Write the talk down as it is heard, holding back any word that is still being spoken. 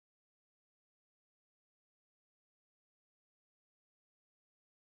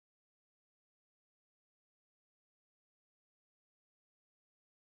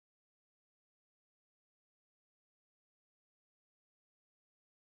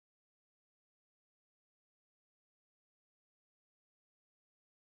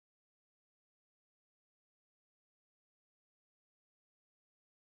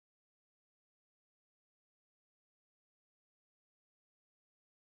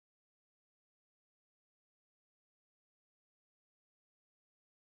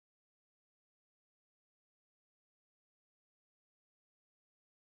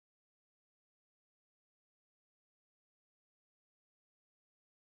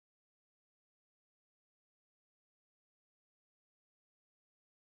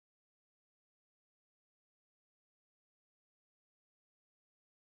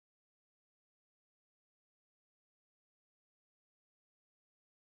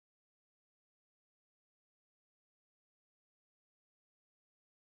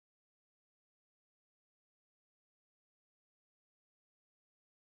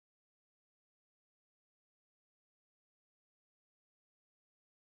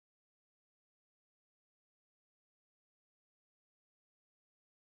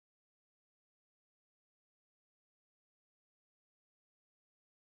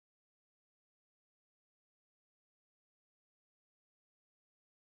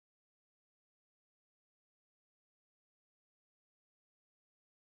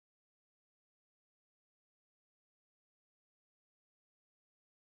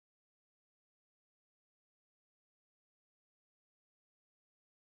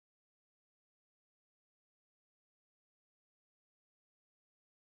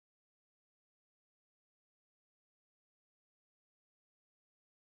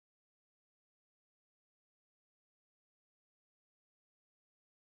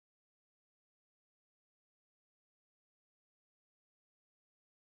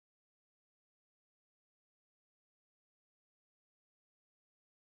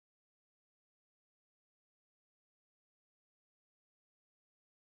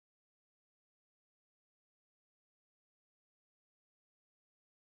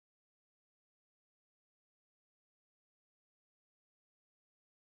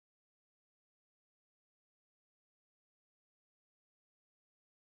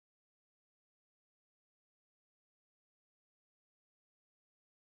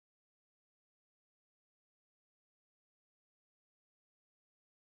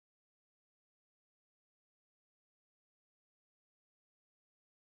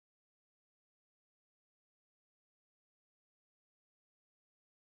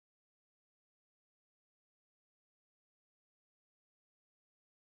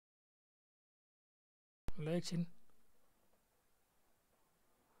ल एकछिन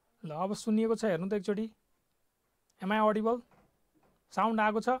ल अब सुनिएको छ हेर्नु त एकचोटि एम आई अडिबल साउन्ड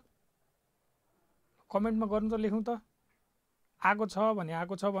आएको छ कमेन्टमा गर्नु त लेख्नु त आएको छ भने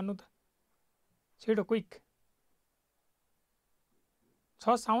आएको छ भन्नु त छिटो क्विक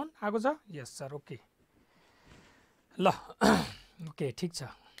छ साउन्ड आएको छ यस सर ओके ल ओके ठिक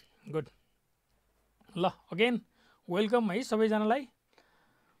छ गुड ल अगेन वेलकम है सबैजनालाई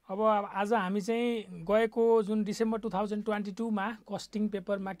अब आज हामी चाहिँ गएको जुन डिसेम्बर 2022 मा कस्टिङ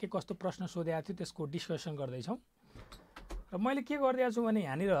पेपरमा के कस्तो प्रश्न सोधेको थियो त्यसको डिस्कसन गर्दैछौँ र मैले के गरिदिएको छु भने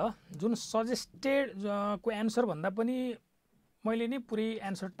यहाँनिर जुन सजेस्टेड को एन्सर भन्दा पनि मैले नै पुरै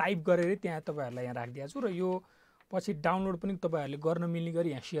एन्सर टाइप गरेर त्यहाँ तपाईहरुलाई यहाँ राखिदिएको छु र यो पछि डाउनलोड पनि तपाईहरुले गर्न मिल्ने गरी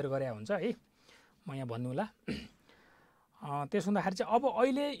यहाँ शेयर गरे हुन्छ है म यहाँ भन्नु होला त्यसो हुँदाखेरि चाहिँ अब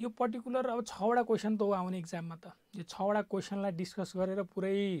अहिले यो पर्टिकुलर अब 6 वटा क्वेशन त हो आउने एक्जाममा त यो 6 वटा क्वेशनलाई डिस्कस गरेर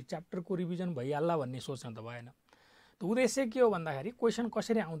पुरै च्याप्टरको रिभिजन भइहाल्ला भन्ने सोच्न त भएन त उद्देश्य के हो भन्दाखेरि क्वेशन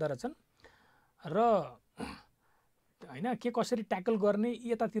कसरी आउँदा रहेछन् र हैन के कसरी ट्याकल गर्ने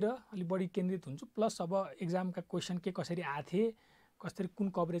यतातिर अलि बढी केन्द्रित हुन्छु प्लस अब एक्जामका क्वेशन के कसरी आथे कसरी कुन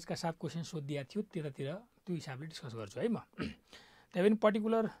कभरेजका साथ क्वेशन सोधिया थियो त्यतातिर त्यो हिसाबले डिस्कस गर्छु है म त्यही पनि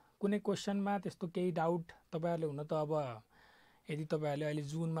पर्टिकुलर कुनै क्वेशनमा त्यस्तो केही डाउट तपाईहरुले हुन त अब यदि तपाईहरुले अहिले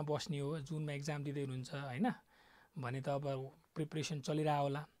जुनमा बस्ने हो जुनमा एक्जाम दिदै हुनुहुन्छ हैन भने त अब प्रिपरेसन चलिरहेको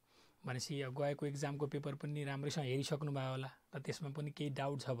होला भनेपछि गएको एक्जामको पेपर पनि राम्रैसँग हेरिसक्नु भयो होला त त्यसमा पनि केही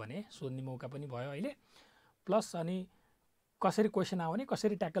डाउट छ भने सोध्ने मौका पनि भयो अहिले प्लस अनि कसरी क्वेशन आउने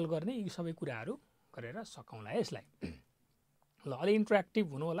कसरी ट्याकल गर्ने यी सबै कुराहरू गरेर सकाउँला है यसलाई ल अलि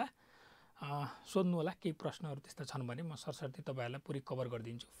इन्टरेक्टिभ हुनु होला सोध्नु होला केही प्रश्नहरू त्यस्ता छन् भने म सरसर्ती तपाईहरुलाई पुरै कभर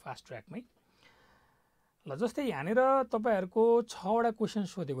गरिदिन्छु फास्ट ट्र्याकमै ल जस्तै यहाँनिर तपाईहरुको 6 वटा क्वेशन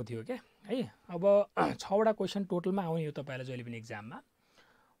सोधेको थियो के है अब 6 वटा क्वेशन टोटलमा आउने हो तपाईहरुलाई जहिले पनि एक्जाममा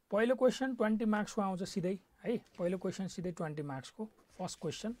पहिलो क्वेशन 20 मार्क्सको आउँछ सिधै है पहिलो क्वेशन सिधै 20 मार्क्सको फर्स्ट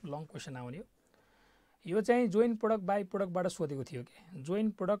क्वेशन लङ क्वेशन आउने हो यो चाहिँ जोइन्ट प्रोडक्ट बाइ प्रोडक्टबाट सोधेको थियो के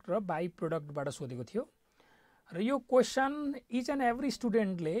जोइन्ट प्रोडक्ट र बाइ प्रोडक्टबाट सोधेको थियो र यो क्वेशन इच एन्ड एभ्री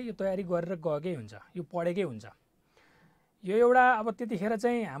स्टुडेन्टले यो तयारी गरेर गएकै हुन्छ यो पढेकै हुन्छ यो एउटा अब त्यतिखेर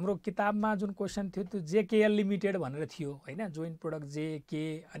चाहिँ हाम्रो किताबमा जुन क्वेशन थियो त्यो जेकेएल लिमिटेड भनेर थियो हैन जोइन्ट प्रोडक्ट जेके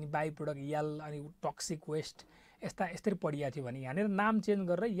अनि बाइ प्रोडक्ट एल अनि टक्सिक वेस्ट यसरी पढिया थियो भने यहाँनिर नाम चेन्ज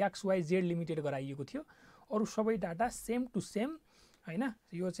गरेर XYZ लिमिटेड गराइएको थियो अरु सबै डाटा सेम टु सेम हैन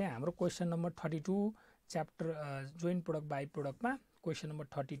यो चाहिँ हाम्रो question number 32 chapter joint product by प्रोडक्टमा question number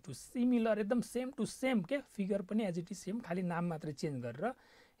 32 similar एकदम सेम टु सेम के फिगर पनि एज इट इज सेम खाली नाम मात्र चेन्ज गरेर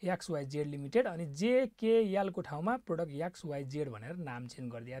XYZ लिमिटेड अनि JKL को ठाउँमा प्रोडक्ट XYZ भनेर नाम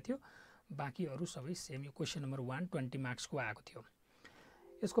चेन्ज गरिदिएको थियो बाँकी अरु सबै सेम यो क्वेशन नम्बर 120 मार्क्स को आएको थियो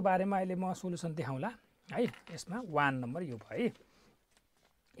यसको बारेमा अहिले म सोलुसन देखाउँला है यसमा 1 नम्बर यो भयो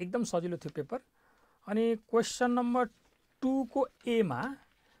एकदम सजिलो थियो पेपर अनि क्वेशन नम्बर 2 को ए मा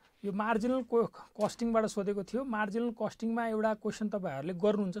यो मार्जिनल कस्टिङबाट सोधेको थियो मार्जिनल कस्टिङमा एउटा क्वेशन तपाईहरुले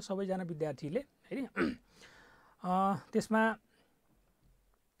गर्नुहुन्छ सबैजना विद्यार्थीले हैन त्यसमा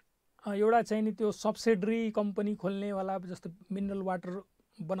एउटा चाहिँ नि त्यो सब्सिडरी कम्पनी खोल्ने वाला जस्तो मिनरल वाटर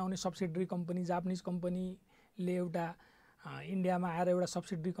बनाउने सब्सिडरी कम्पनी जापानिज कम्पनीले एउटा इन्डियामा आएर एउटा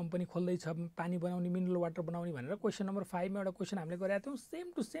सब्सिडरी कम्पनी खोल्दै छ पानी बनाउने मिनरल वाटर बनाउने भनेर क्वेशन नम्बर 5 मा एउटा क्वेशन हामीले गरेका थियौं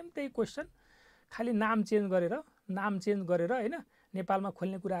सेम टु सेम त्यही क्वेशन खाली नाम चेन्ज गरेर हैन नेपालमा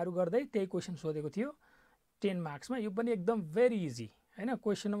खोल्ने कुराहरू गर्दै त्यही क्वेशन सोधेको थियो 10 मार्क्समा यो पनि एकदम भेरी इजी हैन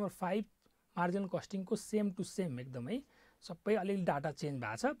question number 5 marginal कस्टिङको same to same एकदमै सबै अलिअलि डाटा चेन्ज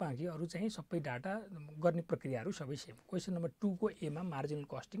भएको छ बाँकी अरु चाहिँ सबै डाटा गर्ने प्रक्रियाहरू सबै सेम क्वेशन नम्बर 2 को ए मा मार्जिनल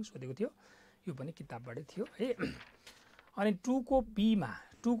कस्टिङ सोधेको थियो यो पनि किताबबाटै थियो है अनि 2 को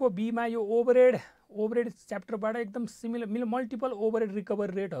बी मा यो ओभरहेड च्याप्टरबाट एकदम सिमिलर मल्टिपल ओभरहेड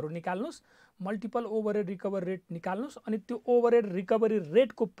रिकभरी रेटहरू निकाल्नुस् मल्टिपल ओभरहेड रिकभरी रेट निकाल्नुस् अनि त्यो ओभरहेड रिकभरी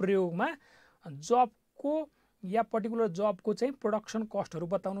रेटको प्रयोगमा जबको या पर्टिकुलर जबको चाहिँ प्रोडक्सन कस्टहरू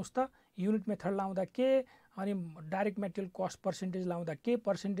बताउनुस् त युनिट मेथड लाउँदा के अनि डाइरेक्ट मटेरियल कस्ट पर्सेन्टेज लाउँदा के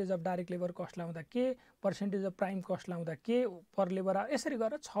percentage of direct labour cost लाउँदा के पर्सेन्टेज अफ प्राइम कस्ट लाउँदा के पर लेबर यसरी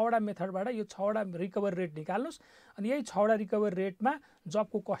गरेर 6 वटा मेथडबाट यो 6 वटा रिकभरी रेट निकाल्नुस् अनि यही 6 वटा रिकभरी रेटमा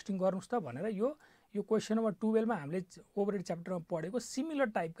जबको कस्टिङ गर्नुस् त भनेर यो क्वेशन नम्बर 12 मा हामीले ओभरहेड च्याप्टरमा पढेको सिमिलर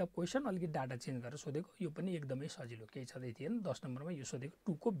टाइपका क्वेशन अलिकति डाटा चेन्ज गरेर सोधेको यो पनि एकदमै सजिलो केही छदै थिएन 10 नम्बरमा यो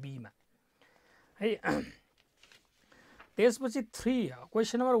सोधेको 2 को बी मा है त्यसपछि 3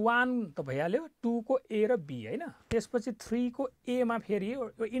 क्वेशन नम्बर 1 त भइहाल्यो 2 को ए र बी हैन त्यसपछि 3 को ए मा फेरि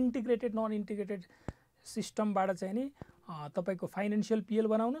यो इन्टिग्रेटेड नन इन्टिग्रेटेड सिस्टमबाट चाहिँ नि तपाईको फाइनान्शियल पीएल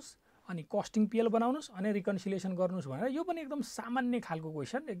बनाउनुस् अनि कस्टिङ पीएल बनाउनुस् अनि रिकन्सिलिएसन गर्नुस् भनेर यो पनि एकदम सामान्य खालको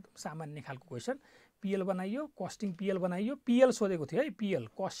क्वेशन एकदम सामान्य खालको क्वेशन पिएल बनाइयो, कस्टिङ पिएल बनाइयो, पिएल सोधेको थियो है, पिएल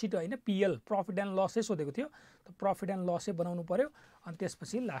कस्ट सिट होइन पिएल प्रफिट एन्ड लसै सोधेको थियो, त प्रफिट एन्ड लसै बनाउनु पर्यो। अनि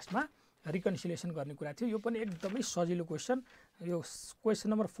त्यसपछि लास्टमा रिकन्सिलिएसन गर्ने कुरा थियो। यो पनि एकदमै सजिलो क्वेसन, यो question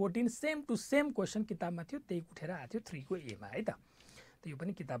number 14 same to same question किताबमा थियो, त्यही उठेर आएको थियो 3 को A मा है त यो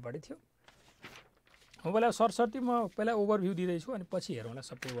पनि किताबबाटै थियो। म पहिला सरसर्ती म पहिला ओभरभ्यू दिँदैछु अनि पछि हेरौँला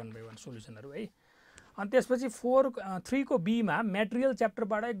सबै 1 बाई 1 सोल्युसनहरू है। अनि त्यसपछि 3 को B मा मेटेरियल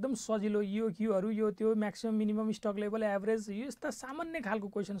च्याप्टरबाट एकदम सजिलो क्यूहरू यो त्यो maximum minimum stock level average यो यस्ता सामान्य खालको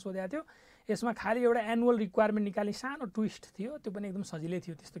क्वेसन सोधेको थियो। यसमा खालि एउटा एनुअल रिक्वायरमेन्ट निकाल्ने सानो ट्विस्ट थियो, त्यो पनि एकदम सजिलै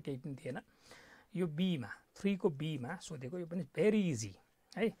थियो, त्यस्तो केही पनि थिएन। यो B मा 3 को B मा सोधेको, यो पनि भेरी इजी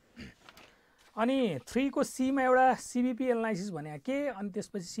है। अनि 3 को C मा एउटा CVP एनालाइसिस भने के, अनि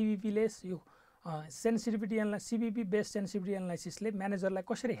त्यसपछि CVPले यो sensitivity analysis CVP based sensitivity एनालाइसिसले म्यानेजरलाई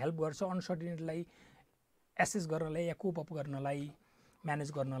कसरी हेल्प गर्छ अनसर्टेनिटीलाई एसेस गर्नलाई या कोप अप गर्नलाई,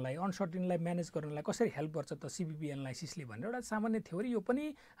 म्यानेज गर्नलाई, अनसर्टेनिटीलाई म्यानेज गर्नलाई कसरी हेल्प गर्छ त CVP एनालाइसिसले भनेर एउटा सामान्य थ्योरी, यो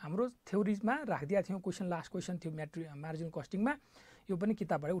पनि हाम्रो थ्योरीमा राखिदिएको थियौँ। क्वेसन लास्ट क्वेसन थियो मार्जिनल कस्टिङमा, यो पनि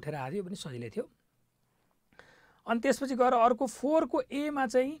किताबबाट उठेर आयो, यो पनि सजिलै थियो। अनि त्यसपछि गएर अर्को 4 को A मा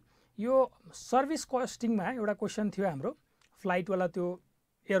चाहिँ यो सर्भिस कस्टिङमा एउटा क्वेसन थियो हाम्रो, फ्लाइटवाला त्यो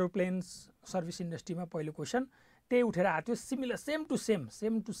एरोप्लेन्स सर्भिस इन्डस्ट्रीमा पहिलो क्वेसन, त्यही उठेर आएको थियो। सिमिलर सेम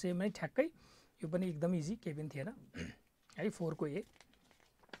टु सेम नै ठ्याक्कै, यो पनि एकदम इजी, केही पनि थिएन है 4 को A।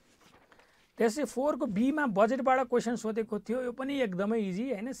 त्यसै 4 को B मा बजेटबाट क्वेसन सोधेको थियो, यो पनि एकदमै इजी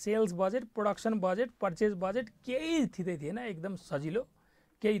हैन, sales budget, production budget, purchase budget केही थिँदै थिएन, एकदम सजिलो,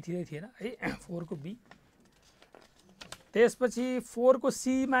 केही थिँदै थिएन है 4 को B। त्यसपछि 4 को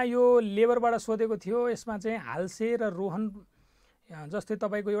C मा यो लेबरबाट सोधेको थियो, यसमा चाहिँ हालसे र रोहन जस्तै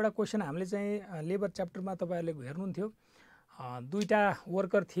तपाईको एउटा क्वेसन हामीले चाहिँ लेबर च्याप्टरमा तपाईहरुले हेर्नुहुन्थ्यो, दुईटा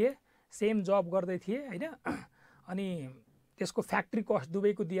वर्कर थिए, सेम जब गर्दै थिए हैन, अनि त्यसको फ्याक्ट्री कस्ट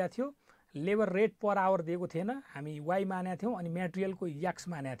दुवैको दिया थियो, लेबर रेट पर आवर दिएको थिएन, हामी y मानेका थियौं अनि मटेरियलको x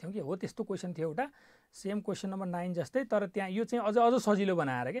मानेका थियौं कि हो, त्यस्तो क्वेसन थियो एउटा, सेम क्वेसन नम्बर 9 जस्तै, तर त्यहाँ यो चाहिँ अझ सजिलो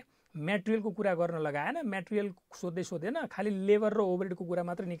बनाएर के मटेरियलको कुरा गर्न लगाएन, मटेरियल सोध्दै सोधेन, खालि लेबर र ओभरहेडको कुरा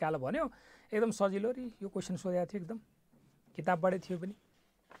मात्र निकाल भन्यो, एकदम सजिलो री यो क्वेसन सोधेको थियो, एकदम किताबबाटै थियो पनि।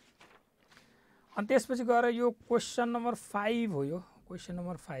 अनि त्यसपछि गएर यो क्वेसन नम्बर 5 हो, यो क्वेसन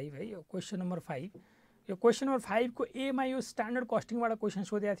नम्बर 5 है, यो क्वेसन नम्बर 5, यो क्वेसन नम्बर 5 को A मा यो स्ट्यान्डर्ड कस्टिङबाट क्वेसन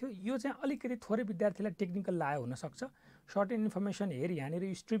सोधेको थियो। यो चाहिँ अलिकति थोरै विद्यार्थीलाई टेक्निकल लाग्यो हुन सक्छ, सर्टेन इन्फर्मेसन हेर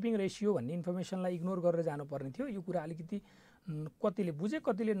यहाँनिर स्ट्रिपिङ रेशियो भन्ने इन्फर्मेसनलाई इग्नोर गरेर जानुपर्ने थियो, यो कुरा अलिकति कतिले बुझे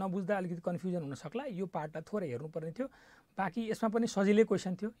कतिले नबुझ्दा अलिकति कन्फ्युजन हुन सक्ला, यो पार्टलाई थोरै हेर्नुपर्ने थियो। बाँकी यसमा पनि सजिलै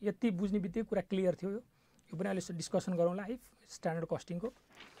क्वेसन थियो, यति बुझ्ने बित्तिकै कुरा क्लियर थियो, यो पनि अहिले डिस्कसन गरौँला है स्ट्यान्डर्ड कस्टिङको।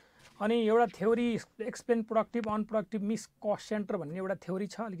 अनि एउटा theory explain productive unproductive mix cost centre भन्ने एउटा थ्योरी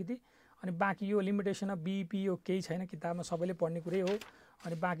छ अलिकति, अनि बाँकी यो लिमिटेसन अफ बीईपी यो केही छैन, किताबमा सबैले पढ्ने कुरै हो।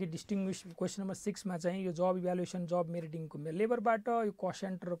 अनि बाँकी डिस्टिङ्ग्विस क्वेसन नम्बर 6 मा चाहिँ यो जब इभ्यालुएसन जब मेरिटिङको लेबरबाट यो कस्ट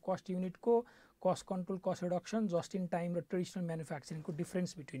सेन्टर र cost युनिटको cost control cost reduction just in time र ट्रेडिसनल म्यानुफ्याक्चरिङको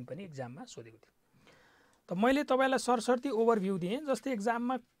डिफरेन्स बिट्विन पनि एक्जाममा सोधेको थियो। त मैले तपाईलाई सरसर्ती ओभरभ्यू दिएँ, जस्तै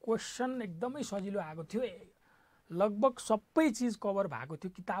एक्जाममा क्वेसन एकदमै सजिलो आएको थियो, लगभग सबै चिज कभर भएको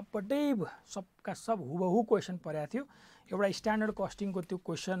थियो, किताबबाटै सबका सब हुबहु क्वेसन परेको थियो। एउटा स्ट्यान्डर्ड कस्टिङको त्यो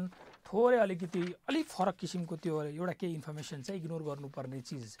क्वेसन थोरै अलिकति अलिक फरक किसिमको त्यो एउटा केही इन्फर्मेसन चाहिँ इग्नोर गर्नुपर्ने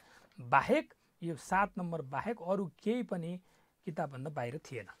चिज बाहेक, यो 7 नम्बर बाहेक अरू केही पनि किताबभन्दा बाहिर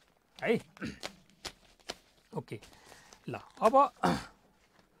थिएन है। ओके ल, अब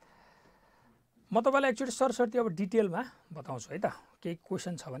म तपाईलाई एकचोटि सरसर्ती अब डिटेलमा बताउँछु है त, केही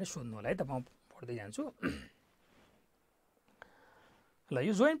क्वेसन छ भने सोध्नु होला है त, म पढ्दै जान्छु। ल,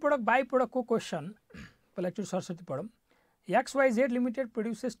 यो जोइन्ट प्रोडक्ट बाई प्रोडक्टको क्वेसन पहिला एकचोटि सरसर्ती पढौँ। XYZ limited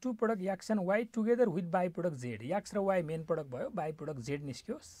produces two product X and Y together with by product Z। X र Y मेन प्रोडक्ट भयो, बाई प्रोडक्ट Z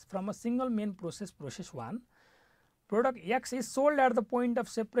निस्क्यो from a single main process 1। Product X is sold at the point of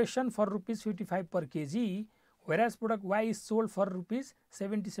separation for ₹55 per kg, whereas product Y is sold for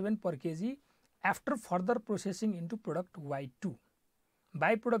 ₹77 per kg after further processing into product Y2.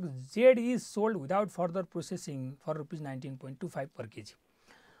 By product Z is sold without further processing for ₹19.25 per kg.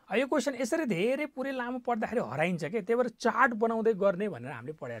 यो question यसरी धेरै पुरै लामो पढ्दाखेरि हराइन्छ के, त्यही भएर chart बनाउँदै गर्ने भनेर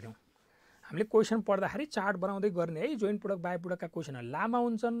हामीले पढेका थियौँ। हामीले क्वेसन पढ्दाखेरि चार्ट बनाउँदै गर्ने है, जोइन्ट प्रोडक्ट बाई प्रोडक्टका क्वेसनहरू लामा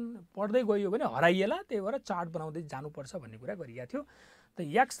हुन्छन्, पढ्दै गयो भने हराइएला, त्यही भएर चार्ट बनाउँदै जानुपर्छ भन्ने कुरा गरिएको थियो। त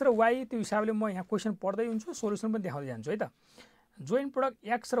X र Y त्यो हिसाबले म यहाँ क्वेसन पढ्दै हुन्छु, सोल्युसन पनि देखाउँदै जान्छु है त। जोइन्ट प्रोडक्ट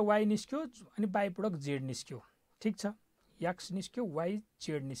X र Y निस्क्यो अनि बाई प्रोडक्ट Z निस्क्यो, ठिक छ, X निस्क्यो Y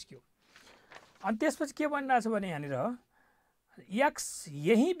Z निस्क्यो। अनि त्यसपछि के भनिरहेछ भने यहाँनिर X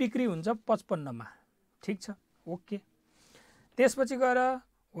यही बिक्री हुन्छ 55 मा, ठिक छ, ओके। त्यसपछि गएर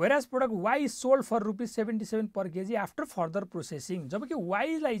whereas product Y is sold for ₹77 per kg after further processing, जबकि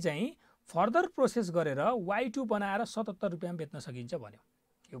Y लाई चाहिँ फर्दर प्रोसेस गरेर Y2 बनाएर 77 रुपैयाँमा बेच्न सकिन्छ भन्यो।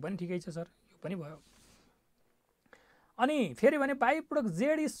 यो पनि ठिकै छ सर, यो पनि भयो। अनि फेरि भने by product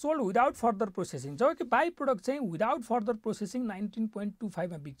Z is sold without further processing, जो कि बाई प्रोडक्ट चाहिँ विदाउट फर्दर प्रोसेसिङ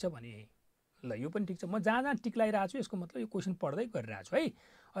 19.25 मा बिक्छ भने ल यो पनि ठिक छ। म जहाँ जहाँ टिक लगाइरहेको छु यसको मतलब यो क्वेसन पढ्दै गरिरहेको छु है।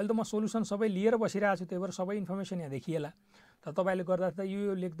 अहिले त म सोल्युसन सबै लिएर बसिरहेको छु, त्यही भएर सबै इन्फर्मेसन यहाँ देखिएला। तर तपाईँले गर्दा त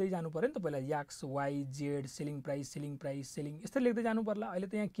यो लेख्दै जानु पर्यो नि त, पहिला x Y Z selling price यस्तै लेख्दै जानु पर्ला। अहिले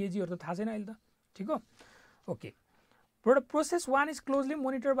त यहाँ केजीहरू त थाहा छैन अहिले त, ठिक हो। Okay, process 1 is closely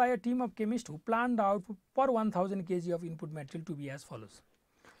monitored by a team of chemists who planned the output per 1000 kg of input material to be as follows.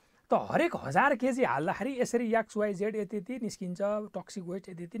 त हरेक 1000 केजी हाल्दाखेरि यसरी एक्स वाई जेड यति निस्किन्छ, टक्सिक वेस्ट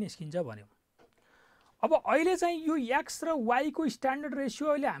यति निस्किन्छ भन्यो। अब अहिले चाहिँ यो एक्स र वाई को स्ट्यान्डर्ड रेसियो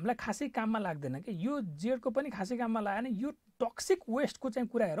अहिले हामीलाई खासै काममा लाग्दैन कि, यो जेड को पनि खासै काममा लागेन। यो टक्सिक वेस्ट को चाहिँ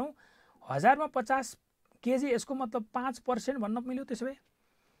कुरा हेरौँ, 1000 मा 50 केजी, यसको मतलब 5% भन्न मिल्यो त्यसो भए,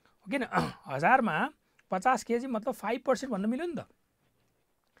 हो किन? 1000 मा 50 केजी मतलब 5% भन्न मिल्यो नि त।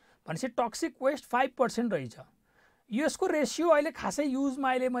 भनेपछि टक्सिक वेस्ट 5% रहेछ। यसको रेसियो अहिले खासै युजमा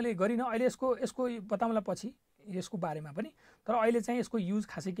अहिले मैले गरिनँ, अहिले यसको बताउँला पछि यसको बारेमा पनि। तर अहिले चाहिँ यसको युज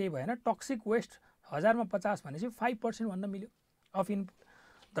खासै केही भएन। टक्सिक वेस्ट 1000 मा 50 भनेपछि 5% भन्न मिल्यो of input.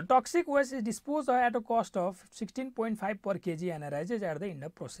 The toxic West is dispose at a cost of 16.5 per KG analyses at the and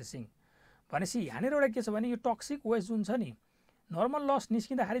of processing. भनेपछि यहाँनिर एउटा के छ भने यो टक्सिक वेस्ट जुन छ नि, नर्मल लस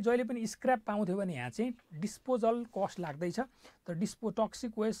निस्किँदाखेरि जहिले पनि स्क्रैप पाउँथ्यो भने यहाँ चाहिँ डिस्पोजल कस्ट लाग्दैछ। त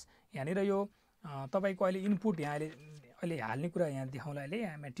टक्सिक वेस्ट यहाँनिर यो तपाईँको अहिले इनपुट यहाँ अहिले हाल्ने कुरा यहाँ देखाउँला। अहिले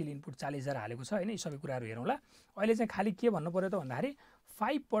यहाँ मेटेरियल इनपुट 40,000 हालेको छ होइन, यी सबै कुराहरू हेरौँला। अहिले चाहिँ खालि के भन्नु पऱ्यो त भन्दाखेरि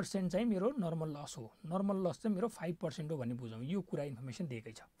 5% चाहिँ मेरो नर्मल लस हो, नर्मल लस चाहिँ मेरो 5% हो भन्ने बुझौँ। यो कुरा इन्फर्मेसन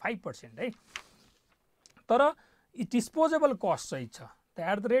दिएकै छ 5% है। तर डिस्पोजेबल कस्ट चाहिँ छ त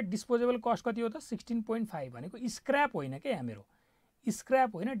at the rate disposable cost कति हो त 16.5 भनेको स्क्रैप होइन क्या, यहाँ मेरो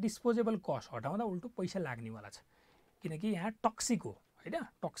स्क्रैप होइन, डिस्पोजेबल कस्ट हटाउँदा उल्टो पैसा लाग्नेवाला छ, किनकि यहाँ टक्सिक हो होइन,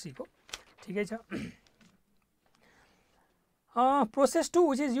 टक्सिक हो, ठिकै छ। Process 2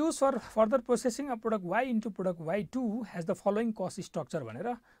 which is use for further processing of product Y into product Y2 has the following cost structure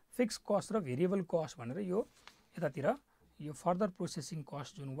भनेर फिक्स कस्ट र भेरिएबल कस्ट भनेर यो यतातिर यो फर्दर प्रोसेसिङ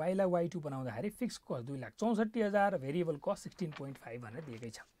कस्ट जुन वाईलाई Y2 बनाउँदाखेरि फिक्स कस्ट 2,64,000, भेरिएबल कस्ट 16.5 भनेर दिएकै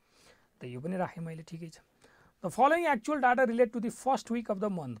छ। त यो पनि राखेँ मैले, ठिकै छ। The following actual data relate to the first week of the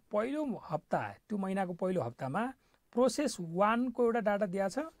month, पहिलो हप्ता, त्यो महिनाको पहिलो हप्तामा प्रोसेस 1 को एउटा डाटा दिएको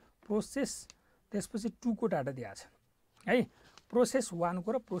छ, प्रोसेस त्यसपछि 2 को डाटा दिएको छ है। प्रोसेस 1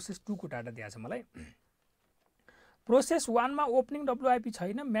 को र प्रोसेस 2 को डाटा दिएको छ मलाई। प्रोसेस 1 मा ओपनिङ डब्लुआइपी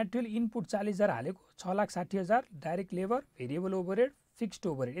छैन, मेटेरियल इनपुट 40,000 हालेको, 6,60,000 direct labour, variable overhead, fixed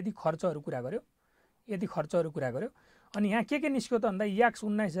overhead, यदि खर्चहरू कुरा गर्यो, यदि खर्चहरू कुरा गर्यो। अनि यहाँ के निस्क्यो त भन्दा x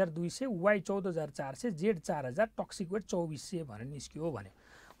 19,200, Y 14,400, Z 4,000, toxic weight 2,400 भनेर निस्क्यो भन्यो।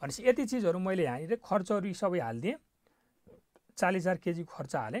 भनेपछि यति चिजहरू मैले यहाँनिर खर्चहरू सबै हालिदिएँ, 40,000 केजी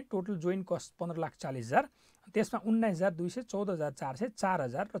खर्च हालेँ, टोटल जोइन्ट कस्ट 15,40,000, त्यसमा 19,200, 14,400,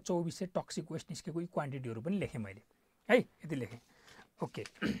 4,000 र 2,400 टक्सिक वेस्ट निस्केको यी क्वान्टिटीहरू पनि लेखेँ मैले है, यति लेखेँ। ओके,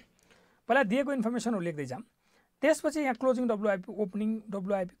 पहिला दिएको इन्फर्मेसनहरू लेख्दै जाऊँ। त्यसपछि यहाँ closing WIP, opening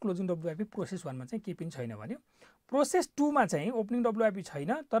WIP, closing WIP process 1 मा चाहिँ केही पनि छैन भन्यो। प्रोसेस 2 मा चाहिँ ओपनिङ डब्लुआइपी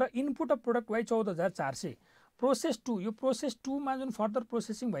छैन, तर input of product Y 14,400। Process 2, यो प्रोसेस 2 मा जुन फर्दर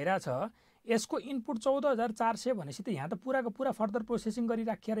प्रोसेसिङ भइरहेछ यसको इनपुट 14,400 भनेपछि त यहाँ त पुराको पुरा फर्दर प्रोसेसिङ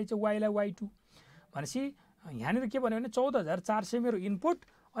गरिराखिया रहेछ वाईलाई Y2। भनेपछि यहाँनिर के भन्यो भने 14,400 मेरो इनपुट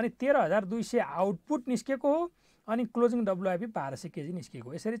अनि 13,200 आउटपुट निस्केको हो, अनि क्लोजिङ डब्लुआइपी 1200 केजी निस्केको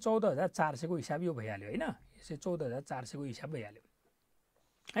हो। यसरी 14,400 को हिसाब यो भइहाल्यो होइन, यसरी 14,400 को हिसाब भइहाल्यो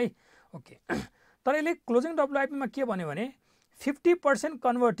है। ओके, तर यसले क्लोजिङ डब्लुआइपीमा के भन्यो भने 50%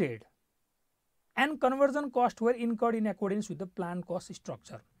 converted and conversion cost where incurred in एकोर्डेन्स with the plan cost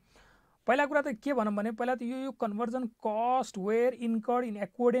structure. पहिला कुरा त के भनौँ भने पहिला त यो conversion cost where incurred in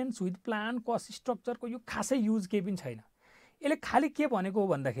एकोर्डेन्स with plan cost स्ट्रक्चरको यो खासै युज केही पनि छैन। यसले खालि के भनेको हो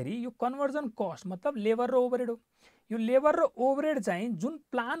भन्दाखेरि यो कन्भर्जन कस्ट मतलब लेबर र ओभरहेड हो। यो लेबर र ओभरहेड चाहिँ जुन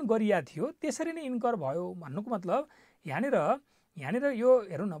प्लान गरिया थियो त्यसरी नै इन्कर भयो भन्नुको मतलब यहाँनिर यो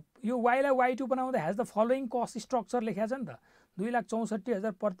हेरौँ न, यो वाईलाई Y2 बनाउँदा has the following cost structure लेखेको छ नि त,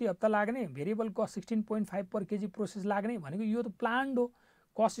 2,64,000 प्रति हप्ता लाग्ने, भेरिएबल कस्ट 16.5 पर केजी प्रोसेस लाग्ने भनेको यो त प्लान्ड हो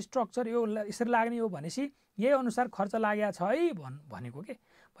कस्ट स्ट्रक्चर, यो यसरी लाग्ने हो भनेपछि यही अनुसार खर्च लागेको छ है भनेको के,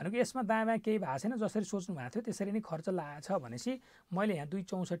 भनेको यसमा दायाँ बायाँ केही भएको छैन, जसरी सोच्नु भएको थियो त्यसरी नै खर्च लागेको छ भनेपछि मैले यहाँ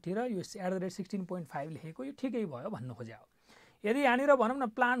 2,64 र यो एट द रेट 16.5 लेखेको यो ठिकै भयो भन्नु खोज्या हो। यदि यहाँनिर भनौँ न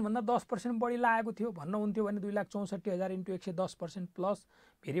प्लानभन्दा 10% बढी लागेको थियो भन्नुहुन्थ्यो भने 2,64,000 इन्टु 110% प्लस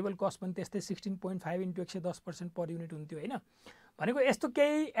भेरिएबल कस्ट पनि त्यस्तै 16.5 इन्टु 110% पर युनिट हुन्थ्यो होइन। भनेको यस्तो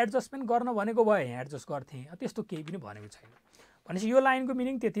केही एडजस्टमेन्ट गर्न भनेको भए यहाँ एडजस्ट गर्थेँ, त्यस्तो केही पनि भनेको छैन। भनेपछि यो लाइनको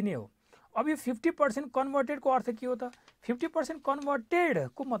मिनिङ त्यति नै हो। अब यो 50% कन्भर्टेड को अर्थ के हो त 50% कन्भर्टेड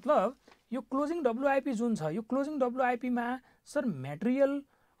को मतलब यो क्लोजिङ डब्ल्युआइपी जुन छ यो क्लोजिङ डब्ल्युआइपी मा सर मटेरियल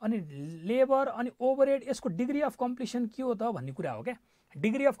अनि लेबर अनि ओभरहेड यसको डिग्री अफ कम्प्लिसन के हो त भन्ने कुरा हो क्या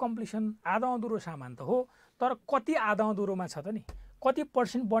डिग्री अफ कम्प्लिसन आधा अधुरो सामान त हो तर कति आधा अधुरोमा छ त नि कति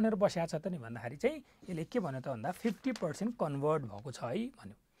पर्सेन्ट बनेर बसेको छ त नि भन्दाखेरि चाहिँ यसले के भन्यो त भन्दा 50% कन्भर्ट भएको छ है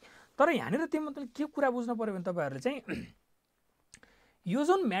भन्यो तर यहाँनिर त्यो मतलब के कुरा बुझ्नु पर्यो भने तपाईहरुले चाहिँ यो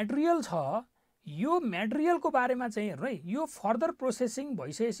जुन मटेरियल छ यो मटेरियलको बारेमा चाहिँ हेर्नु है यो फर्दर प्रोसेसिङ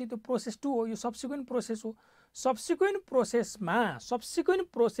भइसकेपछि त्यो प्रोसेस 2 हो यो सब्सिक्वेन्ट प्रोसेस हो सब्सिक्वेन्ट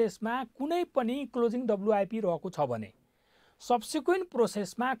प्रोसेसमा कुनै पनि क्लोजिङ डब्ल्युआइपी रहेको छ भने सब्सिक्वेन्ट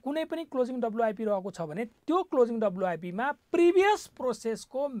प्रोसेसमा कुनै पनि क्लोजिङ डब्ल्युआइपी रहेको छ भने त्यो क्लोजिङ डब्ल्युआइपी मा प्रिभियस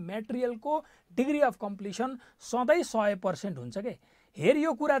प्रोसेसको मटेरियलको डिग्री अफ कम्प्लिसन सधैं 100% हुन्छ के हेर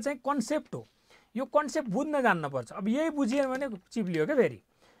यो कुरा चाहिँ कन्सेप्ट हो यो कन्सेप्ट बुझ्न जान्न पर्छ अब यही बुझिएन भने चिप्लियो के फेरि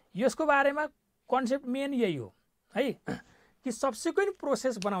यसको बारेमा कन्सेप्ट मेन यही हो है कि सब्सिक्वेन्ट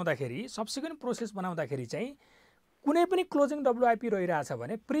प्रोसेस बनाउँदाखेरि चाहिँ कुनै पनि क्लोजिङ डब्ल्युआइपी रहिरहेछ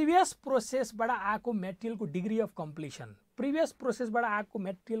भने प्रिभियस प्रोसेसबाट आएको मटेरियलको डिग्री अफ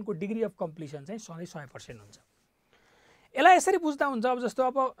कम्प्लिसन चाहिँ सधैं 100% हुन्छ यसलाई यसरी बुझ्दा हुन्छ अब जस्तो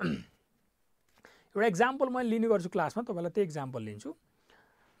अब एउटा एक्जाम्पल मैले लिने गर्छु क्लासमा तपाईलाई त्यो एक्जाम्पल लिन्छु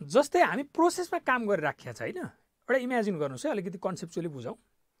जस्तै हामी प्रोसेसमा काम गरिराखेका छ हैन एउटा इमेजिन गर्नुस् है अलिकति कन्सेप्चुअली बुझौं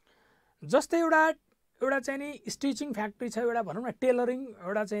जस्तै एउटा चाहिँ नि स्टिचिङ फ्याक्ट्री छ एउटा भनौं न टेलरिङ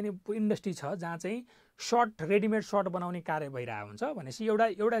एउटा चाहिँ नि इन्डस्ट्री छ जहाँ चाहिँ शर्ट रेडिमेड शर्ट बनाउने कार्य भइरहेको हुन्छ भनेपछि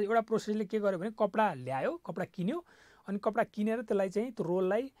एउटा प्रोसेसले के गर्यो भने कपडा ल्यायो कपडा किन्यो अनि कपडा किनेर त्यसलाई चाहिँ त्यो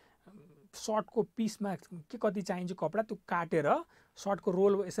रोललाई शर्टको पिसमा के कति चाहिन्छ कपडा त्यो काटेर शर्टको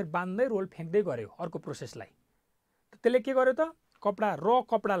रोल यसरी बान्दै रोल फ्याक्दै गर्यो अर्को प्रोसेसलाई त्यसले के गर्यो त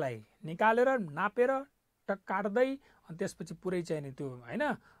कपडालाई निकालेर नापेर काट्दै अनि त्यसपछि पुरै चाहिँ नि त्यो हैन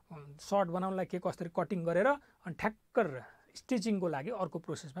शर्ट बनाउनलाई के कसरी कटिङ गरेर अनि ठ्याक्कर स्टिचिङको लागि अर्को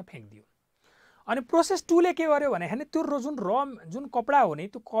प्रोसेसमा फ्याक्दियो अनि प्रोसेस 2 ले के गर्यो भने त्यो जुन कपडा हो नि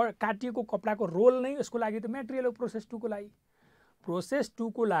त्यो काटिएको कपडाको रोल नै यसको लागि त मटेरियल हो प्रोसेस 2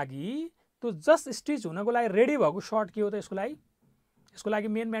 को लागि त्यो जस्ट स्टिच हुनको लागि रेडी भएको शर्ट के हो त यसको लागि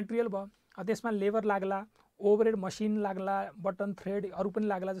मेन मटेरियल भयो त्यसमा लेबर लाग्ला ओभरहेड मसिन लाग्ला बटन थ्रेड अरु पनि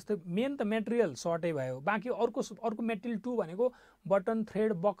लाग्ला जस्तै मेन त मटेरियल सर्टै भयो बाँकी अर्को मटेरियल 2 भनेको बटन थ्रेड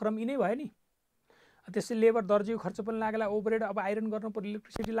बक्रम यिनै भयो नि त्यसै लेबर दर्जीको खर्च पनि लाग्ला ओभरहेड अब आइरन गर्न पर्यो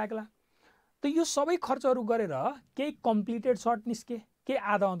इलेक्ट्रिसिटी लाग्ला त यो सबै खर्चहरु गरेर केही कम्प्लिटेड सर्ट निस्के केही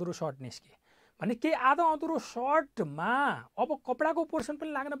आधा अधुरो सर्ट निस्के भने केही आधा अधुरो सर्टमा अब कपडाको पोर्सन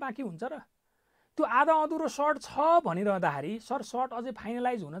पनि लाग्न बाँकी हुन्छ र त्यो आधा अधुरो सर्ट छ भनिरहँदाखेरि सर सर्ट अझै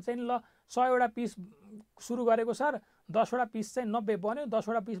फाइनलाइज हुन चाहिँ ल 100 वटा पिस सुरु गरेको सर 10 वटा पिस चाहिँ 90 बन्यो 10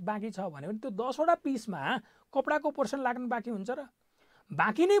 वटा पिस बाँकी छ भने त्यो 10 वटा पिसमा कपडाको पोर्सन लाग्न बाँकी हुन्छ र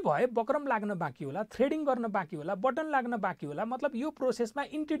बाँकी नै भए बक्रम लाग्न बाँकी होला थ्रेडिङ गर्न बाँकी होला बटन लाग्न बाँकी होला मतलब यो प्रोसेसमा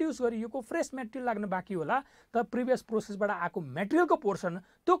इन्ट्रोड्युस गरिएको फ्रेश मटेरियल लाग्न बाँकी होला त प्रिभियस प्रोसेसबाट आएको मटेरियलको पोर्सन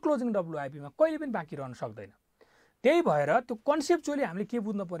त्यो क्लोजिङ डब्ल्युआइपी मा कहिले पनि बाँकी रहन सक्दैन त्यही भएर त्यो कन्सेप्चुअली हामीले के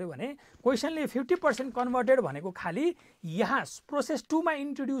बुझ्नु पर्यो भने क्वेशनले 50% कन्भर्टेड भनेको खाली यहाँ प्रोसेस 2 मा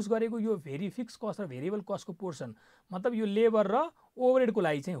इन्ट्रोड्युस गरेको यो भेरी फिक्स कस्ट र भेरिएबल कस्टको पोर्सन मतलब यो लेबर र ओभरहेडको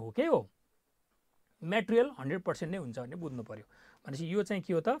लागि चाहिँ हो के हो मटेरियल 100% नै हुन्छ भन्ने बुझ्नु पर्यो भनेपछि यो चाहिँ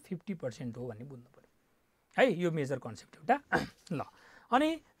के हो त 50% हो भन्ने बुझ्नु पर्यो है यो मेजर कन्सेप्ट एउटा ल अनि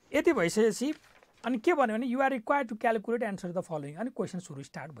यति भइसकेपछि अनि के भन्यो भने you are required to calculate answer the following अनि क्वेशन सुरु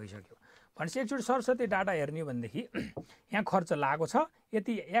स्टार्ट भइसक्यो भनेपछि एकचोटि सरस्वती डाटा हेर्ने भनेदेखि यहाँ खर्च लागेको छ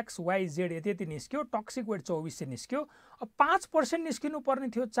यति एक्स वाई जेड यति निस्क्यो टक्सिक वेट 2400 निस्क्यो अब 5% निस्किनु पर्ने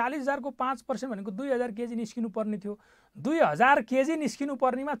थियो 40000 को 5% भनेको 2000 केजी निस्किनु पर्ने थियो 2000 केजी निस्किनु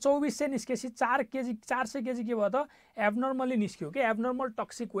पर्नेमा 2400 निस्केपछि 400 केजी के भयो त एब्नर्मली निस्क्यो के एब्नर्मल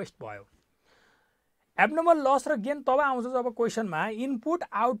टक्सिक वेस्ट भयो एब्नर्मल लस र गेन तब आउँछ जब क्वेशनमा इनपुट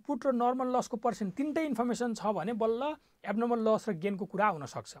आउटपुट र नर्मल लसको पर्सेन्ट तीनटै इन्फर्मेसन छ भने बल्ल एब्नर्मल लस र गेनको कुरा आउन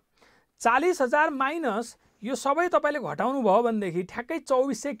सक्छ 40000 माइनस यो सबै तपाईले घटाउनु भयो भनेदेखि ठ्याक्कै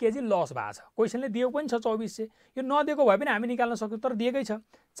 2400 केजी लस भएको छ क्वेशनले दिएको पनि छ 2400 यो नदिएको भए पनि हामी निकाल्न सक्छौं तर दिएकै छ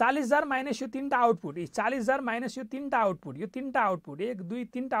 40000 माइनस यो तीनटा आउटपुट 40000 माइनस यो तीनटा आउटपुट 1 2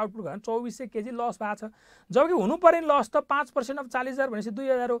 3टा आउटपुट गर्न 2400 केजी लस भएको छ जबकि हुनुपर्ने लस त 5% अफ 40000 भनेपछि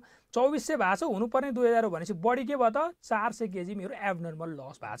 2000 हो 2400 भएको छ हुनुपर्ने 2000 हो भनेपछि बढी के भयो त 400 केजी मेरो एब्नर्मल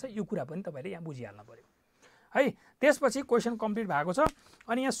लस भएको छ यो कुरा पनि तपाईले यहाँ बुझिहाल्न पर्यो है त्यसपछि क्वेशन कम्प्लिट भएको छ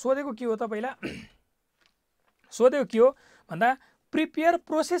अनि यहाँ सोधेको के हो त पहिला सोधेको के हो भन्दा prepare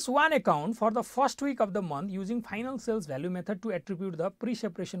process 1 account for the first week of the month using final sales value method to attribute the pre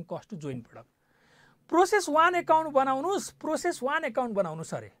separation cost to join product process 1 account बनाउनुस् process 1 account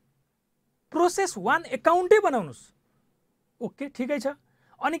बनाउनुस् अरे प्रोसेस 1 अकाउन्टै बनाउनुस् ओके ठिकै छ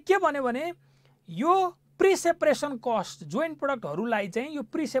अनि के भन्यो भने यो प्री सेपरेसन कस्ट जोइन्ट प्रोडक्टहरूलाई चाहिँ यो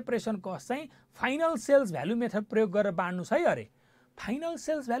प्री सेपरेसन कस्ट चाहिँ फाइनल सेल्स भ्यालु मेथड प्रयोग गरेर बाँड्नु छ है अरे। Final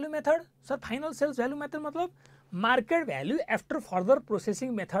sales value method sir, final sales value method मतलब market value after further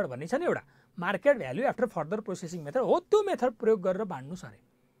processing method भन्ने छ नि एउटा, market value after further processing method हो, त्यो मेथड प्रयोग गरेर बाँड्नु छ अरे।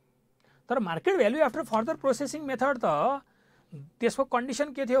 तर market value after further processing method त त्यसको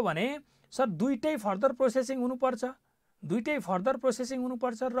कन्डिसन के थियो भने सर दुईटै फर्दर प्रोसेसिङ हुनुपर्छ, दुईटै फर्दर प्रोसेसिङ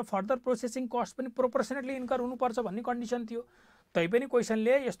हुनुपर्छ र फर्दर प्रोसेसिङ कस्ट पनि प्रोपोर्सनेटली इन्कर हुनुपर्छ भन्ने कन्डिसन थियो। तैपनि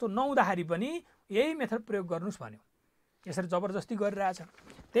क्वेसनले यस्तो नहुँदाखेरि पनि यही मेथड प्रयोग गर्नुस् भन्यो, यसरी जबरजस्ती गरिरहेछ।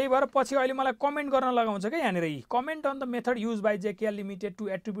 त्यही भएर पछि अहिले मलाई कमेन्ट गर्न लगाउँछ क्या यहाँनिर, comment on the method use by JKL limited to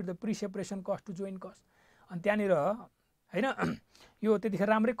attribute the pre separation cost to joint cost. अनि त्यहाँनिर होइन यो त्यतिखेर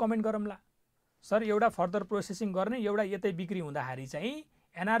राम्रै कमेन्ट गरौँला सर, एउटा फर्दर प्रोसेसिङ गर्ने एउटा यतै बिक्री हुँदाखेरि चाहिँ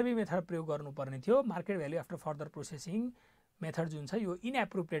एनआरबी मेथड प्रयोग गर्नुपर्ने थियो, market value after further processing method जुन छ यो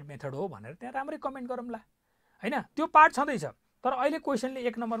इनएप्रोप्रिएट मेथड हो भनेर त्यहाँ राम्रै कमेन्ट गरौँला होइन। त्यो पार्ट छँदैछ। तर अहिले क्वेसनले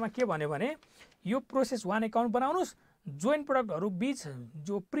 1 नम्बरमा के भन्यो भने यो प्रोसेस 1 एकाउन्ट बनाउनुस्, जोइन्ट प्रोडक्टहरू बीच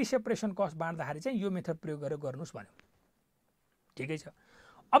जो प्री सेपरेसन कस्ट बाँड्दाखेरि चाहिँ यो मेथड प्रयोग गरेर गर्नुस् भन्यो। ठिकै छ।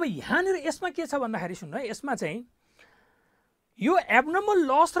 अब यहाँनिर यसमा के छ भन्दाखेरि सुन्नु है, यसमा चाहिँ यो एब्नर्मल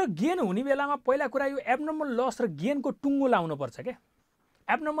लस र गेन हुने बेलामा पहिला कुरा यो एब्नर्मल लस र गेनको टुङ्गो लाउनु पर्छ क्या।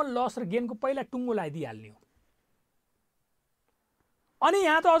 एब्नर्मल लस र गेनको पहिला टुङ्गो लगाइदिइहाल्ने हो। अनि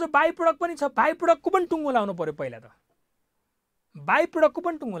यहाँ त अझ बाई प्रोडक्ट पनि छ, बाई प्रोडक्टको पनि टुङ्गो लाउनु पर्यो। पहिला त बाई प्रोडक्टको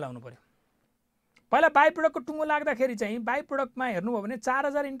पनि टुङ्गो लाउनु पर्यो। पहिला बाई प्रोडक्टको टुङ्गो लाग्दाखेरि चाहिँ बाई प्रोडक्टमा हेर्नुभयो भने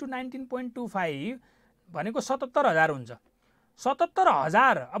 4000 × 19.25 भनेको 77000 हुन्छ।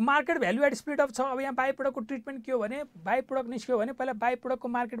 77000 अब market value at split of छ। अब यहाँ बाई प्रोडक्टको ट्रिटमेन्ट के हो भने बाई प्रोडक्ट निस्क्यो भने पहिला by प्रोडक्टको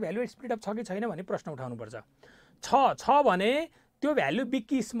market value at split of छ कि छैन भन्ने प्रश्न उठाउनुपर्छ। छ भने त्यो भ्यालु बिग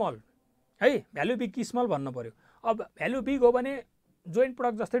कि स्मल है, भ्यालु बिग कि स्मल भन्नु पर्यो। अब भ्यालु बिग हो भने जोइन्ट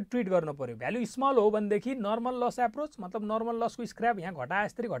प्रोडक्ट जस्तै ट्रिट गर्नु पर्यो, भ्यालु स्मल हो भनेदेखि नर्मल लस एप्रोच मतलब नर्मल लसको स्क्रैप यहाँ घटाए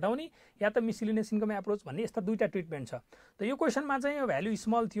यसरी घटाउने या त मिसलिनियस इन्कम एप्रोच भन्ने यस्ता दुईटा ट्रिटमेन्ट छ। त यो क्वेसनमा चाहिँ यो भ्यालु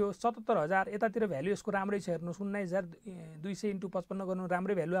स्मल थियो 77000, यतातिर भ्यालु यसको राम्रै छ हेर्नुहोस् 19200 × 55 गर्नु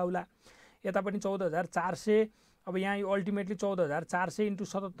राम्रै भ्यालु आउला। यता पनि 14400, अब यहाँ यो अल्टिमेटली 14400 ×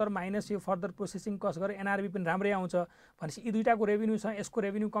 77 माइनस यो फर्दर प्रोसेसिङ कस्ट गरेर एनआरबी पनि राम्रै आउँछ भनेपछि यी दुईटाको रेभिन्यू छ, यसको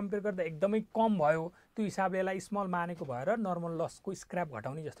रेभिन्यू कम्पेयर गर्दा एकदमै कम भयो। त्यो हिसाबले यसलाई स्मल मानेको भएर नर्मल लसको स्क्रैप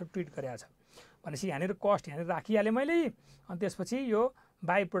घटाउने जस्तो ट्रिट गरेको छ भनेपछि यहाँनिर कस्ट यहाँनिर राखिहालेँ मैले। अनि त्यसपछि यो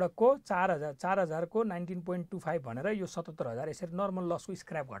बाई प्रोडक्टको 4000 को 19.25 भनेर यो 77000 यसरी नर्मल लसको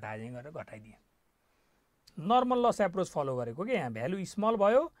स्क्रैप घटाए गरेर घटाइदिएँ। नर्मल लस एप्रोच फलो गरेको कि यहाँ भ्यालु स्मल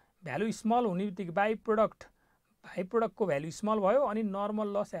भयो, भ्यालु स्मल हुने बित्तिकै बाई प्रोडक्टको भ्यालु स्मल भयो अनि नर्मल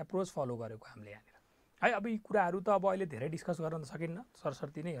लस एप्रोच फलो गरेको हामीले यहाँनिर है। अब यी कुराहरू त अब अहिले धेरै डिस्कस गर्न सकिन्न,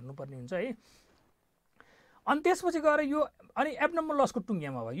 सरसर्ती नै हेर्नुपर्ने हुन्छ है। अनि त्यसपछि गएर यो अनि एब्नर्मल लसको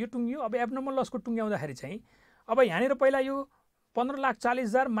टुङ्ग्यामा भयो, यो टुङ्ग्यो। अब एब्नर्मल लसको टुङ्ग्याउँदाखेरि चाहिँ अब यहाँनिर पहिला यो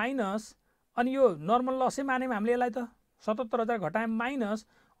 15,40,000 माइनस अनि यो नर्मल लसै मान्यौँ हामीले यसलाई त 77000 घटायौँ माइनस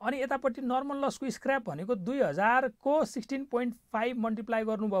अनि यतापट्टि नर्मल लसको स्क्रैप भनेको 2000 को 16.5 मल्टिप्लाई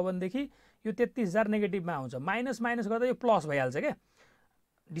गर्नुभयो भनेदेखि यो 33000 नेगेटिभमा आउँछ। माइनस माइनस गर्दा यो प्लस भइहाल्छ क्या।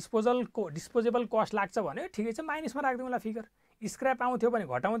 डिस्पोजेबल कस्ट लाग्छ भने ठिकै छ, माइनसमा राखिदिउँ होला फिगर। स्क्रैप आउँथ्यो भने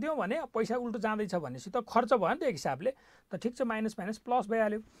घटाउँथ्यो भने पैसा उल्टो जाँदैछ भनेपछि त खर्च भयो नि त एक हिसाबले, त ठिक छ माइनस माइनस प्लस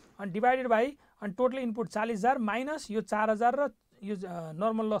भइहाल्यो। अनि डिभाइडेड बाई अनि टोटल इनपुट 40000 माइनस यो 4000 र यो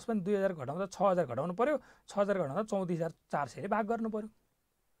नर्मल लस पनि 2000 घटाउँदा 6000 घटाउनु पर्यो, 6000 घटाउँदा 34400 ले भाग गर्नु पर्यो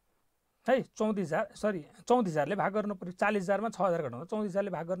है। 34000 ले भाग गर्नु पर्यो। 40000 मा 6000 घटाउँदा 34000 ले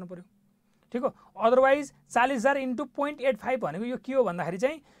भाग गर्नु पर्यो। ठिक हो। अदरवाइज 40000 × 0.85 भनेको यो के हो भन्दाखेरि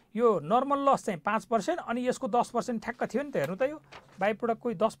चाहिँ यो नर्मल लस चाहिँ 5% अनि यसको 10% ठ्याक्क थियो नि त। हेर्नु त यो बाई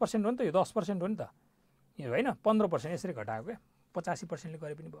प्रोडक्टको 10% हो नि त, यो 10% हो नि त, यो होइन 15% यसरी घटाएको क्या। 85% ले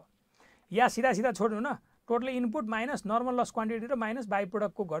गरे पनि भयो। या सिधा सिधा छोड्नु न, total input minus normal loss quantity र माइनस बाई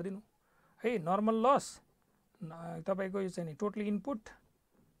प्रोडक्टको गरिदिनु है। नर्मल लस तपाईँको यो चाहिँ नि total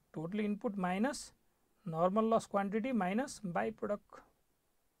input minus normal loss quantity minus by product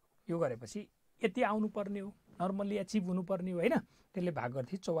यो गरेपछि यति आउनुपर्ने हो, नर्मल्ली एचिभ हुनुपर्ने हो होइन। त्यसले भाग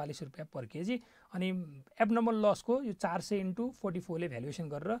गर्थ्यो 44 रुपियाँ पर केजी। अनि एब्नर्मल लसको यो 400 × 44 ले भ्यालुएसन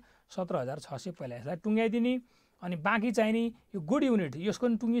गरेर 17600 पहिला यसलाई टुङ्ग्याइदिने। अनि बाँकी चाहिँ नि यो गुड युनिट यसको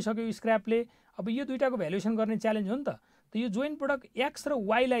पनि टुङ्गिसक्यो स्क्रैपले। अब यो दुईटाको भ्यालुएसन गर्ने च्यालेन्ज हो नि त। यो जोइन्ट प्रोडक्ट एक्स र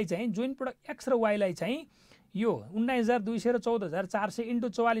वाईलाई चाहिँ यो 19200 र 14400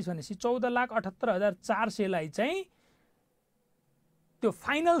 × 44 भनेपछि 14,78,400 लाई चाहिँ त्यो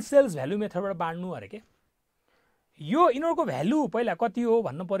फाइनल सेल्स भ्यालु मेथडबाट बाँड्नु अरे के। यो यिनीहरूको भ्यालु पहिला कति हो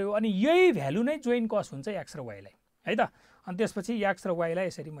भन्नु पर्यो अनि यही भ्यालु नै जोइन्ट कस्ट हुन्छ एक्स र वाईलाई है त। अनि त्यसपछि एक्स र वाईलाई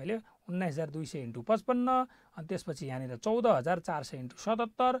यसरी मैले 19200 इन्टु 55 अनि त्यसपछि यहाँनिर 14400 इन्टु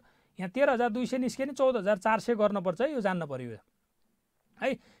 77 यहाँ 13200 निस्क्यो नि 14400 गर्नुपर्छ यो जान्न पर्यो है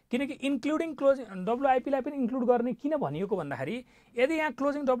किनकि इन्क्लुडिङ क्लोजिङ डब्लुआइपीलाई पनि इन्क्लुड गर्ने किन भनिएको भन्दाखेरि यदि यहाँ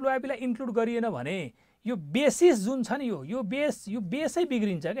क्लोजिङ डब्लुआइपीलाई इन्क्लुड गरिएन भने यो बेसिस जुन छ नि यो बेसै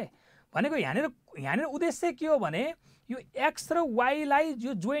बिग्रिन्छ के भनेको यहाँनिर उद्देश्य के हो भने यो एक्स र वाईलाई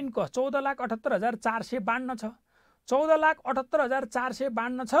यो जोइन्ट कस्ट 14,78,400 बाँड्न छ 14,78,400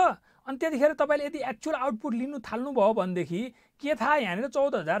 बाँड्न छ अनि त्यतिखेर तपाईले यदि एक्चुअल आउटपुट लिनु थाल्नु भयो भनेदेखि के थाहा यहाँनिर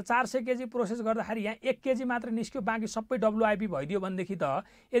 14,400 केजी प्रोसेस गर्दाखेरि यहाँ 1 केजी मात्र निस्क्यो बाँकी सबै डब्लुआइपी भइदियो भनेदेखि त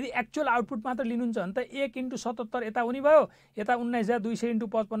यदि एक्चुअल आउटपुट मात्र लिनुहुन्छ भने त 1 × 77 यता हुने भयो यता 19,200 इन्टु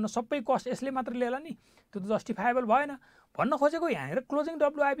 55 सबै कस्ट यसले मात्र लिएला नि त्यो त जस्टिफाएबल भएन भन्न खोजेको यहाँनिर क्लोजिङ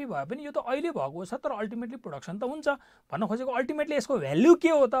डब्लुआइपी भए पनि यो त अहिले भएको छ तर अल्टिमेटली प्रोडक्सन त हुन्छ भन्न खोजेको अल्टिमेटली यसको भ्यालु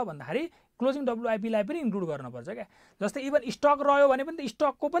के हो त भन्दाखेरि क्लोजिङ डब्लुआइपीलाई पनि इन्क्लुड गर्नुपर्छ क्या जस्तै इभन स्टक रह्यो भने पनि त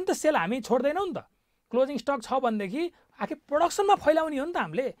स्टकको पनि त सेल हामी छोड्दैनौँ नि त क्लोजिङ स्टक छ भनेदेखि आखिर प्रोडक्सनमा फैलाउने हो नि त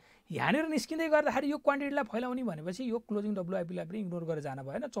हामीले यहाँनिर निस्किँदै गर्दाखेरि यो क्वान्टिटीलाई फैलाउने भनेपछि यो क्लोजिङ डब्लुआइपीलाई पनि इग्नोर गरेर जान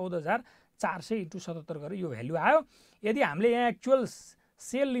भएन 14,400 इन्टु 77 गरेर यो भ्यालु आयो यदि हामीले यहाँ एक्चुअल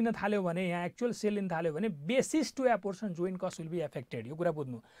सेल लिन थाल्यो भने यहाँ एक्चुअल सेल लिन थाल्यो भने basis to एपोर्सन joint cost will be affected यो कुरा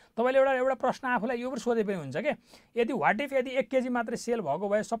बुझ्नु तपाईँले एउटा प्रश्न आफूलाई यो पनि सोधे पनि हुन्छ क्या यदि वाट इफ यदि 1 केजी मात्रै सेल भएको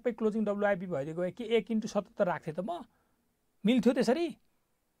भए सबै क्लोजिङ डब्लुआइपी भइदिएको भए कि 1 × 77 राख्थेँ त म मिल्थ्यो त्यसरी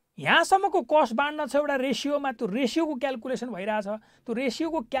यहाँसम्मको कस्ट बाँड्न छ एउटा रेसियोमा त्यो रेसियोको क्यालकुलेसन भइरहेछ त्यो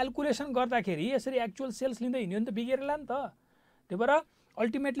रेसियोको क्यालकुलेसन गर्दाखेरि यसरी एक्चुअल सेल्स लिँदै हिँड्यो भने त बिग्रेला नि त त्यही भएर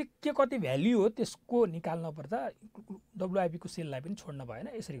अल्टिमेटली के कति भ्याल्यु हो त्यसको निकाल्न पर्दा डब्लुआइपीको सेललाई पनि छोड्न भएन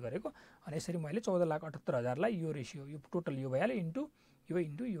यसरी गरेको अनि यसरी मैले 14,78,000लाई यो रेसियो यो टोटल यो भइहाल्यो इन्टु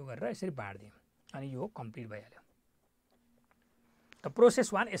यो गरेर यसरी बाँड्दिएँ अनि यो कम्प्लिट भइहाल्यो त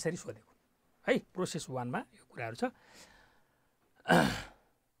प्रोसेस 1 यसरी सोधेको है प्रोसेस 1 मा यो कुराहरू छ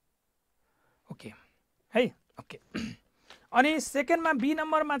ओके है ओके अनि सेकेन्डमा बी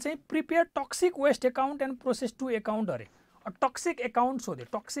नम्बरमा चाहिँ prepare toxic West account and process 2 account अरे टक्सिक एकाउन्ट सोध्यो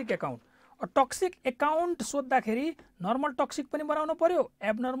टक्सिक एकाउन्ट सोद्धाखेरि नर्मल टक्सिक पनि बनाउनु पर्यो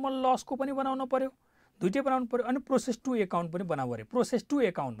एबनर्मल लसको पनि बनाउनु पर्यो दुईटै बनाउनु पर्यो अनि प्रोसेस 2 एकाउन्ट पनि बनाउनु पर्यो प्रोसेस 2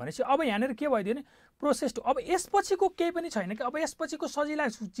 एकाउन्ट भनेपछि अब यहाँनिर के भइदियो भने प्रोसेस 2 अब यसपछिको केही पनि छैन कि अब यसपछिको सजिला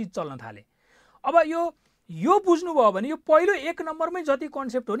चिज चल्न थाले अब यो बुझ्नुभयो भने यो पहिलो 1 नम्बरमै जति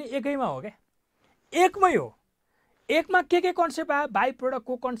कन्सेप्ट हो नि एकैमा हो क्या एकमै हो एकमा के कन्सेप्ट आयो बाई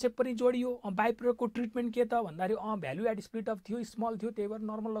प्रोडक्टको कन्सेप्ट पनि जोडियो बाई प्रोडक्टको ट्रिटमेन्ट के त भन्दाखेरि भ्यालु एड स्प्लिट अफ थियो स्मल थियो त्यही भएर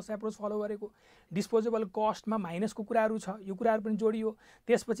नर्मल लस एप्रोच फलो गरेको डिस्पोजेबल कस्टमा माइनसको कुराहरू छ यो कुराहरू पनि जोडियो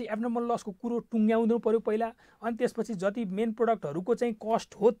त्यसपछि एब्नर्मल लसको कुरो टुङ्ग्याउनु पर्यो पहिला अनि त्यसपछि जति मेन प्रोडक्टहरूको चाहिँ कस्ट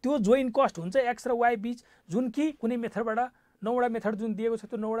हो त्यो जोइन्ट कस्ट हुन्छ एक्स र वाई बीच जुन कि कुनै मेथडबाट 9वटा मेथड जुन दिएको छ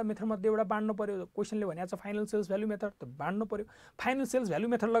त्यो 9वटा मेथड मध्ये एउटा बाँड्नु पर्यो क्वेसनले भनेको छ फाइनल सेल्स भ्यालु मेथड त बाँड्नु पर्यो फाइनल सेल्स भ्यालु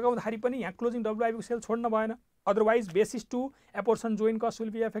मेथड लगाउँदाखेरि पनि यहाँ क्लोजिङ डब्लुआइपीको सेल छोड्न भएन otherwise basis to एपोर्सन joint cost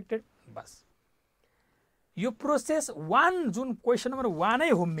will be affected बस यो प्रोसेस 1 जुन क्वेसन नम्बर 1 नै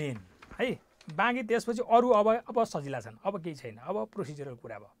हो मेन है बाँकी त्यसपछि अरू अब सजिला छन् अब केही छैन अब प्रोसिजरल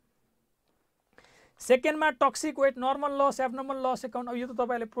कुरा भयो सेकेन्डमा toxic weight normal loss abnormal loss account अब यो त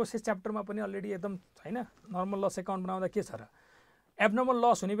तपाईँले प्रोसेस च्याप्टरमा पनि अलरेडी एकदम हैन नर्मल लस एकाउन्ट बनाउँदा के छ र एबनर्मल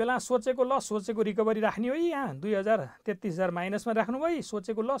लस हुने बेला सोचेको लस सोचेको रिकभरी राख्ने हो यहाँ 2,33,000 माइनसमा राख्नु भयो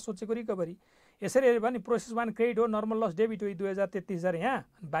सोचेको लस सोचेको रिकभरी यसरी हेऱ्यो भने प्रोसेस 1 क्रेडिट हो नर्मल लस डेबिट हो 2,33,000 यहाँ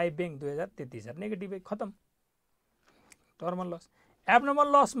बाई ब्याङ्क 2,33,000 नेगेटिभ खतम नर्मल लस एबनर्मल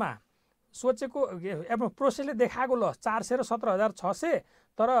लसमा सोचेको प्रोसेसले देखाएको लस 417,600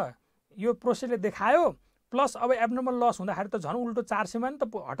 तर यो प्रोसेसले देखायो प्लस अब एबनर्मल लस हुँदाखेरि त झन् उल्टो 400 मा नि त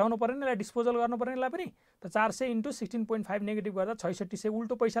हटाउनु पर्यो नि यसलाई डिस्पोजल गर्नु पर्यो नि यसलाई पनि त 400 इन्टु 16.5 नेगेटिभ गर्दा 6600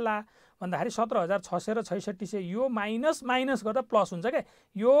 उल्टो पैसा ला भन्दाखेरि 17,600 र 6600 यो माइनस गर्दा प्लस हुन्छ क्या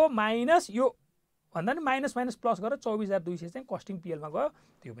यो माइनस यो भन्दा नि माइनस प्लस गरेर 24,200 चाहिँ कस्टिङ पिएलमा गयो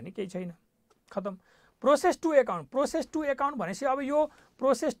त्यो पनि केही छैन खतम प्रोसेस 2 एकाउन्ट भनेपछि अब यो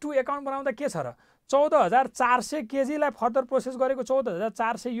प्रोसेस 2 एकाउन्ट बनाउँदा के छ र 14,400 केजीलाई फर्दर प्रोसेस गरेको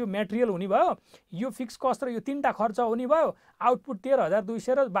 14,400 यो मेटेरियल हुने भयो यो फिक्स कस्ट र यो तीनटा खर्च हुने भयो आउटपुट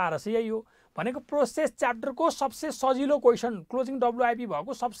 13,200 र 1,200 यही हो भनेको प्रोसेस च्याप्टरको सबसे सजिलो क्वेसन क्लोजिङ डब्लुआइपी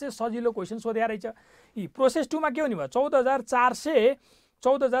भएको सबसे सजिलो क्वेसन सोधे रहेछ यी प्रोसेस 2 मा के हुने भयो 14,400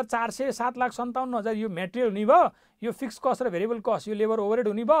 7,57,000 यो मेटेरियल हुने भयो यो फिक्स कस्ट र भेरिएबल कस्ट यो लेबर ओभरहेड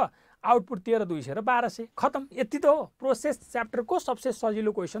हुने भयो आउटपुट 13,200 र 1,200 खतम यति त हो प्रोसेस च्याप्टरको सबसे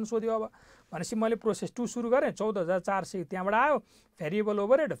सजिलो क्वेसन सोध्यो अब भनेपछि मैले प्रोसेस 2 सुरु गरेँ 14,400 त्यहाँबाट आयो भेरिएबल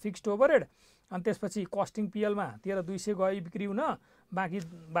ओभरहेड फिक्स्ड ओभरहेड अनि त्यसपछि कस्टिङ पिएलमा 13,200 गयो बिक्री हुन बाँकी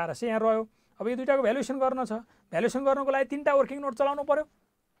 1,200 यहाँ रह्यो अब यो दुईटाको भ्यालुएसन गर्न छ भ्यालुएसन गर्नको लागि 3टा वर्किङ नोट चलाउनु पर्यो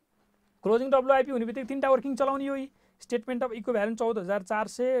क्लोजिङ डब्लुआइपी हुने बित्तिकै 3टा वर्किङ चलाउने हो स्टेटमेन्ट अफ इक्विभ्यालेन्ट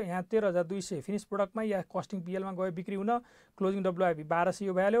 14,400 यहाँ 13,200 फिनिश प्रोडक्टमा या कस्टिङ पिएलमा गयो बिक्री हुन क्लोजिङ डब्लुआइपी 1200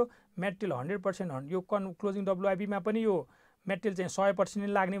 यो भ्याल्यु मेटेरियल 100% यो क्लोजिङ डब्लुआइपीमा पनि यो मेटेरियल चाहिँ 100%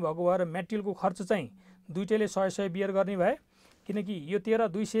 लाग्ने भएको भएर मेटेरियलको खर्च चाहिँ दुईटैले 100 बियर गर्ने भए किनकि यो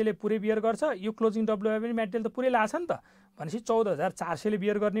 13,200 ले पुरै बियर गर्छ यो क्लोजिङ डब्लुआइपी पनि मेटेरियल त पुरै लाग्छ नि त भनेपछि 14,400 ले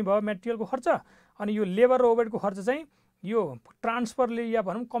बियर गर्ने भयो मेटेरियलको खर्च अनि यो लेबर र ओभरहेडको खर्च चाहिँ यो ट्रान्सफरले या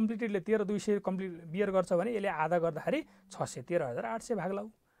भनौँ कम्प्लिटेडले 13,200 कम्प्लिट बियर गर्छ भने यसले आधा गर्दाखेरि 600 13,800 भाग लाऊ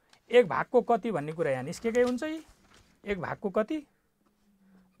एक भागको कति भन्ने कुरा यहाँ निस्केकै हुन्छ यी एक भागको कति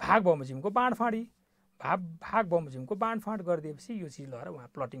भाग बमोजिमको बाँडफाँडी भाग बमोजिमको बाँडफाँड गरिदिएपछि यो चिज लगाएर उहाँ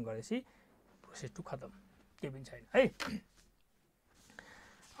प्लटिङ गरेपछि प्रोसेस 2 खतम केही पनि छैन है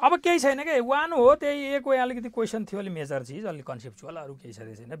अब केही छैन के 1 हो त्यही एक वे अलिकति क्वेसन थियो अलि मेजर चिज अलि कन्सेप्चुअल अरू केही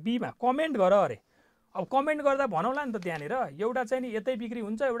छैन बीमा कमेन्ट गर अरे अब कमेन्ट गर्दा भनौँला नि त त्यहाँनिर एउटा चाहिँ नि यतै बिक्री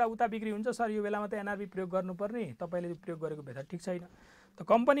हुन्छ एउटा उता बिक्री हुन्छ सर यो बेलामा त एनआरबी प्रयोग गर्नुपर्ने तपाईँले प्रयोग गरेको मेथड ठिक छैन the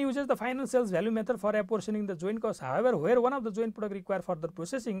company uses the final sales value method for एपोर्सनिङ the joint cost however where one of the joint product require further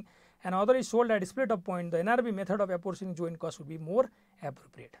processing and other is sold at split of point the NRB method of एपोर्सनिङ joint cost would be more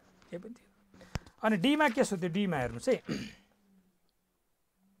appropriate के पनि थियो अनि डीमा के छ त्यो डीमा हेर्नुहोस् है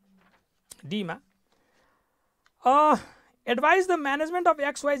डीमा advise the management of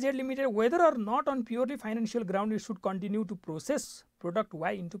XYZ Limited whether or not on purely financial ground it should continue to process product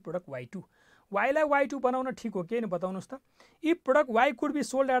Y into product Y2. Y लाई Y2 बनाउन ठीक हो किन बताउनुस् त if product Y could be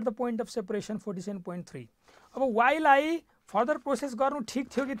sold at the point of separation 47.3 अब Y लाई further process गर्नु ठीक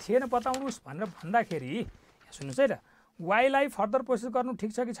थियो कि थिएन बताउनुस् भनेर भन्दाखेरि सुन्नुस् है त Y लाई फर्दर प्रोसेस गर्नु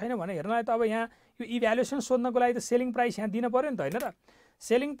ठीक छ कि छैन भने हेर्नलाई त अब यहाँ यो इभ्यालुएसन सोध्नको लागि त सेलिङ प्राइस यहाँ दिन पर्यो नि त हैन र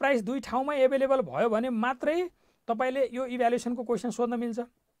सेलिङ प्राइस दुई ठाउँमै एभेलेबल भयो भने मात्रै तपाईले यो इभ्यालुएसनको क्वेशन सोध्न मिल्छ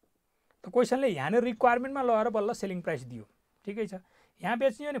त क्वेशनले यहाँ रिक्वायरमेन्टमा लगाएर बल्ल सेलिङ प्राइस दियो ठिकै छ यहाँ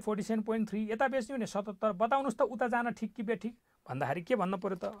बेच्ने हो भने 47.3 यता बेच्ने हो भने 77 बताउनुस् त उता जान ठीक कि बेठिक भन्दाखेरि के भन्नु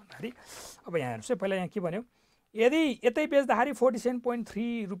पर्यो त भन्दाखेरि अब यहाँ हेर्नुस् है पहिला यहाँ के भन्यो यदि यतै बेच्दाखेरि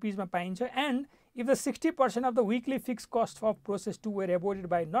 47.3 रुपीजमा पाइन्छ and if the 60% of the weekly fixed cost of process 2 were avoided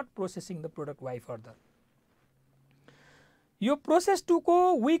by not processing the product Y further यो प्रोसेस 2 को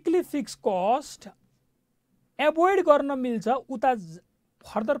वीकली फिक्स कस्ट एभोइड गर्न मिल्छ उता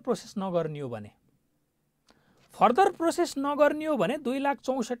फर्दर प्रोसेस नगर्ने हो भने फर्दर प्रोसेस नगर्ने हो भने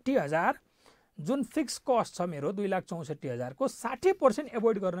 2,64,000 जुन फिक्स कस्ट छ मेरो 2,64,000 को 60%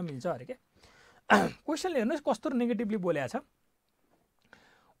 एभोइड गर्न मिल्छ अरे के क्वेशनले हेर्नुस् कस्तो नेगेटिभली बोलेको छ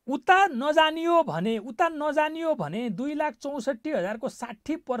उता नजानियो भने 2,64,000 को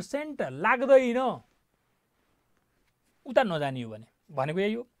 60% लाग्दैन उता नजानियो भने भनेको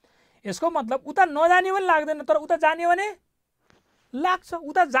यही हो यसको मतलब उता नजानियो भने लाग्दैन तर उता जानियो भने लाग्छ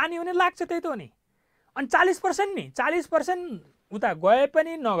उता जानियो भने लाग्छ त्यही त हो नि अनि 40% नि 40% उता गए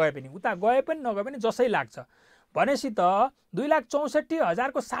पनि नगए पनि उता गए पनि नगए पनि जसै लाग्छ भनेपछि त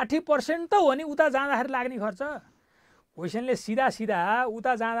 2,64,000 को 60% त हो नि उता जाँदाखेरि लाग्ने खर्च क्वेशनले सिधा सिधा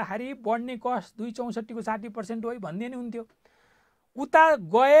उता जाँदाखेरि बढ्ने कस्ट 2,64 को 60% हो भन्दिए नि हुन्थ्यो उता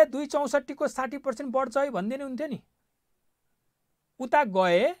गए 2,64 को 60% बढ्छ है भन्दिए नि हुन्थ्यो नि उता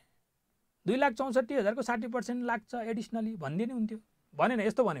गए 2,64,000 को 60% लाग्छ एडिसनली भन्दिए नि हुन्थ्यो भनेन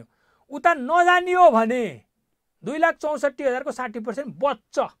यस्तो भन्यो उता नजानियो भने 2,64,000 को 60%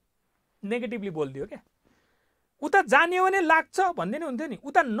 बच्छ नेगेटिभली बोल्दियो क्या उता जानियो भने लाग्छ भन्दिए नि हुन्थ्यो नि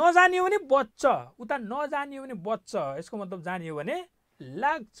उता नजानियो भने बच्छ उता नजानियो भने बच्छ यसको मतलब जानियो भने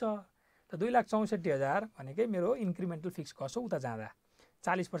लाग्छ त 2,64,000 भनेकै मेरो इन्क्रिमेन्टल फिक्स कस्ट हो उता जाँदा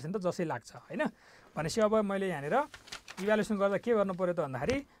 40% त जसै लाग्छ हैन भनेपछि अब मैले यहाँनिर इभ्यालुएसन गर्दा के गर्नु पर्यो त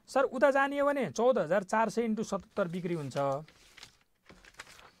भन्दाखेरि सर उता जानियो भने 14,400 × 77 बिक्री हुन्छ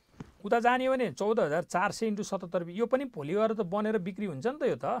उता जानियो भने 14,400 × 77 यो पनि भोलि गएर त बनेर बिक्री हुन्छ नि त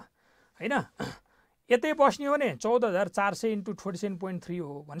यो त हैन यतै बस्ने हो भने 14,400 × 47.3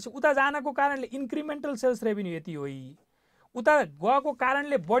 हो भनेपछि उता जानको कारणले इन्क्रिमेन्टल सेल्स रेभिन्यू यति हो उता गएको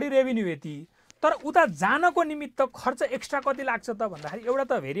कारणले बढी रेभिन्यू यति तर उता जानको निमित्त खर्च एक्स्ट्रा कति लाग्छ त भन्दाखेरि एउटा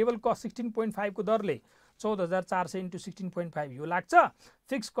त भेरिएबल कस्ट 16.5 को दरले 14,400 × 16.5 यो लाग्छ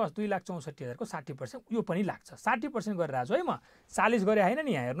फिक्स कस्ट 2,64,000 को 60% यो पनि लाग्छ 60% गरेर आछु है म 40 गरे हैन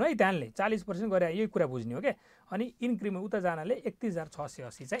नि यहाँ हेर्नु है ध्यानले 40% गरे यही कुरा बुझ्ने हो के अनि इन्क्रिमेन्ट उता जानाले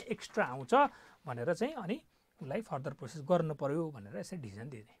 31,680 चाहिँ एक्स्ट्रा आउँछ भनेर चाहिँ अनि उलाई फर्दर प्रोसेस गर्नु पर्यो भनेर यसै डिसिजन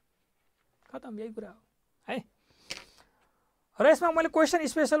दिने खतम यही कुरा हो है र यसमा मैले क्वेशन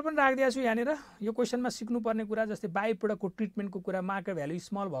स्पेशल पनि राखिदिएको छु यहाँनिर यो क्वेशनमा सिक्नुपर्ने कुरा जस्तै बाइ प्रोडक्टको ट्रिटमेन्टको कुरा मार्केट भ्यालु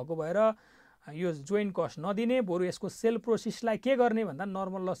स्मल भएको भएर यो जोइन्ट कस्ट नदिने बरु यसको सेल प्रोसेसलाई के गर्ने भन्दा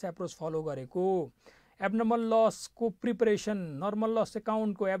नर्मल लस एप्रोच फलो गरेको abnormal लसको preparation normal loss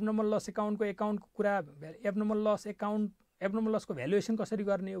एकाउन्टको abnormal loss एकाउन्टको कुरा एब्नर्मल लसको भ्यालुएसन कसरी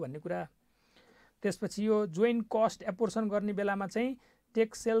गर्ने हो भन्ने कुरा त्यसपछि यो जोइन्ट कस्ट एपोर्सन गर्ने बेलामा चाहिँ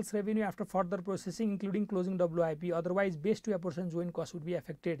take sales revenue after further processing including closing WIP otherwise base to एपोर्सन joint cost would be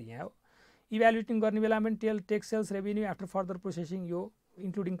affected. यहाँ हो इभ्यालुएटिङ गर्ने बेलामा पनि take sales revenue after further processing यो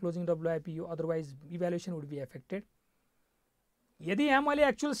इन्क्लुडिङ क्लोजिङ डब्लुआइपी यो otherwise evaluation would be affected. यदि यहाँ मैले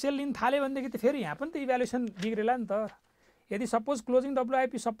एक्चुअल सेल लिन थालेँ भनेदेखि त फेरि यहाँ पनि त इभ्यालुएसन बिग्रेला नि त। यदि सपोज क्लोजिङ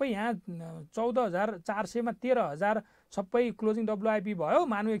डब्लुआइपी सबै यहाँ 14,400 मा 13,000 सबै क्लोजिङ डब्लुआइपी भयो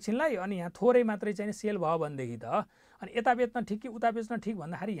मानु एकछिनलाई, अनि यहाँ थोरै मात्रै चाहिँ सेल भयो भनेदेखि त अनि यता बेच्न ठिक कि उता बेच्न ठिक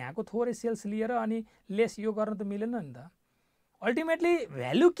भन्दाखेरि यहाँको थोरै सेल्स लिएर अनि लेस यो गर्न त मिलेन नि त। अल्टिमेटली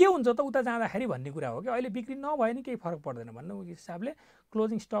भ्यालु के हुन्छ त उता जाँदाखेरि भन्ने कुरा हो कि अहिले बिक्री नभए नि केही फरक पर्दैन भन्ने हिसाबले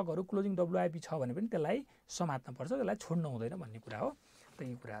क्लोजिङ स्टकहरू क्लोजिङ डब्लुआइपी छ भने पनि त्यसलाई समात्न पर्छ, त्यसलाई छोड्नु हुँदैन भन्ने कुरा हो। त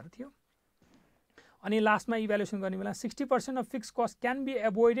यी कुराहरू थियो। अनि लास्टमा इभ्यालुएसन गर्ने बेला 60% of fix cost can be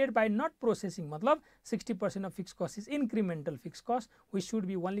एभोइडेड by not processing, मतलब 60% of fix cost is incremental fix cost which should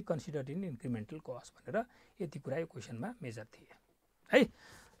be only considered in incremental cost भनेर यति कुरा यो क्वेसनमा मेजर थिए है।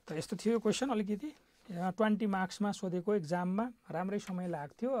 त यस्तो थियो यो क्वेसन। अलिकति 20 मार्क्समा सोधेको एक्जाममा राम्रै समय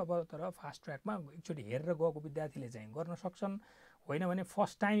लाग्थ्यो। अब तर फास्ट ट्र्याकमा एकचोटि हेरेर गएको विद्यार्थीले चाहिँ गर्न सक्छन्, होइन भने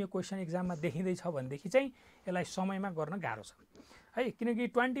फर्स्ट टाइम यो क्वेसन एक्जाममा देखिँदैछ भनेदेखि चाहिँ यसलाई समयमा गर्न गाह्रो छ है। किनकि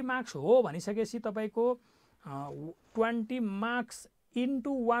 20 मार्क्स हो भनिसकेपछि तपाईँको 20 मार्क्स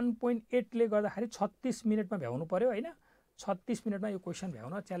इन्टु 1.8 ले गर्दाखेरि 36 मिनटमा भ्याउनु पर्यो होइन। 36 मिनटमा यो क्वेसन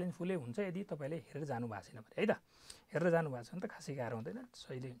भ्याउन च्यालेन्जफुलै हुन्छ यदि तपाईँले हेरेर जानु भएको छैन भने है त। हेरेर जानु भएको छ भने त खासै गाह्रो हुँदैन,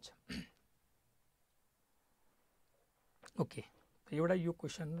 सहिलै हुन्छ। ओके, एउटा यो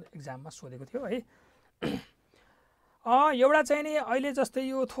क्वेसन एक्जाममा सोधेको थियो है। एउटा चाहिँ नि अहिले जस्तै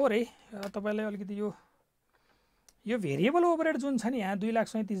यो थोरै तपाईँलाई अलिकति यो भेरिएबल ओभरहेड जुन छ नि यहाँ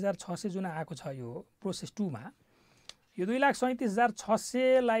 2,37,600 जुन आएको छ यो प्रोसेस 2 मा, यो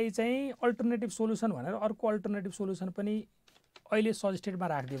 2,37,600 लाई चाहिँ अल्टरनेटिभ सोलुसन भनेर अर्को अल्टरनेटिभ सोलुसन पनि अहिले सजेस्टेडमा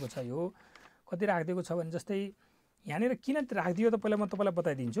राखिदिएको छ। यो कति राखिदिएको छ भने जस्तै यहाँनिर किन राखिदियो त पहिला म तपाईँलाई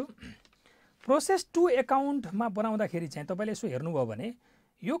बताइदिन्छु। प्रोसेस 2 एकाउन्टमा बनाउँदाखेरि चाहिँ तपाईँले यसो हेर्नुभयो भने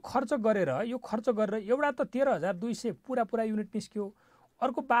यो खर्च गरेर एउटा त 13,200 पुरा युनिट निस्क्यो,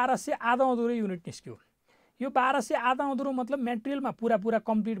 अर्को 1,200 आधा अधुरो युनिट निस्क्यो। यो 1,200 आधा अधुरो मतलब मेटेरियलमा पुरा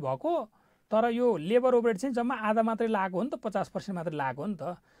कम्प्लिट भएको, तर यो लेबर ओभरहेड चाहिँ जम्मा आधा मात्रै लागेको हो नि त, 50% मात्रै लागेको हो नि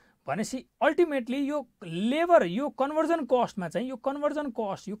त। भनेपछि अल्टिमेटली यो लेबर यो कन्भर्जन कस्टमा चाहिँ यो कन्भर्जन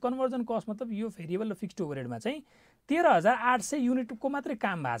कस्ट मतलब यो भेरिएबल र फिक्स्ड ओभरहेडमा चाहिँ 13,800 युनिटको मात्रै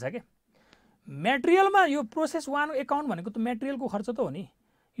काम भएको छ क्या। मेटेरियलमा यो प्रोसेस 1 एकाउन्ट भनेको त मेटेरियलको खर्च त हो नि।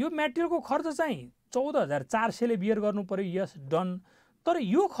 यो मेटेरियलको खर्च चाहिँ 14,400 ले बियर गर्नु पर्यो, यस डन। तर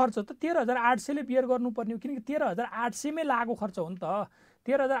यो खर्च त 13,800 ले बियर गर्नुपर्ने हो, किनकि 13,800 मै लागेको खर्च हो नि त।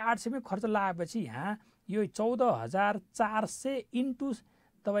 13,800 मै खर्च लागेपछि यहाँ यो 14,400 इन्टु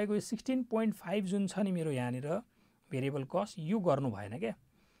तपाईँको 16.5 जुन छ नि मेरो यहाँनिर भेरिएबल कस्ट, यो गर्नु भएन क्या।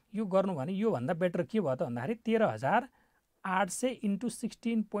 यो गर्नु भने योभन्दा बेटर के भयो त भन्दाखेरि 13,800 इन्टु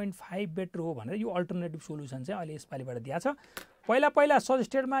 16.5 बेटर हो भनेर यो अल्टरनेटिभ सोलुसन चाहिँ अहिले यसपालिबाट दिएको छ। पहिला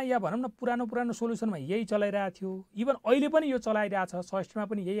सजेस्टेडमा या भनौँ न पुरानो सोलुसनमा यही चलाइरहेको थियो, इभन अहिले पनि यो चलाइरहेको छ, सजेस्टेडमा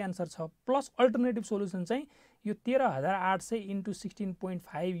पनि यही आन्सर छ। प्लस अल्टरनेटिभ सोलुसन चाहिँ यो 13,800 इन्टु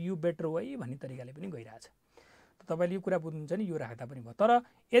 16.5 यो बेटर हो है भन्ने तरिकाले पनि गइरहेछ। तपाईँले यो कुरा बुझ्नुहुन्छ नि, यो राख्दा पनि भयो। तर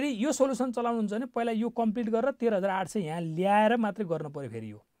यदि यो सोलुसन चलाउनुहुन्छ भने पहिला यो कम्प्लिट गरेर 13,800 यहाँ ल्याएर मात्रै गर्नु पर्यो। फेरि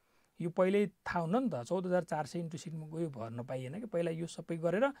यो पहिल्यै थाहा हुन्न नि त, 14,400 इन्टु 16 गयो भर्न पाइएन कि। पहिला यो सबै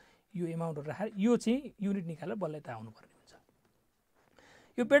गरेर यो एमाउन्टहरू राखेर यो चाहिँ युनिट निकालेर बल्लै त आउनुपर्ने हुन्छ।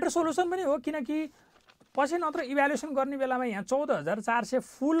 यो बेटर सोलुसन पनि हो, किनकि पछि नत्र इभ्यालुएसन गर्ने बेलामा यहाँ 14,400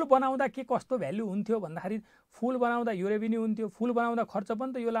 फुल बनाउँदा के कस्तो भ्यालु हुन्थ्यो भन्दाखेरि फुल बनाउँदा यो रेभेन्यू हुन्थ्यो, फुल बनाउँदा खर्च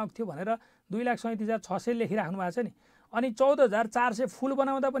पनि त यो लाग्थ्यो भनेर 2,37,600 लेखिराख्नु भएको छ नि। अनि 14,400 फुल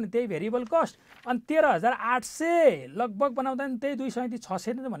बनाउँदा पनि त्यही भेरिएबल कस्ट, अनि 13,800 लगभग बनाउँदा पनि त्यही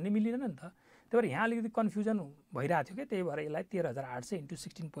 2,37,600 नै भन्ने मिलिँदैन नि त। त्यही भएर यहाँ अलिकति कन्फ्युजन भइरहेको थियो कि, त्यही भएर यसलाई 13,800 इन्टु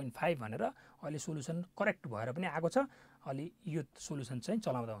 16.5 भनेर अहिले सोलुसन करेक्ट भएर पनि आएको छ। अलि यो सोलुसन चाहिँ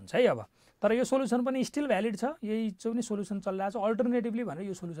चलाउँदा हुन्छ है। अब तर यो सोलुसन पनि स्टिल भ्यालिड छ, यही पनि सोलुसन चलिरहेको छ। अल्टरनेटिभली भनेर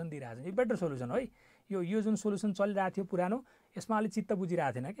यो सोलुसन दिइरहेको छ, यो बेटर सोलुसन हो है। यो जुन सोलुसन चलिरहेको थियो पुरानो, यसमा अलिक चित्त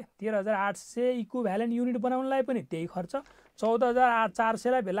बुझिरहेको थिएन क्या। 13,800 इक्विभ्यालेन्ट युनिट बनाउनलाई पनि त्यही खर्च, 14,400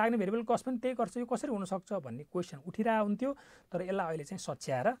 लाई लाग्ने भेरिएबल कस्ट पनि त्यही खर्च, यो कसरी हुनसक्छ भन्ने क्वेसन उठिरहेको हुन्थ्यो। तर यसलाई अहिले चाहिँ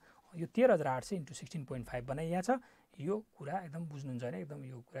सच्याएर यो 13,800 इन्टु 16.5 बनाइएको छ। यो कुरा एकदम बुझ्नुहुन्छ होइन, एकदम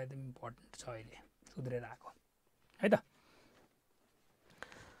यो कुरा एकदम इम्पोर्टेन्ट छ अहिले सुध्रेर आएको है त।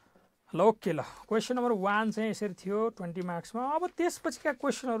 ल ओके, ल क्वेसन नम्बर 1 चाहिँ यसरी थियो 20 मार्क्समा। अब त्यसपछिका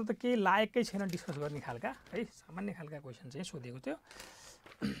क्वेसनहरू त केही लायकै छैन डिस्कस गर्ने खालका है, सामान्य खालका क्वेसन चाहिँ सोधेको थियो।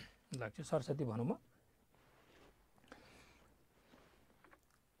 ल त्यो सरस्वती भनौँ म।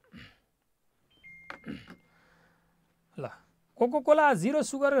 ल Coca-Cola Zero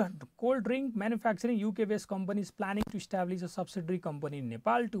Sugar cold drink manufacturing UK based company is planning to establish a subsidiary company in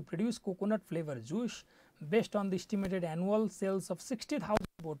Nepal to produce coconut flavor juice based on the estimated annual sales of 60,000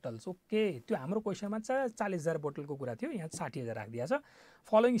 bottles. Okay, त्यो हाम्रो क्वेशनमा 40,000 बोतलको कुरा थियो, यहाँ 60,000 राखिदिएको छ।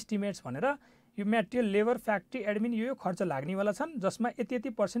 Following इस्टिमेट्स भनेर यो material labour factory admin यो खर्च लाग्नेवाला छन्, जसमा यति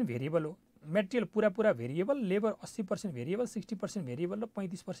 % भेरिएबल हो। मेटेरियल पुरा भेरिएबल, लेबर 80% भेरिएबल, 60% भेरिएबल र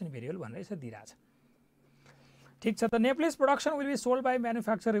 35% भेरिएबल भनेर यसरी दिइरहेछ। ठीक छ त। Nepal's production will be sold by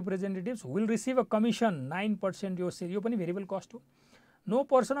manufacturer representatives who will receive a commission 9% यो पनि भेरिएबल कस्ट हो। No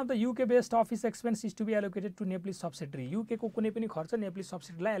portion of the UK based office expense is to be allocated to Nepal's subsidiary. UK को कुनै पनि खर्च Nepal's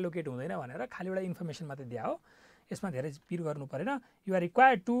subsidiary लाई allocate हुँदैन भनेर खाली एउटा इन्फर्मेसन मात्र दिया हो, यसमा धेरै पिर गर्नु परेन। You are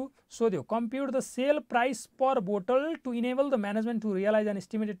required to सोध्यो compute the sale price per bottle to enable the management to realize an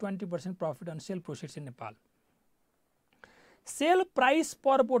estimated 20% profit on sale proceeds in Nepal. Sale price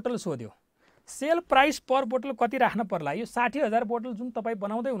per bottle सोध्यो। सेल प्राइस पर बोतल कति राख्न पर्ला? यो 60,000 बोतल जुन तपाईँ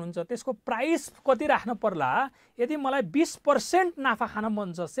बनाउँदै हुनुहुन्छ त्यसको प्राइस कति राख्न पर्ला? यदि मलाई 20% नाफा खान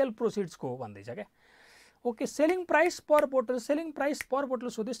मन छ सेल प्रोसिड्सको भन्दैछ क्या। ओके, सेलिङ प्राइस पर बोतल, सेलिङ प्राइस पर बोतल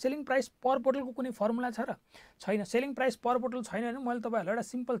सोध्यो। सेलिङ प्राइस पर बोतलको कुनै फर्मुला छ र? छैन। सेलिङ प्राइस पर बोतल छैन भने मैले तपाईँहरूलाई एउटा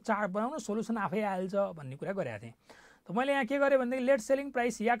सिम्पल चार्ट बनाउनु, सोलुसन आफै आइहाल्छ भन्ने कुरा गरेको थिएँ। त मैले यहाँ के गरेँ भनेदेखि लेट सेलिङ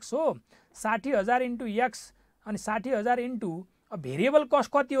प्राइस x हो, 60,000 इन्टु x, अनि 60,000 इन्टु भेरिएबल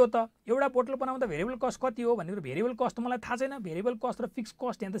कस्ट कति हो त? एउटा बोतल बनाउँदा भेरिएबल कस्ट कति हो भन्ने भेरिएबल कस्ट मलाई थाहा छैन। भेरिएबल कस्ट र फिक्स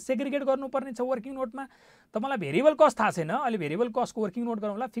कस्ट यहाँ त सेग्रिगेट गर्नुपर्ने छ वर्किङ नोटमा, त मलाई भेरिएबल कस्ट थाहा छैन। अहिले भेरिएबल कस्टको वर्किङ नोट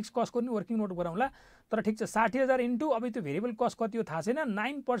गरौँला, फिक्स कस्टको पनि वर्किङ नोट गरौँला। तर ठिक छ, 60,000 इन्टु अब त्यो भेरिएबल कस्ट कति हो थाहा छैन,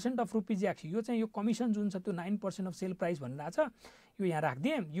 9% अफ रुपिज एक्स, यो चाहिँ यो कमिसन जुन छ त्यो 9% अफ सेल प्राइस भनिरहेको छ, यो यहाँ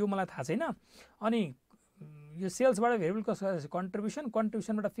राखिदिएँ, यो मलाई थाहा छैन। अनि यो सेल्सबाट भेरिएबल कस्ट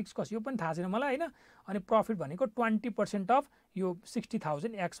कन्ट्रिब्युसनबाट फिक्स कस्ट यो पनि थाहा छैन मलाई हैन। अनि प्रफिट भनेको 20% अफ यो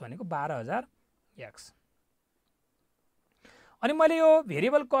 60,000 एक्स भनेको 12,000 एक्स। अनि मैले यो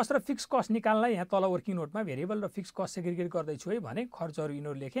भेरिएबल कस्ट र फिक्स कस्ट निकाल्नलाई यहाँ तल वर्किङ नोटमा भेरिएबल र फिक्स कस्ट सेग्रिगेट गर्दैछु है भने खर्चहरू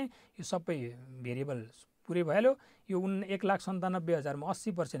यिनीहरू लेखेँ। यो सबै भेरिएबल पुरै भइहाल्यो। यो 1,97,000 मा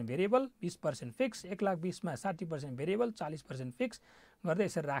 80% भेरिएबल, 20% फिक्स, 1,20,000 मा 60% भेरिएबल, 40% फिक्स गर्दै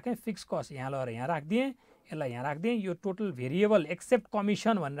यसरी राखेँ। फिक्स कस्ट यहाँ लगेर यहाँ राखिदिएँ, यसलाई यहाँ राखिदिएँ। यो टोटल भेरिएबल एक्सेप्ट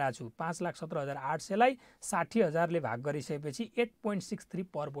कमिसन भनिरहेको छु 5,17,800 लाई 60,000 ले भाग गरिसकेपछि 8.63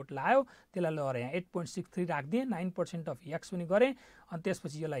 पर बोतल आयो। त्यसलाई लगेर यहाँ 8.63 राखिदिएँ, 9% अफ एक्स पनि गरेँ। अनि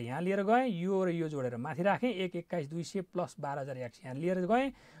त्यसपछि यसलाई यहाँ लिएर गएँ, यो र यो जोडेर माथि राखेँ, 1,21,200 प्लस 12,000 एक्स यहाँ लिएर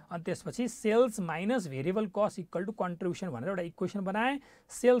गएँ। अनि त्यसपछि sales minus variable cost equal to contribution भनेर एउटा इक्वेसन बनाएँ।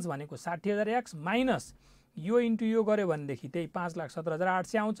 सेल्स भनेको 60,000 एक्स माइनस यो इन्टु यो गऱ्यो भनेदेखि त्यही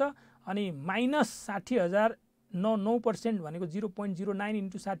 5,17,800 आउँछ। अनि माइनस 60,000 9% भनेको 0.09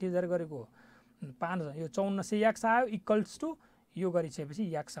 इन्टु 60,000 गरेको 5 यो 5400 एक्स आयो इक्वल्स टु यो गरिसकेपछि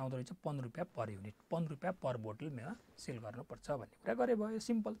एक्स आउँदो रहेछ 15 रुपियाँ पर युनिट, 15 रुपियाँ पर बोतलमा सेल गर्नुपर्छ भन्ने कुरा गरे भयो।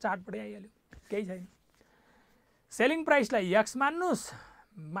 सिम्पल चार्टबाटै आइहाल्यो, केही छैन। सेलिङ प्राइसलाई एक्स मान्नुहोस्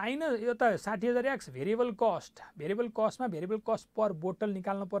माइनस यो त 60,000 एक्स भेरिएबल कस्टमा भेरिएबल कस्ट पर बोतल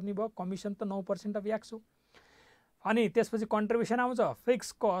निकाल्नु पर्ने भयो। कमिसन त 9% अफ एक्स हो। अनि त्यसपछि कन्ट्रिब्युसन आउँछ,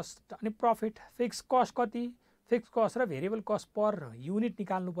 फिक्स कस्ट अनि प्रफिट। फिक्स कस्ट कति? फिक्स कस्ट र भेरिएबल कस्ट पर युनिट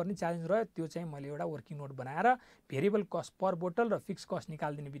निकाल्नुपर्ने च्यालेन्ज रह्यो। त्यो चाहिँ मैले एउटा वर्किङ नोट बनाएर भेरिएबल कस्ट पर बोतल र फिक्स कस्ट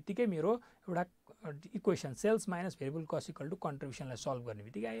निकालिदिने बित्तिकै मेरो एउटा equation sales minus variable cost equal to कन्ट्रिब्युसनलाई solve गर्ने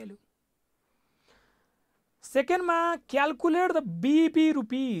बित्तिकै आइहाल्यो। सेकेन्डमा calculate the BEP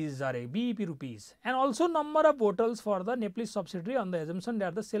rupees and also number of bottles for the Nepalese subsidiary on the assumption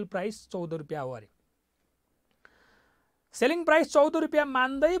that the sale price 14 रुपियाँ हो अरे। सेलिङ प्राइस 14 रुपियाँ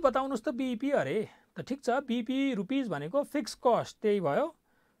मान्दै बताउनुहोस् त बीईपी अरे। त ठिक छ, बीईपी रुपीज भनेको फिक्स कस्ट त्यही भयो,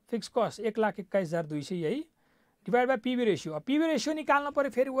 फिक्स कस्ट 1,21,200 यही divide by PV ratio. PV ratio निकाल्न पर्यो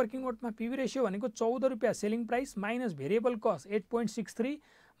फेरि वर्किङ नोटमा। पीवी रेसियो भनेको 14 रुपियाँ selling price minus variable cost 8.63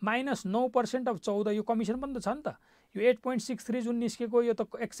 minus 9% of 14, यो कमिसन पनि त छ नि त। यो 8.63 जुन निस्केको यो त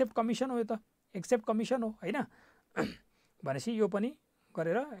एक्सेप्ट कमिसन हो, यो त एक्सेप्ट कमिसन हो हैन। भनेपछि यो पनि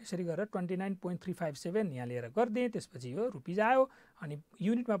गरेर यसरी गरेर 29.357 यहाँ लिएर गरिदिएँ। त्यसपछि यो रुपिज आयो। अनि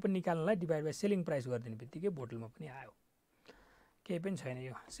युनिटमा पनि निकाल्नलाई डिभाइड बाई सेलिङ प्राइस गरिदिने बित्तिकै बोतलमा पनि आयो। केही पनि छैन।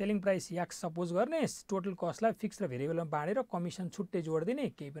 यो सेलिङ प्राइस एक्स सपोज गर्ने, टोटल कस्टलाई फिक्स र भेरिएबलमा बाँडेर कमिसन छुट्टै जोडिदिने,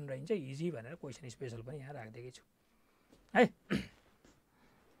 केही पनि रहन्छ इजी भनेर क्वेसन स्पेसल पनि यहाँ राखिदिएकै छु है।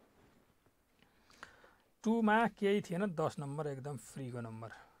 2 मा केही थिएन, 10 नम्बर एकदम फ्रीको नम्बर।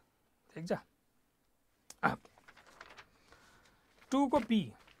 ठिक छ। 2 को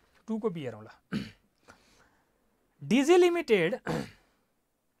बी हेरौँ ल। DG limited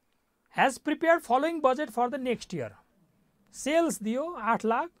has prepared following budget for the next year. Sales दियो 8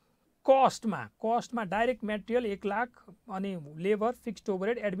 लाख, कस्टमा डाइरेक्ट मेटेरियल 1 लाख, अनि labour fixed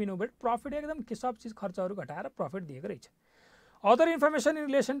overhead admin overhead profit एकदम के सब चिज खर्चहरू घटाएर प्रफिट दिएको रहेछ। Other information in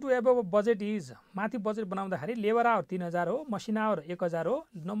relation to above budget is माथि बजेट बनाउँदाखेरि लेबर आवर 3000 हो, मसिन आवर 1000 हो,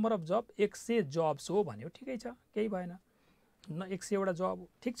 नम्बर अफ जब 100 जब्स हो भन्यो। ठिकै छ, केही भएन, 100 वटा जब हो,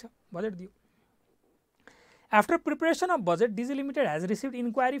 ठिक छ, बजेट दियो। After preparation of budget DG limited has received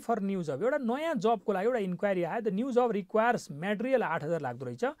inquiry for new जब। एउटा नयाँ जबको लागि एउटा इन्क्वायरी आयो। The new job requires material 8000 लाग्दो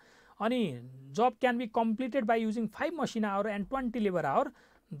रहेछ अनि जब can be completed by using 5 machine our and 20 labour our.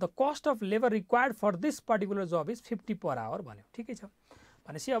 The cost of labour required for this particular job is 50 per hour भन्यो। ठिकै छ,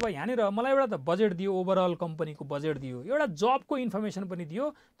 भनेपछि अब यहाँनिर मलाई एउटा त बजेट दियो, ओभरअल कम्पनीको बजेट दियो, एउटा जबको इन्फर्मेसन पनि दियो।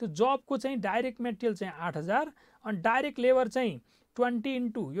 त्यो जबको चाहिँ डाइरेक्ट मेटेरियल चाहिँ 8000 अनि डाइरेक्ट लेबर चाहिँ 20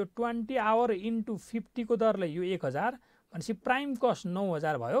 इन्टु यो 20 आवर इन्टु 50 को दरले यो 1000 भनेपछि प्राइम कस्ट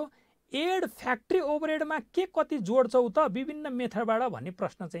 9000 भयो। एड फ्याक्ट्री ओभरहेडमा के कति जोड्छौ त विभिन्न मेथडबाट भन्ने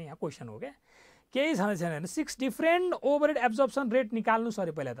प्रश्न चाहिँ यहाँ क्वेसन हो क्या। केही छैन, 6 डिफ्रेन्ट ओभरहेड एब्जर्प्सन रेट निकाल्नुस्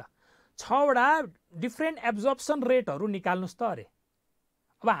अरे। पहिला त 6 वटा डिफ्रेन्ट एब्जर्प्सन रेटहरू निकाल्नुस् त अरे।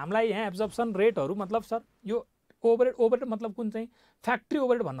 अब हामीलाई यहाँ एब्जर्प्सन रेटहरू मतलब सर यो ओभरहेड मतलब कुन चाहिँ फ्याक्ट्री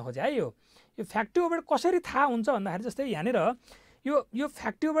ओभरहेड भन्न खोजे है। यो फ्याक्ट्री ओभरहेड कसरी थाहा हुन्छ भन्दाखेरि जस्तै यहाँनिर यो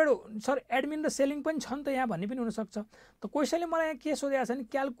फ्याक्ट्री ओभरहेड सर एडमिन र सेलिङ पनि छ नि त यहाँ भन्ने पनि हुनसक्छ। त क्वेसनले मलाई यहाँ के सोधेको छ भने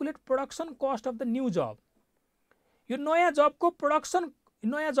calculate production cost of the new जब। यो नयाँ जबको प्रोडक्सन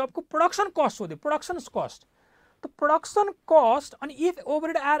कस्ट सोध्यो, प्रोडक्सन कस्ट। त प्रोडक्सन कस्ट अनि if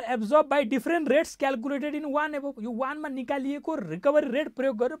overhead are absorb by different rates calculated in one एबो, यो वानमा निकालिएको रिकभरी रेट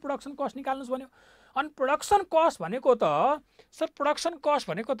प्रयोग गरेर प्रोडक्सन कस्ट निकाल्नुस् भन्यो। अनि प्रोडक्सन कस्ट भनेको त सर प्रोडक्सन कस्ट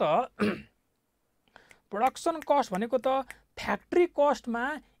भनेको त फ्याक्ट्री कस्टमा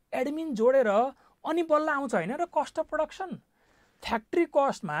एडमिन जोडेर अनि बल्ल आउँछ होइन र cost of production. Factory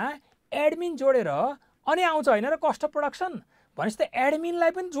कस्टमा admin जोडेर अनि आउँछ होइन र कस्ट अफ प्रोडक्सन। भनेपछि त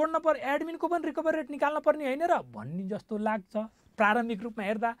एडमिनलाई पनि जोड्न पर्यो, एडमिनको पनि रिकभरी रेट निकाल्न पर्ने होइन र भन्ने जस्तो लाग्छ प्रारम्भिक रूपमा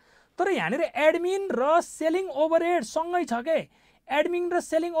हेर्दा। तर यहाँनिर एडमिन र सेलिङ ओभरहेड सँगै छ के। एडमिन र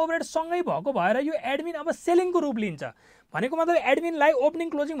सेलिङ ओभरहेड सँगै भएको भएर यो एडमिन अब सेलिङको रूप लिन्छ। भनेको मतलब एडमिनलाई ओपनिङ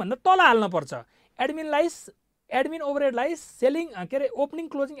क्लोजिङ भन्दा तल हाल्नुपर्छ। एडमिन ओभरहेडलाई सेलिङ के अरे ओपनिङ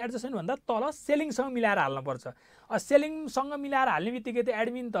क्लोजिङ एडजस्टमेन्ट भन्दा तल सेलिङसँग मिलाएर हाल्नुपर्छ। सेलिङसँग मिलाएर हाल्ने बित्तिकै त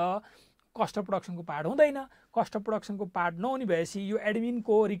एडमिन त कस्ट अफ प्रोडक्सनको पार्ट हुँदैन। कस्ट अफ प्रोडक्सनको पार्ट नहुने भएपछि यो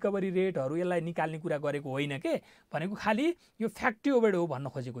एडमिनको रिकभरी रेटहरू यसलाई निकाल्ने कुरा गरेको होइन के, भनेको खालि यो फ्याक्ट्री ओभरहेड हो भन्न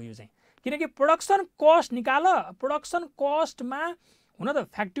खोजेको यो चाहिँ। किनकि प्रोडक्सन कस्ट निकाल, प्रोडक्सन कस्टमा हुन त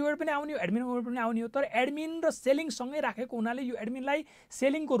फ्याक्ट्री ओभरहेड पनि आउने हो, एडमिन ओभरहेड पनि आउने हो। तर एडमिन र सेलिङ सँगै राखेको हुनाले यो एडमिनलाई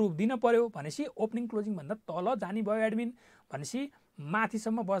सेलिङको रूप दिन पर्यो। भनेपछि ओपनिङ क्लोजिङ भन्दा तल जाने भयो एडमिन। भनेपछि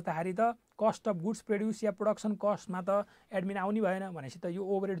माथिसम्म बस्दाखेरि त cost of goods produce yeah production कस्टमा त एडमिन आउने भएन। भनेपछि त यो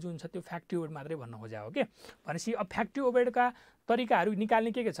ओभरहेड जुन छ त्यो फ्याक्ट्री ओभरहेड मात्रै भन्न खोजेको हो के। भनेपछि अब फ्याक्ट्री ओभरहेडका तरिकाहरू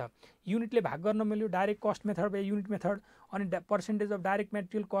निकाल्ने के छ, युनिटले भाग गर्न मिल्यो, direct cost method by unit method, अनि percentage of direct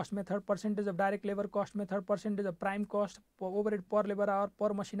material cost method, percentage of direct labour cost method, percentage of prime cost, overhead per labour our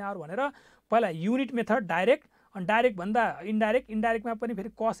per machine our भनेर पहिला युनिट मेथड डाइरेक्ट, अनि direct भन्दा indirect, इन्डाइरेक्टमा पनि फेरि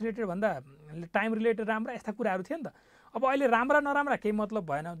cost related भन्दा time related राम्रा यस्ता कुराहरू थियो नि त। अब अहिले राम्रा नराम्रा केही मतलब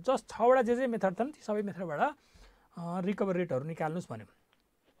भएन, जस्ट 6 वटा जे मेथड छन् ती सबै मेथडबाट रिकभरी रेटहरू निकाल्नुस् भन्यो।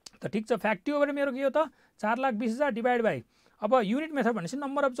 त ठिक छ, फ्याक्ट्री ओभरहेड मेरो के हो त 4,20,000 डिभाइड बाई अब युनिट मेथड भनेपछि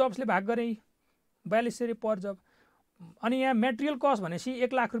नम्बर अफ जब्सले भाग गरेँ 4200 पर जब। अनि यहाँ मेटेरियल कस्ट भनेपछि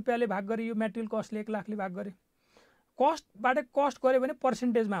 1 लाख रुपियाँले भाग गरे, यो मेटेरियल कस्टले 1 लाखले भाग गरे। कस्टबाट कस्ट गऱ्यो भने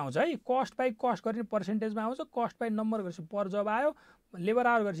पर्सेन्टेजमा आउँछ है, कस्ट बाई कस्ट गर्ने पर्सेन्टेजमा आउँछ। कस्ट बाई नम्बर गरेपछि पर जब आयो, लेबर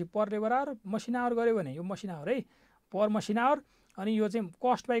आवर गरेपछि पर लेबर आवर, मसिन आवर गऱ्यो भने यो मसिन आवर है पर मसिन आवर, अनि यो चाहिँ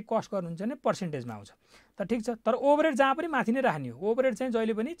कस्ट बाई कस्ट गर्नुहुन्छ भने पर्सेन्टेजमा आउँछ। त ठिक छ, तर ओभरहेड जहाँ पनि माथि नै राख्ने हो। ओभरहेड चाहिँ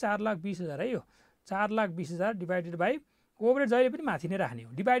जहिले पनि 4,20,000 है, यो 4,20,000 डिभाइडेड बाई ओभरहेड जहिले पनि माथि नै राख्ने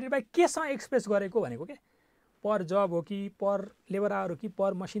हो। डिभाइडेड बाई केसँग एक्सप्रेस गरेको भनेको के, पर जब हो कि पर लेबर आवर हो कि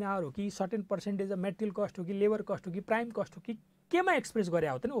पर मसिन आवर हो कि certain percentage of material cost हो कि लेबर कस्ट हो कि प्राइम कस्ट हो कि केमा एक्सप्रेस गरे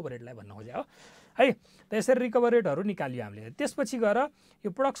हो त नि ओभरहेडलाई भन्न खोजे हो है। त यसरी रिकभरी रेटहरू निकालियो हामीले। त्यसपछि गएर यो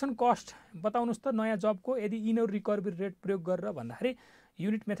प्रोडक्सन कस्ट बताउनुहोस् त नयाँ जबको यदि यिनीहरू रिकभरी रेट प्रयोग गरेर भन्दाखेरि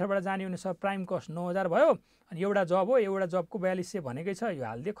युनिट मेथडबाट जाने भने सर प्राइम कस्ट 9,000 भयो, अनि एउटा जब हो, एउटा जबको 4200 भनेकै छ, यो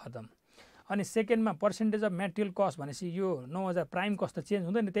हालिदियो खतम। अनि सेकेन्डमा पर्सेन्टेज अफ मेटेरियल कस्ट भनेपछि यो 9,000 प्राइम कस्ट त चेन्ज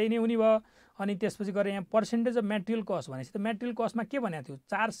हुँदैन, त्यही नै हुने भयो। अनि त्यसपछि गएर यहाँ पर्सेन्टेज अफ मेटेरियल कस्ट भनेपछि त मेटेरियल कस्टमा के भनेको थियो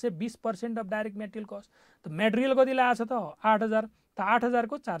 420% अफ डाइरेक्ट मेटेरियल कस्ट। त मेटेरियल कति लागेको छ त 8,000, त 8,000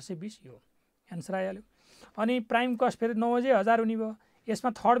 को 420 यो एन्सर आइहाल्यो। अनि प्राइम कस्ट फेरि 9,000 हुने भयो।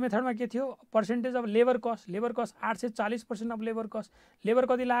 यसमा थर्ड मेथडमा के थियो percentage of labour cost 840% of labour cost. Labour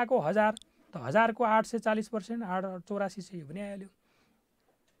कति लागेको 1000, त 1000 को 840% 884 यो पनि आइहाल्यो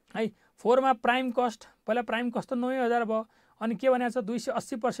है। 4 मा प्राइम कस्ट, पहिला प्राइम कस्ट त 9,000 भयो, अनि के भनेको छ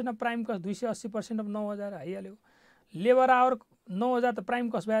 280% अफ प्राइम कस्ट 280% अफ 9,000 आइहाल्यो। लेबर आवर 9,000 त प्राइम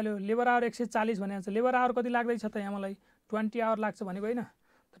कस्ट भइहाल्यो। लेबर आवर 140 भनेको छ, लेबर आवर कति लाग्दैछ त यहाँ मलाई 20 आवर लाग्छ भनेको होइन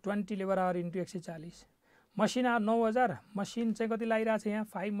त 20 labour our into 140 machine our 9000 machine चाहिँ कति लागिरहेछ यहाँ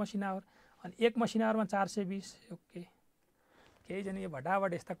 5 मसिन आवर अनि 1 मसिन आवरमा 420 ओके केही छैन यो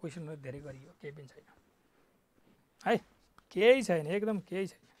भटाभट यस्ता क्वेसनहरु धेरै गरियो केही पनि छैन है केही छैन एकदम केही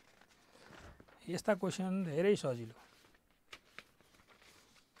छैन यस्ता क्वेसन धेरै सजिलो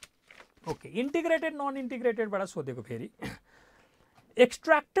ओके इन्टिग्रेटेड नन इन्टिग्रेटेडबाट सोधेको फेरि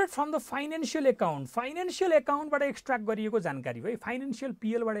extracted from the financial एकाउन्टबाट extract गरिएको जानकारी हो फाइनेन्शियल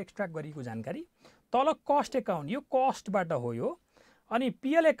पिएलबाट एक्सट्र्याक्ट गरिएको जानकारी तल कस्ट एकाउन्ट यो कस्टबाट हो यो अनि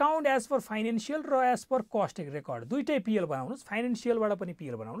PL account as per financial र एज पर कस्ट रेकर्ड दुईटै पिएल बनाउनुस् फाइनेन्शियलबाट पनि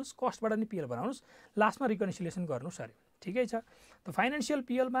पिएल बनाउनुस् कस्टबाट पनि पिएल बनाउनुस् लास्टमा रिकन्सिलिएसन गर्नुस् अरे ठिकै छ त फाइनेन्शियल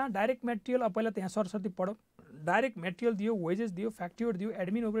पिएलमा डाइरेक्ट मेटेरियल अब पहिला त्यहाँ सरस्वती पढौँ डाइरेक्ट मेटेरियल दियो वेजेस दियो फ्याक्ट्री दियो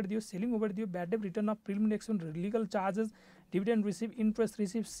एडमिन ओभरहेड दियो सेलिङ ओभरहेड दियो bad date return of preliminary expense legal charges dividend receive interest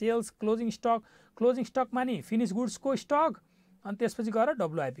receive sales closing स्टकमा नि फिनिस गुड्सको स्टक अनि त्यसपछि गएर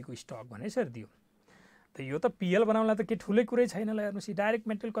डब्लुआइपी को स्टक भने यसरी दियो त यो त पिएल बनाउनलाई त के ठुलै कुरै छैन ल हेर्नुस् डाइरेक्ट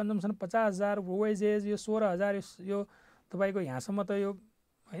मेटेरियल कन्जम्सन 50,000 वेजेस यो 16,000 यो तपाईको यहाँसम्म त यो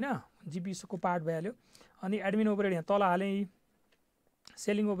हैन जीपीको पार्ट भइहाल्यो अनि एडमिन ओभरहेड यहाँ तल हालेँ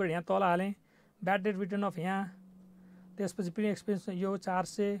सेलिङ ओभरहेड यहाँ तल हालेँ ब्याड डेट रिटर्न अफ यहाँ त्यसपछि प्रि एक्सपेन्स यो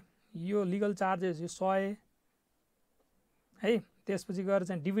 400 यो लिगल चार्जेस यो 100 है त्यसपछि गएर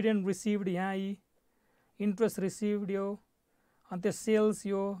चाहिँ डिभिडेन्ड रिसिभ्ड यहाँ इन्ट्रेस्ट रिसिभ्ड यो अनि त्यो सेल्स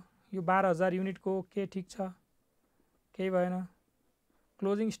यो 12,000 युनिटको के ठिक छ केही भएन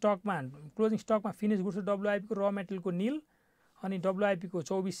क्लोजिङ स्टकमा फिनिस गुड्स डब्लुआइपी को र मेटेरियलको नील अनि डब्लुआइपी को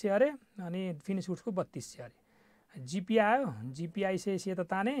 2400 अरे अनि फिनिस गुड्सको 3200 अरे जीपी आयो जीपी आइसकेपछि यता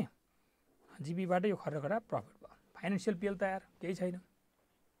ताने जीपीबाट यो खर्च प्रफिट भयो फाइनेन्शियल पिएल तयार केही छैन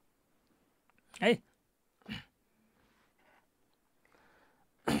है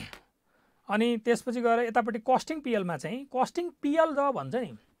अनि त्यसपछि गएर यतापट्टि कस्टिङ पिएलमा चाहिँ कस्टिङ पिएल जब भन्छ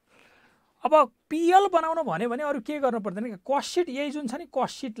नि अब पिएल बनाउन भन्यो भने अरु के गर्नु पर्दैन कस्ट सिट यही जुन छ नि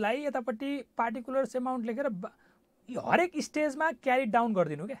कस्ट सिटलाई यतापट्टि पार्टिकुलर्स अमाउन्ट लेखेर हरेक स्टेजमा क्यारी डाउन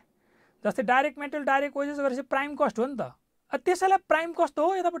गरिदिनु क्या जस्तै डाइरेक्ट मेटेरियल डाइरेक्ट वेजेस गरेपछि प्राइम कस्ट हो नि त त्यसैलाई प्राइम कस्ट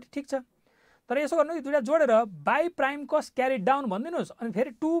हो यतापट्टि ठिक छ तर यसो गर्नु दुईटा जोडेर by prime cost carry down भनिदिनुस् अनि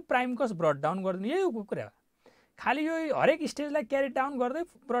फेरि to prime cost brought down गरिदिनु यही हो कुरा खाली यो हरेक स्टेजलाई क्यारी डाउन गर्दै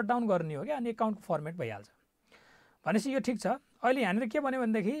ब्रट डाउन गर्ने हो क्या अनि एकाउन्टको फर्मेट भइहाल्छ भनेपछि यो ठिक छ अहिले यहाँनिर के भन्यो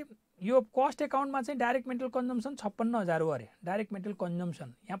भनेदेखि यो कस्ट एकाउन्टमा चाहिँ डाइरेक्ट मेटेरियल कन्जम्सन 56,000 हो अरे डाइरेक्ट मेटेरियल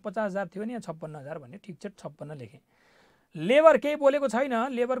कन्जम्सन यहाँ 50,000 थियो नि यहाँ 56,000 भन्ने ठिक छ 56 लेखेँ लेबर केही बोलेको छैन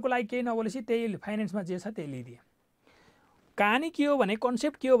लेबरको लागि केही नबोलेपछि त्यही फाइनेन्समा जे छ त्यही लिइदिए कहानी के हो भने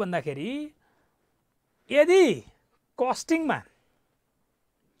कन्सेप्ट के हो भन्दाखेरि यदि कस्टिङमा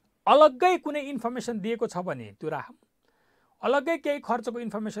अलग्गै कुनै इन्फर्मेसन दिएको छ भने त्यो राखौँ अलग्गै केही खर्चको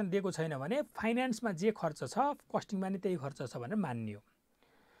इन्फर्मेसन दिएको छैन भने फाइनेन्समा जे खर्च छ कस्टिङमा नि त्यही खर्च छ भनेर मान्ने हो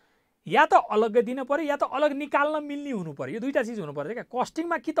या त अलग्गै दिन पर्यो या त अलग निकाल्न मिल्ने हुनु पर्यो यो दुईटा चीज हुनु पर्छ क्या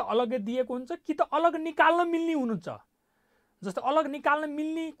कस्टिङमा कि त अलग्गै दिएको हुन्छ कि त अलग निकाल्न मिल्ने हुनुहुन्छ जस्तै अलग निकाल्न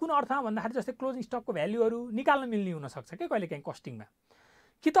मिल्ने कुन अर्थमा भन्दाखेरि जस्तै क्लोजिङ स्टकको भ्यालुहरू निकाल्न मिल्ने हुन सक्छ के कहिलेकाहीँ कस्टिङमा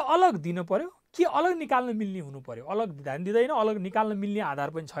कि त अलग दिन पर्यो कि अलग निकाल्न मिल्ने हुनु पर्यो अलग ध्यान दिँदैन अलग निकाल्न मिल्ने आधार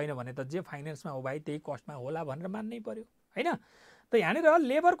पनि छैन भने त जे फाइनेन्समा हो भाइ त्यही कस्टमा होला भनेर मान्नै पर्यो हैन त यहाँनिर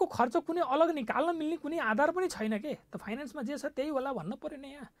लेबरको खर्च कुनै अलग निकाल्न मिल्ने कुनै आधार पनि छैन के त फाइनेन्समा जे छ त्यही होला भन्न पर्यो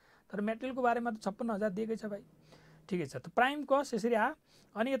नि यहाँ तर मेटेरियलको बारेमा त 56,000 दिएकै छ भाइ ठिकै छ त प्राइम कस्ट यसरी आ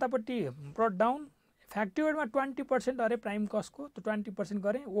अनि यतापट्टि ब्रट डाउन फ्याक्ट्रीमा 20% अरे प्राइम कस्टको त 20%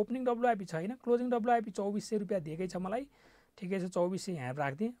 गरेँ ओपनिङ डब्लुआइपी छैन क्लोजिङ डब्लुआइपी 2400 रुपियाँ दिएकै छ मलाई ठिकै छ 2400 यहाँ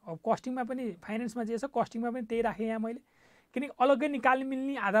राख्दिएँ अब कस्टिङमा पनि फाइनेन्समा जे छ कस्टिङमा पनि त्यही राखेँ यहाँ मैले किनकि अलग्गै निकाल्न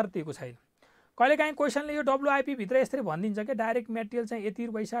मिल्ने आधार दिएको छैन कहिलेकाहीँ क्वेसनले यो डब्लुआइपी भित्र यसरी भनिदिन्छ कि डाइरेक्ट मेटेरियल चाहिँ यति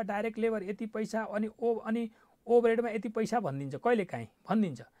पैसा डाइरेक्ट लेबर यति पैसा अनि ओभरहेडमा यति पैसा भनिदिन्छ कहिलेकाहीँ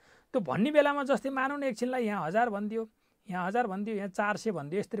भनिदिन्छ त्यो भन्ने बेलामा जस्तै मानौँ न एकछिनलाई यहाँ 1000 भनिदियो यहाँ 1000 भनिदियो यहाँ 400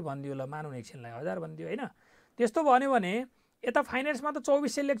 भनिदियो यसरी भनिदियो ल मानौँ एकछिनलाई 1000 भनिदियो हैन त्यस्तो भन्यो भने यता फाइनेन्समा त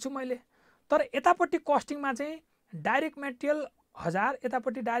 2400 लेख्छु मैले तर यतापट्टि कस्टिङमा चाहिँ डाइरेक्ट मेटेरियल 1000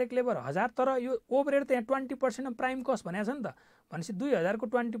 यतापट्टि डाइरेक्ट लेबर 1000 तर यो ओभरहेड त यहाँ 20% प्राइम कस्ट भनेको छ नि त भनेपछि 2000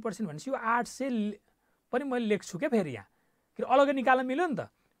 को 20% भनेपछि यो 800 पनि मैले लेख्छु के फेरि यहाँ कि अलग्गै निकाल्न मिल्यो नि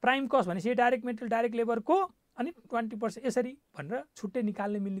त प्राइम कस्ट भनेपछि डाइरेक्ट मेटेरियल डाइरेक्ट लेबरको अनि 20% यसरी भनेर छुट्टै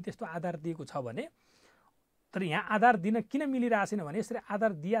निकाल्न मिल्ने त्यस्तो आधार दिएको छ भने तर यहाँ आधार दिन किन मिलिरहेको छैन भने यसरी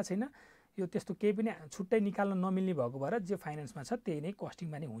आधार दिया छैन यो त्यस्तो केही पनि छुट्टै निकाल्न नमिल्ने भएको भएर जे फाइनेन्समा छ त्यही नै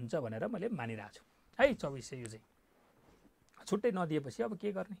कस्टिङमा नै हुन्छ भनेर मैले मानिरहेको छु है 2400 यो चाहिँ छुट्टै नदिएपछि अब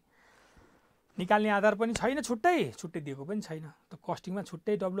के गर्ने निकाल्ने आधार पनि छैन छुट्टै दिएको पनि छैन त कस्टिङमा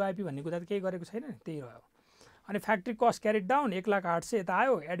छुट्टै डब्लुआइपी भन्ने कुरा त केही गरेको छैन त्यही रह्यो अनि फ्याक्ट्री कस्ट क्यारिड डाउन 1,08,000 यता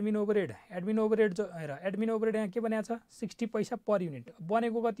आयो। एडमिन ओभरहेड जो हेर एडमिन ओभरहेड यहाँ के बनाएको छ 60 पैसा पर युनिट।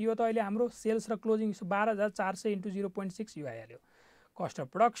 बनेको कति हो त अहिले हाम्रो सेल्स र क्लोजिङ 12,400 × 0.6 यो आइहाल्यो। कस्ट अफ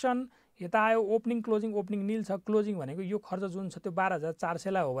प्रोडक्सन यता आयो। ओपनिङ क्लोजिङ निल छ। क्लोजिङ भनेको यो खर्च जुन छ त्यो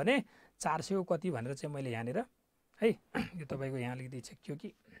 12,400 लाई हो भने 400 कति भनेर चाहिँ मैले यहाँनिर है यो तपाईँको यहाँ लेखिदिइसक्यो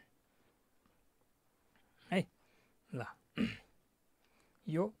कि है ल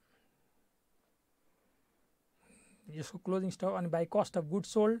यो यसको क्लोजिङ स्टक अनि by cost of good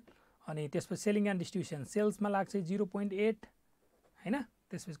sold अनि त्यसपछि सेलिङ एन्ड डिस्ट्रिब्युसन सेल्समा लाग्छ 0.8 हैन।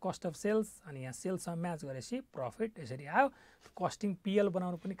 त्यसपछि कस्ट अफ सेल्स अनि यहाँ सेल्ससँग म्याच गरेपछि प्रफिट यसरी आयो। कस्टिङ पिएल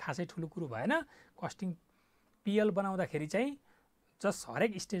बनाउनु पनि खासै ठुलो कुरो भएन। कस्टिङ पिएल बनाउँदाखेरि चाहिँ जस्ट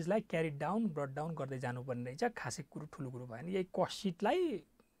हरेक स्टेजलाई क्यारी डाउन ब्रड डाउन गर्दै जानुपर्ने रहेछ। खासै कुरो ठुलो कुरो भएन। यही कस्ट सिटलाई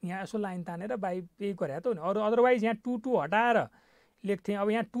यहाँ यसो लाइन तानेर बाई पे गरे त हो नि। अदरवाइज यहाँ 2 हटाएर लेख्थेँ। अब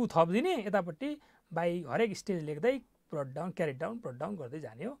यहाँ 2 थपिदिने यतापट्टि बाई हरेक स्टेज लेख्दै ब्रड डाउन क्यारी डाउन ब्रड डाउन गर्दै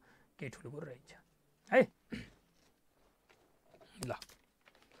जाने हो। केही ठुलो कुरो रहेछ है ल।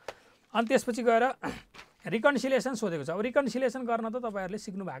 अनि त्यसपछि गएर रिकन्सिलिएसन सोधेको छ। अब रिकन्सिलिएसन गर्न त तपाईँहरूले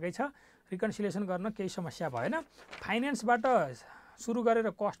सिक्नु भएकै छ। रिकन्सिलिएसन गर्न केही समस्या भएन। फाइनेन्सबाट सुरु गरेर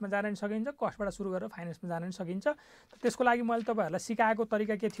कस्टमा जान पनि सकिन्छ, कस्टबाट सुरु गरेर फाइनेन्समा जान पनि सकिन्छ। त्यसको लागि मैले तपाईँहरूलाई सिकाएको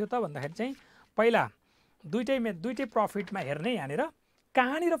तरिका के थियो त भन्दाखेरि चाहिँ पहिला दुईटै प्रफिटमा हेर्ने यहाँनिर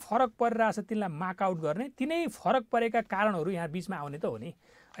कहाँनिर फरक परिरहेछ तिनलाई मार्कआउट गर्ने। तिनै फरक परेका कारणहरू यहाँ बिचमा आउने त हो नि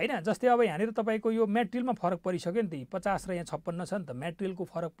हैन। जस्तै अब यहाँनिर तपाईँको यो मेटेरियलमा फरक परिसक्यो नि त 50 र यहाँ 56 छ नि त। मेटेरियलको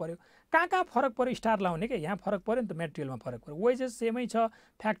फरक पर्यो। कहाँ फरक पर्यो स्टार लाउने क्या यहाँ फरक पर्यो नि त। मेटेरियलमा फरक पर्यो। वेजेस सेमै छ।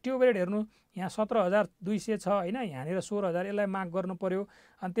 फ्याक्ट्री ओभरहेड हेर्नु यहाँ 17,200 छ हैन। यहाँनिर 16,000 यसलाई मार्क गर्नु पर्यो।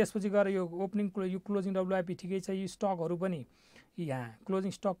 अनि त्यसपछि गएर यो ओपनिङ यो क्लोजिङ डब्लुआइपी ठिकै छ। यो स्टकहरू पनि यहाँ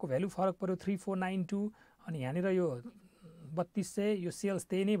क्लोजिङ स्टकको भ्यालु फरक पर्यो 3492 अनि यहाँनिर यो 3200 यो सेल्स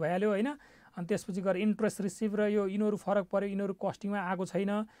त्यही नै भइहाल्यो हैन। अनि त्यसपछि गएर इन्ट्रेस्ट रिसिभ र यो यिनीहरू फरक पर्यो। यिनीहरू कस्टिङमा आएको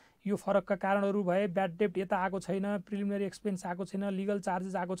छैन। यो फरकका कारणहरू भए ब्याड डेब्ट यता आएको छैन। प्रिलिमिनरी एक्सपेन्स आएको छैन। लिगल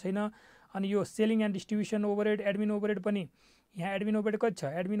चार्जेस आएको छैन। अनि यो selling and distribution overhead admin overhead पनि यहाँ एडमिन ओभरहेड कति छ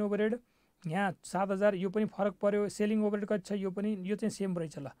एडमिन ओभरहेड यहाँ 7,000 यो पनि फरक पर्यो। सेलिङ ओभरहेड कति छ यो पनि यो चाहिँ सेम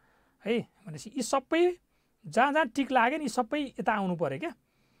रहेछ ल है। भनेपछि यी सबै जहाँ टिक लाग्यो नि सबै यता आउनु पर्यो क्या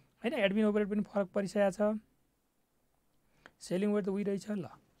हैन। एडमिन ओभरहेड पनि फरक परिसकेको छ। सेलिङ ओभरहेड त उही रहेछ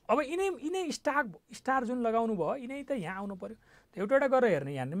ल। अब यिनै स्टार जुन लगाउनु भयो यिनै त यहाँ आउनु पर्यो। एउटा गरेर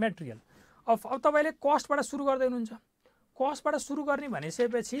हेर्ने यहाँ मेटेरियल। अब तपाईँले कस्टबाट सुरु गर्दै हुनुहुन्छ। कस्टबाट सुरु गर्ने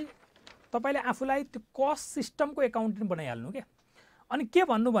भनेपछि तपाईँले आफूलाई त्यो कस्ट सिस्टमको एकाउन्टेन्ट बनाइहाल्नु क्या। अनि के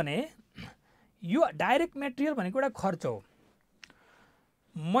भन्नु भने यो डाइरेक्ट मेटेरियल भनेको एउटा खर्च हो।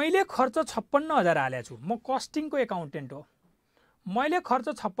 मैले खर्च 56,000 हालेको छु। म कस्टिङको एकाउन्टेन्ट हो। मैले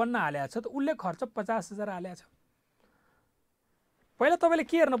खर्च 56 हालेको छ त उसले खर्च 50,000 हालेको छ। पहिला तपाईँले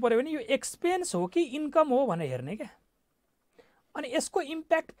के हेर्नु पर्यो भने यो एक्सपेन्स हो कि इन्कम हो भनेर हेर्ने क्या। अनि यसको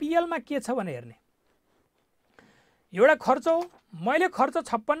इम्प्याक्ट पिएलमा के छ भनेर हेर्ने। एउटा खर्च हो। मैले खर्च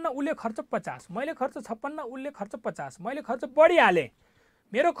 56 उसले खर्च 50। मैले खर्च 56 उसले खर्च 50। मैले खर्च बढी हालेँ।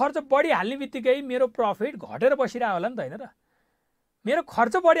 मेरो खर्च बढी हाल्ने बित्तिकै मेरो प्रफिट घटेर बसिरहेको होला नि त हैन र। मेरो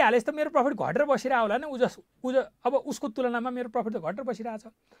खर्च बढी हालेपछि त मेरो प्रफिट घटेर बसिरहेको होला नि। अब उसको तुलनामा मेरो प्रफिट त घटेर बसिरहेको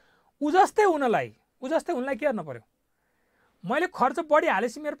छ। उजस्तै हुनलाई के गर्नु पर्यो। मैले खर्च बढी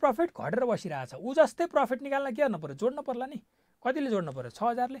हालेपछि मेरो प्रफिट घटेर बसिरहेको छ। उजस्तै प्रफिट निकाल्न के गर्नु पर्यो जोड्नु पर्ला नि। कतिले जोड्नु पर्यो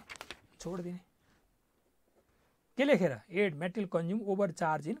 6,000 ले छोडिदिने। के लेखेर add material consume over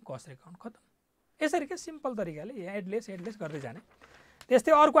charge in cost account खतम। यसरी के सिम्पल तरिकाले एडलेस गर्दै जाने।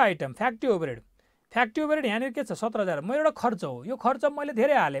 त्यस्तै अर्को item factory overhead. Factory overhead यहाँनिर के छ 17,000। मेरो एउटा खर्च हो। यो खर्च मैले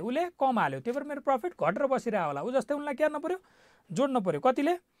धेरै हालेँ उसले कम हाल्यो त्यही भएर मेरो प्रफिट घटेर बसिरहेको होला। उजस्तै उनलाई के गर्नु पर्यो जोड्नु पर्यो।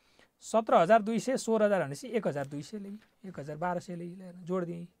 कतिले 17,200 16,000 भनेपछि 1,200 ले 1,1200 ले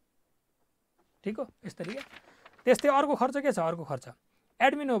जोडिदिएँ। ठिक हो यसरी क्या। त्यस्तै अर्को खर्च के छ अर्को खर्च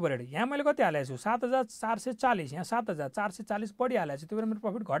एडमिन ओभरहेड। यहाँ मैले कति हालेको छु 7,440 यहाँ 7,440 बढी हालेको छु। त्यही भएर मेरो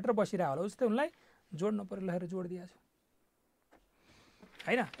प्रफिट घटेर बसिरहेको होला। उस्तै उनलाई जोड्नु पर्यो लेखेर जोडिदिएको छु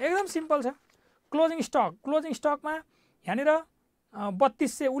हैन। एकदम सिम्पल छ। क्लोजिङ स्टकमा यहाँनिर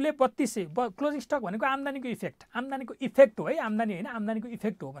 3200 उसले 3200 क्लोजिङ स्टक भनेको आम्दानीको इफेक्ट हो है। आम्दानी होइन आम्दानीको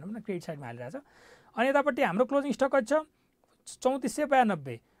इफेक्ट हो भनौँ न क्रेडिट साइडमा हालिरहेछ। अनि यतापट्टि हाम्रो क्लोजिङ स्टक कति छ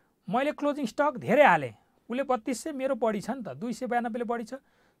 3492। मैले क्लोजिङ स्टक धेरै हालेँ उसले 3200 मेरो बढी छ नि त 292 ले बढी छ।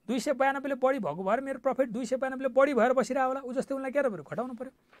 292 ले बढी भएको भएर मेरो प्रफिट 292 ले बढी भएर बसिरहेको होला। उजस्तै उनलाई के गर्नु पर्यो घटाउनु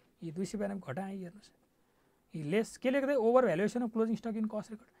पर्यो। यी 292 घटाएँ हेर्नुहोस्। यी लेस के लेख्दै over valuation of closing stuck in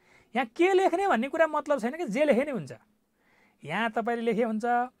cost record. यहाँ के लेख्ने भन्ने कुरा मतलब छैन कि जे लेखे नै हुन्छ। यहाँ तपाईँले लेखे हुन्छ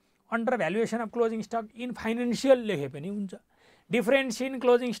under valuation of closing stuck in financial लेखे पनि हुन्छ। Difference in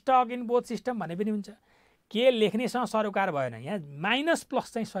closing stuck in both system भने पनि हुन्छ। के लेख्नेसँग सरोकार भएन यहाँ माइनस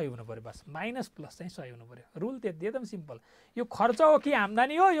प्लस चाहिँ सही हुनु पर्यो बस माइनस प्लस चाहिँ सही हुनु पर्यो रुल त्यति एकदम सिम्पल यो खर्च हो कि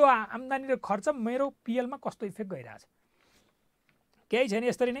आम्दानी हो यो आम्दानी र खर्च मेरो पिएलमा कस्तो इफेक्ट गइरहेछ केही छैन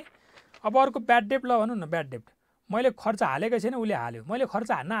यसरी नै अब अर्को ब्याड डेब्ट ल भनौँ न ब्याड डेब्ट मैले खर्च हालेकै छैन उसले हाल्यो मैले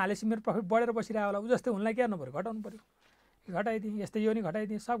खर्च हाल्न हालेपछि मेरो प्रफिट बढेर बसिरहेको होला उ जस्तै उनलाई के गर्नु पर्यो घटाउनु पर्यो घटाइदिएँ यस्तै यो नि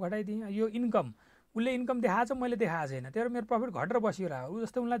घटाइदिएँ सब घटाइदिएँ यो इन्कम उसले इन्कम देखाएको छ मैले देखाएको छैन त्यो मेरो प्रफिट घटेर बसिरहेको उ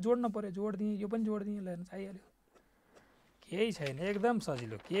जस्तै उनलाई जोड्नु पर्यो जोडिदिएँ यो पनि जोडिदिएँ ल चाहिहाल्यो केही छैन एकदम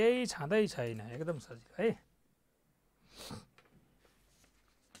सजिलो केही छँदै छैन एकदम सजिलो है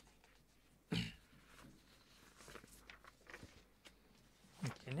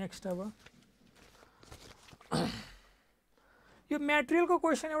नेक्स्ट अब यो मटेरियलको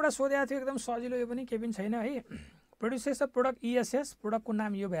क्वेसन एउटा सोधेको थियो एकदम सजिलो यो पनि केही पनि छैन है प्रोड्युसेस अ प्रोडक्ट इएसएस प्रोडक्टको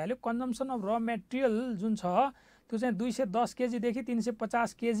नाम यो भइहाल्यो कन्जम्सन अफ र मेटेरियल जुन छ त्यो चाहिँ 210 केजीदेखि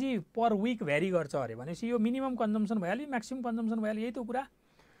 350 केजी पर विक भ्यारी गर्छ अरे भनेपछि यो मिनिमम कन्जम्सन भइहाल्यो म्याक्सिमम कन्जम्सन भइहाल्यो यही त कुरा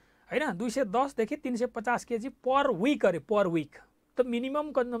हैन 210 देखि 350 केजी पर विक अरे पर विक त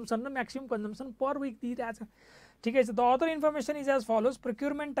मिनिमम कन्जम्सन र म्याक्सिमम कन्जम्सन पर विक दिइरहेछ ठिकै छ the other information is as follows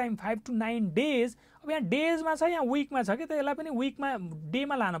procurement time 5 to 9 days अब यहाँ डेजमा छ यहाँ विकमा छ कि त यसलाई पनि विकमा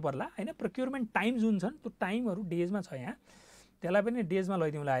डेमा लानु पर्ला हैन प्रोक्युरमेन्ट टाइम जुन छन् त्यो टाइमहरू डेजमा छ यहाँ त्यसलाई पनि डेजमा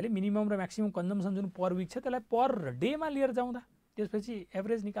लैदिउँला अहिले मिनिमम र म्याक्सिमम कन्जम्सन जुन पर विक छ त्यसलाई पर डेमा लिएर जाउँदा त्यसपछि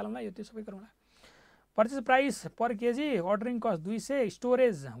एभरेज निकालौँला यो त्यो सबै गरौँला पर्चेस प्राइस पर KG ordering cost 200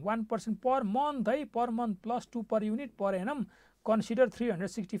 storage 1% per month है per month plus 2 per unit per annum consider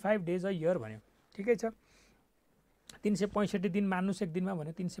 365 days a year भन्यो ठिकै छ 365 दिन मान्नुस् एक दिनमा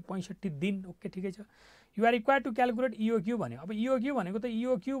भन्यो 365 दिन ओके ठिकै छ you are required to calculate इओक्यू भन्यो अब इओक्यू भनेको त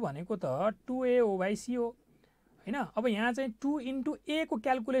इओक्यू भनेको त 2A /C हो हैन अब यहाँ चाहिँ 2 into A को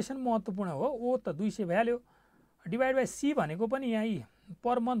क्यालकुलेसन महत्त्वपूर्ण हो ओ त 200 भइहाल्यो डिभाइड बाइ सी भनेको पनि यहाँ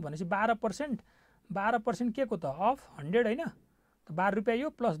पर मन्थ भनेपछि 12% के को त अफ 100 हैन त 12 रुपैयाँ यो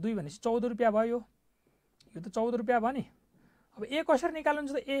प्लस 2 भनेपछि 14 रुपैयाँ भयो यो त 14 रुपैयाँ भयो नि अब ए कसरी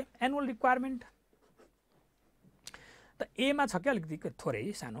निकाल्नुहुन्छ त ए एनुअल रिक्वायरमेन्ट त ए मा छ के अलिकति थोरै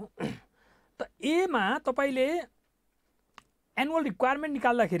सानो त ए मा तपाईले एनुअल रिक्वायरमेन्ट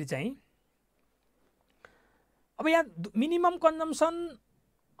निकाल्दाखेरि चाहिँ अब यहाँ मिनिमम कन्जम्सन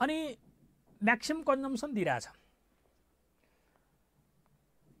अनि म्याक्सिमम कन्जम्सन दिइरहेछ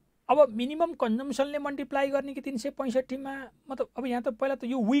अब मिनिमम कन्जम्सनले मल्टिप्लाई गर्ने कि 365 मा मतलब अब यहाँ त पहिला त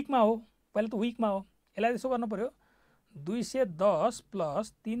यो विकमा हो पहिला त विकमा हो यसलाई त्यसो गर्नु पर्यो 210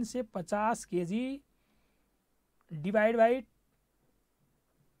 प्लस 350 केजी डिवाइडेड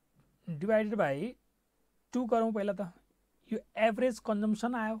बाई 2 गरौँ पहिला त यो एभरेज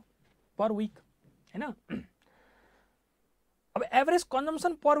कन्जम्सन आयो पर विक हैन अब एभरेज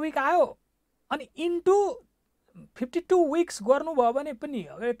कन्जम्सन पर विक आयो अनि इन्टु 52 विक्स गर्नुभयो भने पनि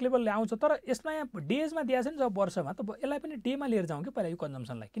एक लेभलले आउँछ तर यसमा यहाँ डेजमा दिएको छ नि जब वर्षमा त यसलाई पनि डेमा लिएर जाउँ कि पहिला यो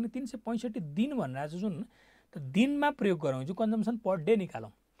कन्जम्सनलाई किन 365 दिन भनिरहेको छु जुन त दिनमा प्रयोग गरौँ जो कन्जम्सन पर डे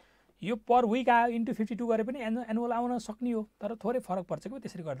निकालौँ यो पर विक आयो इन्टु 52 गरे पनि एनुअल आउन सक्ने हो तर थोरै फरक पर्छ कि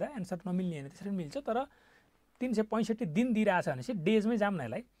त्यसरी गर्दा एन्सर नमिल्ने होइन त्यसरी मिल्छ तर 365 दिन दिइरहेछ भनेपछि डेजमै जाम न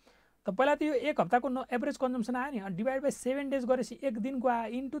यसलाई त पहिला त यो एक हप्ताको एभरेज कन्जम्सन आयो नि डिभाइड बाई 7 डेज गरेपछि एक दिनको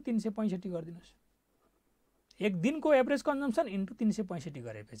आयो इन्टु 365 गरिदिनुहोस् एक दिनको एभरेज कन्जम्सन इन्टु 365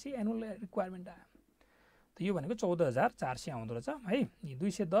 गरेपछि एनुअल रिक्वायरमेन्ट आयो त यो भनेको 14400 आउँदो रहेछ है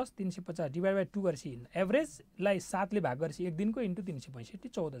 210 350 डिभाइड बाई 2 गरेपछि एभरेजलाई 7 ले भाग गरेपछि एक दिनको into 365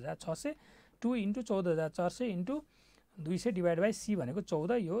 14600 2 into 14400 into 200 divide by C भनेको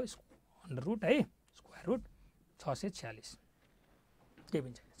 14 यो अन्डर रुट है स्क्वायर रुट 646 के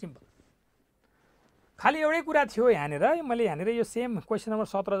भन्छ सिम्पल खाली एउटै कुरा थियो यहाँनिर मैले यहाँनिर यो सेम क्वेसन नम्बर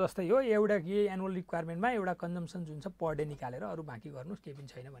 17 जस्तै हो एउटा के एनुअल रिक्वायरमेन्टमा एउटा कन्जम्सन जुन छ पर डे निकालेर अरु बाँकी गर्नुस् केही पनि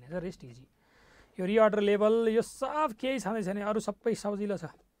छैन भनेर रेस्ट इजी यो रिअर्डर लेभल यो सब केही छँदै छैन अरु सबै सजिलो छ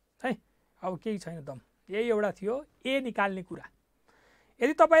है अब केही छैन दम यही एउटा थियो ए निकाल्ने कुरा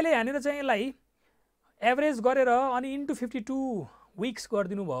यदि तपाईले यहाँनिर चाहिँ यसलाई एभरेज गरेर अनि इन्टु 52 विक्स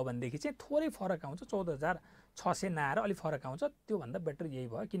गरिदिनु भयो भनेदेखि चाहिँ थोरै फरक आउँछ 14600 नआएर अलि फरक आउँछ त्यो भन्दा बेटर यही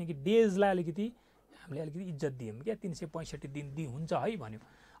भयो किनकि डेजलाई अलिकति हामीले अलिकति इज्जत दियौं के 365 दिन दि हुन्छ है भन्यो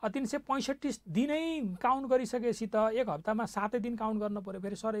 365 दिनै काउन्ट गरिसकेपछि त एक हप्तामा 7 दिन काउन्ट गर्न पर्यो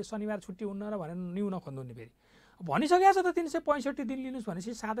फेरि सर शनिबार छुट्टी हुन्न र भनेर न्यू नखन्नु नि फेरि भनिसकेको छ त 365 दिन लिनुस्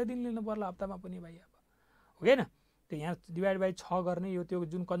भनेपछि 7 दिन लिनु पर्ला हप्तामा पनि भाइ अब हो हैन त्यो यहाँ डिभाइड बाइ 6 गर्ने यो त्यो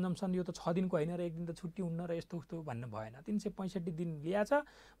जुन कन्जम्सन यो त 6 दिनको हैन र एक दिन त छुट्टी हुन्न र यस्तो उस्तो भन्नु भएन 365 दिन लियाछ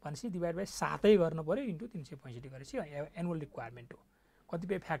भनेपछि डिभाइड बाइ 7 गर्न पर्यो इन्टु 365 गरेपछि एनुअल रिक्वायरमेन्ट हो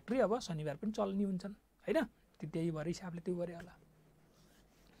कतिपय फ्याक्ट्री अब शनिबार पनि चल्ने हुन्छन् हैन त्यही भएर हिसाबले त्यो गरे होला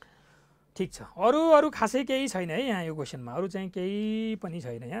ठिक छ। अरू खासै केही छैन है यहाँ यो क्वेसनमा, अरू चाहिँ केही पनि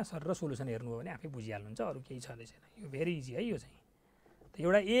छैन यहाँ। सर र सोलुसन हेर्नुभयो भने आफै बुझिहाल्नुहुन्छ, अरू केही छँदै छैन। यो भेरी इजी है। यो चाहिँ त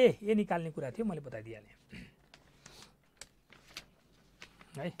एउटा ए निकाल्ने कुरा थियो, मैले बताइदिइहालेँ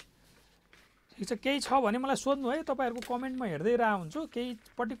है। ठिक छ, केही छ भने मलाई सोध्नु है, तपाईँहरूको कमेन्टमा हेर्दै रह हुन्छु।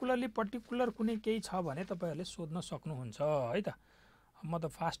 केही पर्टिकुलर कुनै केही छ भने तपाईँहरूले सोध्न सक्नुहुन्छ है त। म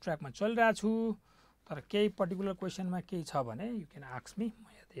त फास्ट ट्र्याकमा चलिरहेको छु, तर केही पर्टिकुलर क्वेसनमा केही छ भने यु क्यान आस्क मी, म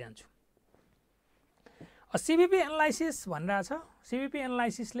हेर्दै जान्छु। सिबिपी एनालाइसिस भनिरहेछ, सिबिपी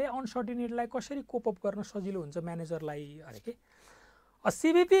एनालाइसिसले अनसर्टिनिटीलाई कसरी कोप अप गर्न सजिलो हुन्छ म्यानेजरलाई अरे के।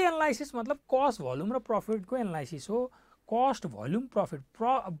 सिबिपी एनालाइसिस मतलब कस्ट भोल्युम र प्रफिटको एनालाइसिस हो। कस्ट भोल्युम प्रफिट,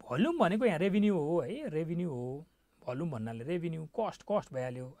 भोल्युम भनेको यहाँ रेभिन्यू हो है, रेभिन्यू हो। भोल्युम भन्नाले रेभिन्यू, कस्ट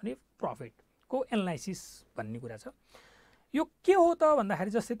भइहाल्यो, अनि प्रफिटको एनालाइसिस भन्ने कुरा छ। यो के हो त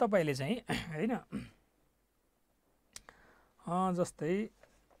भन्दाखेरि जस्तै तपाईँले चाहिँ हैन, जस्तै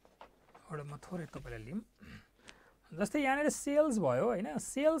एउटा म थोरै तपाईँलाई लिऊँ। जस्तै यहाँनिर सेल्स भयो हैन,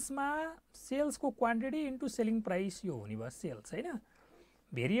 सेल्समा सेल्सको क्वान्टिटी इन्टु सेलिङ प्राइस यो हुने भयो सेल्स हैन।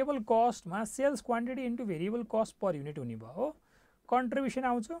 Variable कस्टमा sales quantity into variable cost per unit हुने भयो हो। कन्ट्रिब्युसन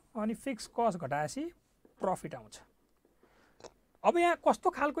आउँछ, अनि फिक्स कस्ट घटाएपछि प्रफिट आउँछ। अब यहाँ कस्तो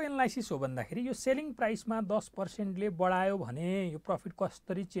खालको एनालाइसिस हो भन्दाखेरि यो सेलिङ प्राइसमा 10%ले बढायो भने यो प्रफिट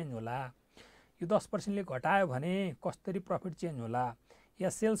कसरी चेन्ज होला, यो 10%ले घटायो भने कसरी प्रफिट चेन्ज होला, या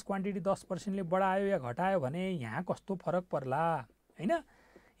सेल्स क्वान्टिटी 10%ले बढायो या घटायो भने यहाँ कस्तो फरक पर्ला हैन,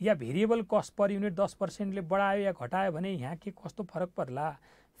 या भेरिएबल कस्ट पर युनिट 10%ले बढायो या घटायो भने यहाँ के कस्तो फरक पर्ला,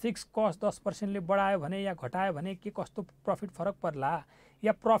 फिक्स कस्ट 10%ले बढायो भने या घटायो भने के कस्तो प्रफिट फरक पर्ला,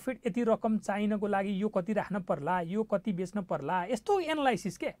 या प्रफिट यति रकम चाहिनको लागि यो कति राख्न पर्ला, यो कति बेच्न पर्ला, यस्तो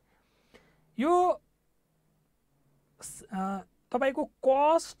एनालाइसिस के। यो तपाईको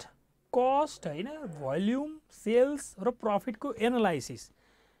कस्ट हैन, भोल्युम, सेल्स र प्रफिटको एनालाइसिसले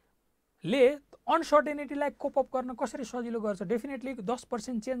अनसर्टेनिटीलाई कोप अप गर्न कसरी सजिलो गर्छ। डेफिनेटली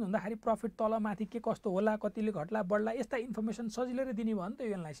 10% चेन्ज हुँदाखेरि प्रफिट तल माथि के कस्तो होला, कतिले घट्ला बढ्ला, यस्ता इन्फर्मेसन सजिलै दिने भयो नि त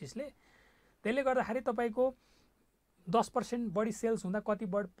यो एनालाइसिसले। त्यसले गर्दाखेरि तपाईँको 10% बढी सेल्स हुँदा कति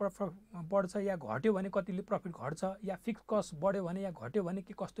बढ्छ या घट्यो भने कतिले प्रफिट घट्छ, या फिक्स कस्ट बढ्यो भने या घट्यो भने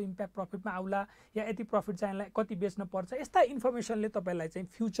के कस्तो इम्प्याक्ट प्रफिटमा आउला, या यति प्रफिट चाहिँलाई कति बेच्न पर्छ, यस्ता इन्फर्मेसनले तपाईँलाई चाहिँ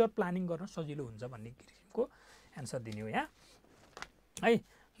फ्युचर प्लानिङ गर्न सजिलो हुन्छ भन्ने किसिमको एन्सर दिने हो यहाँ है।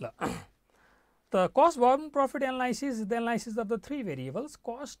 ल त cost volume profit analysis the analysis of the three variables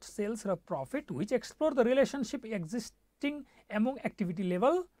cost, sales र profit which explore the relationship existing among activity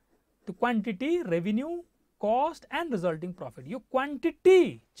level, the quantity, revenue, cost and resulting profit. यो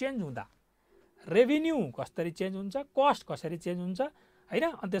क्वान्टिटी चेन्ज हुँदा revenue कसरी change हुन्छ, cost कसरी change हुन्छ हैन,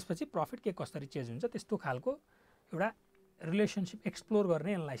 अनि त्यसपछि प्रफिट के कसरी चेन्ज हुन्छ, त्यस्तो खालको एउटा रिलेसनसिप एक्सप्लोर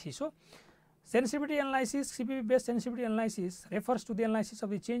गर्ने एनालाइसिस हो। Sensitivity analysis, सिबिपी based sensitivity analysis refers to the analysis of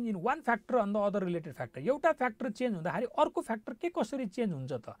the change in one factor on the other related factor. एउटा फ्याक्टर चेन्ज हुँदाखेरि अर्को फ्याक्टर के कसरी चेन्ज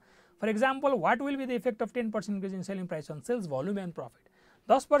हुन्छ त। For example, what will be the effect of 10% increase in selling price on sales volume and profit.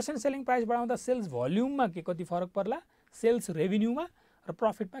 10% selling price बढाउँदा sales भोल्युममा के कति फरक पर्ला, सेल्स रेभिन्यूमा र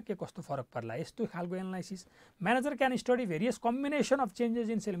प्रफिटमा के कस्तो फरक पर्ला, यस्तो खालको analysis. Manager can study various combination of changes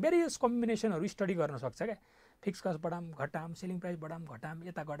in selling, various कम्बिनेसनहरू study गर्न सक्छ क्या। फिक्स कस्ट बढाम घटाम, सेलिङ प्राइस बढाम घटाम,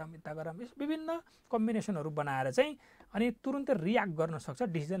 यता गराम यता गराम, विभिन्न कम्बिनेसनहरू बनाएर चाहिँ अनि तुरुन्तै रियाक्ट गर्न सक्छ,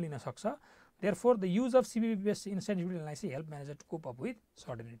 डिसिजन लिन सक्छ। Therefore the use of सिबिपी based इन्सेन्टिभिटी analysis help manager to cope up with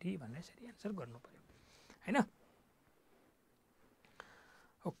certainty भन्ने यसरी एन्सर गर्नु पर्यो हैन।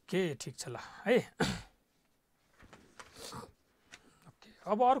 ओके ठिक छ ल है। ओके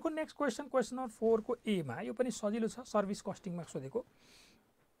अब अर्को नेक्स्ट क्वेसन, क्वेसन नम्बर 4 को ए मा, यो पनि सजिलो छ, सर्भिस कस्टिङमा सोधेको।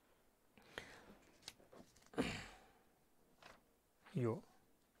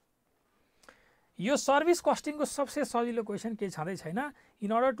 यो सर्भिस कस्टिङको सबसे सजिलो क्वेसन केही छँदै छैन।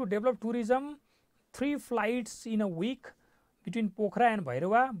 In order to develop tourism 3 flights in a week between Pokhara and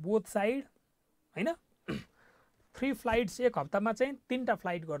Bhairahawa both side हैन, 3 फ्लाइट्स एक हप्तामा चाहिँ 3टा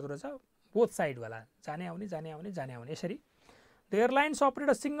फ्लाइट गर्दो रहेछ बोथ साइडवाला, जाने आउने जाने आउने जाने आउने यसरी। The airlines अपरेट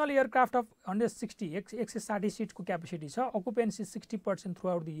a single aircraft of 160 सिट्सको capacity छ, occupancy 60% through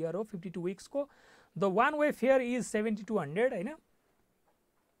out the year हो, 52 विक्सको। The one way fair is 7200 हैन।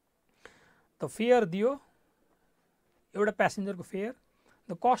 त फेयर दियो एउटा प्यासेन्जरको fair.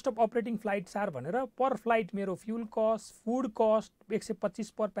 The cost of operating flights are भनेर पर फ्लाइट मेरो fuel cost, food cost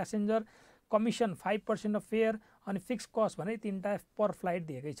 125 per passenger, commission 5% of fair, अनि fix cost भने 3टा पर फ्लाइट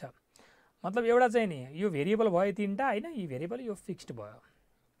दिएकै छ। मतलब एउटा चाहिँ नि यो भेरिएबल भयो 3टा हैन, यो भेरिएबल यो फिक्स्ड भयो,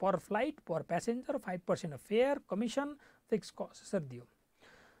 पर flight, per passenger, 5% of fair, commission, fix cost यसरी दियो।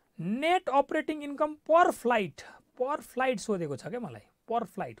 नेट अपरेटिङ इन्कम पर फ्लाइट पर फ्लाइट सोधेको छ क्या मलाई, पर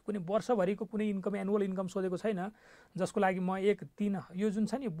फ्लाइट। कुनै वर्षभरिको कुनै इन्कम एनुअल इन्कम सोधेको छैन, जसको लागि म 1 3 यो जुन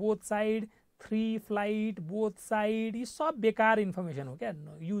छ नि both side 3 flight both side यी सब बेकार इन्फर्मेसन हो क्या,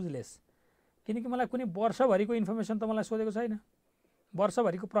 युजलेस। किनकि मलाई कुनै वर्षभरिको इन्फर्मेसन त मलाई सोधेको छैन,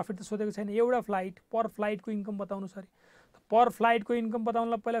 वर्षभरिको प्रफिट त सोधेको छैन। एउटा फ्लाइट पर फ्लाइटको इन्कम बताउनु छ अरे। पर फ्लाइटको इन्कम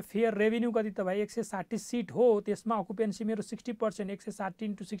बताउनलाई पहिला फेयर रेभेन्यू कति त भाइ 160 सिट हो, त्यसमा अकुपेन्सी मेरो 60%,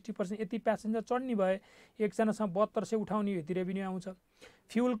 160 × 60% यति प्यासेन्जर चढ्ने भए एकजनासँग 7200 उठाउने यति रेभेन्यू आउँछ।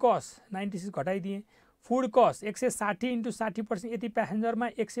 Fuel cost 96 घटाइदिएँ। फुड कस्ट 160 × 60% यति प्यासेन्जरमा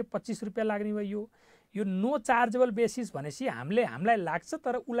 125 रुपियाँ लाग्ने भयो। यो नो चार्जेबल बेसिस भनेपछि हामीलाई लाग्छ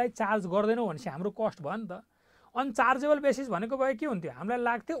तर उसलाई चार्ज गर्दैनौँ भनेपछि हाम्रो कस्ट भयो नि त। अनचार्जेबल बेसिस भनेको भए के हुन्थ्यो, हामीलाई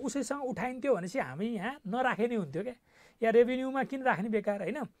लाग्थ्यो उसैसँग उठाइन्थ्यो भनेपछि हामी यहाँ नराखे नै हुन्थ्यो क्या, या रेभेन्यूमा किन राख्ने बेकार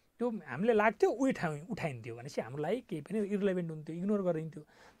होइन। त्यो हामीले लाग्थ्यो उठाइन्थ्यो भनेपछि हाम्रो लागि केही पनि इरिलेभेन्ट हुन्थ्यो, इग्नोर गरिन्थ्यो।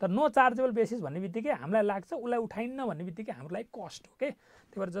 तर नो चार्जेबल बेसिस भन्ने बित्तिकै हामीलाई लाग्छ उसलाई उठाइन्न भन्ने बित्तिकै हाम्रो लागि कस्ट हो के।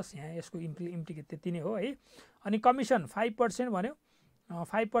 त्यही भएर जस्ट यहाँ यसको इम्प्लिकेट त्यति नै हो है। अनि कमिसन 5% भन्यो,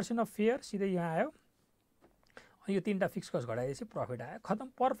 5% अफ फेयर सिधै यहाँ आयो। अनि यो 3टा फिक्स कस्ट घटाएपछि प्रफिट आयो,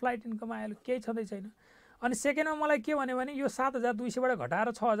 खतम। पर फ्लाइट इन्कम आयो, केही छँदै छैन। अनि सेकेन्डमा मलाई के भन्यो भने यो 7200बाट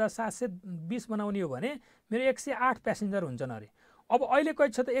घटाएर 6720 बनाउने हो भने मेरो 108 प्यासेन्जर हुन्छन् अरे। अब अहिले कति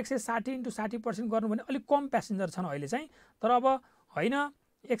छ त 160 × 60% गर्नु भने अलिक कम प्यासेन्जर छन् अहिले चाहिँ, तर अब होइन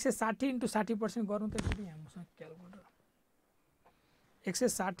 160 × 60% गर्नु त एकचोटि यहाँ मसँग क्यालकुलेटर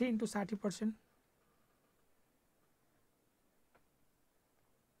 160 × 60%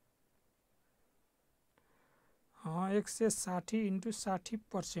 हाँ 160 ×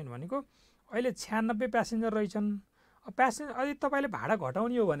 60% भनेको अहिले 96 प्यासेन्जर रहेछन्। अब प्यासेन्जर अहिले तपाईँले भाडा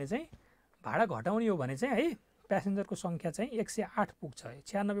घटाउने हो भने चाहिँ है प्यासेन्जरको सङ्ख्या चाहिँ 108 पुग्छ,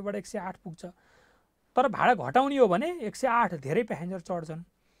 96बाट 108 पुग्छ। तर भाडा घटाउने हो भने 108 धेरै प्यासेन्जर चढ्छन्।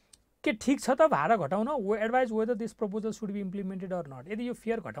 के ठिक छ त भाडा घटाउन? Advise whether this proposal should be implemented or not. यदि यो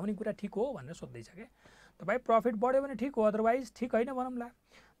फेयर घटाउने कुरा ठिक हो भनेर सोध्दैछ क्या तपाईँ। प्रफिट बढ्यो भने ठिक हो, अदरवाइज ठिक होइन भनौँला।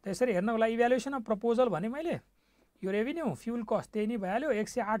 त्यसरी हेर्नको लागि इभ्यालुएसन अफ प्रपोजल भने मैले यो रेभेन्यू फ्युल कस्ट त्यही नै भइहाल्यो।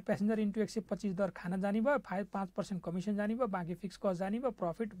 108 प्यासेन्जर इन्टु 125 दर खाना जाने भयो, 5% कमिसन जाने भयो, बाँकी फिक्स कस्ट जाने भयो।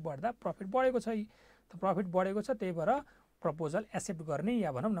 प्रफिट बढ्दा प्रफिट बढेको छ, त प्रफिट बढेको छ, त्यही भएर प्रपोजल एक्सेप्ट गर्ने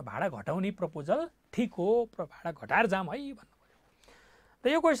या भनौँ न भाडा घटाउने प्रपोजल ठिक हो, भाडा घटाएर जाम है भन्नु पऱ्यो। त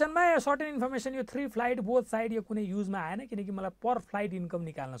यो क्वेसनमा सर्टेन इन्फर्मेसन यो 3 फ्लाइट बोथ साइड यो कुनै युजमा आएन, किनकि मलाई पर फ्लाइट इन्कम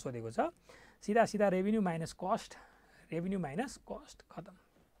निकाल्न सोधेको छ। सिधा revenue minus cost, revenue minus cost, खतम।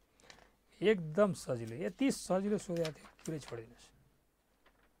 एकदम सजिलो, यति सजिलो सोधेको थियो, पुरै छोडिदिनुहोस्।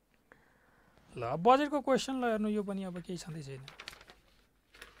 ल बजेटको क्वेसन ल हेर्नु, यो पनि अब केही छँदै छैन।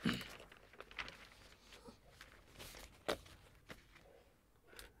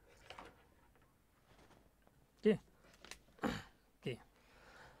 के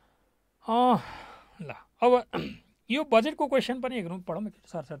ल अब यो बजेटको क्वेसन पनि हेर्नु पढौँ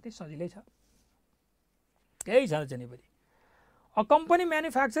सरसर्ती, सजिलै छ, केही छ नि बढी। अ कम्पनी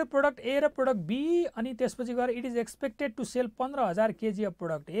म्यानुफ्याक्चर प्रोडक्ट ए र प्रोडक्ट बी, अनि त्यसपछि गएर it is expected to sell 15,000 KG of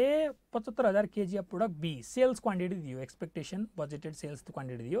product A, 75,000 KG of product be. Sales quantity दियो, एक्सपेक्टेसन बजेटेड सेल्स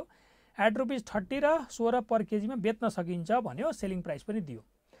क्वान्टिटी दियो। एट ₹30 र 16 पर केजीमा बेच्न सकिन्छ भन्यो, सेलिङ प्राइस पनि दियो।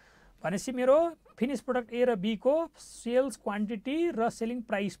 भनेपछि मेरो फिनिस प्रोडक्ट ए र बी को सेल्स क्वान्टिटी र सेलिङ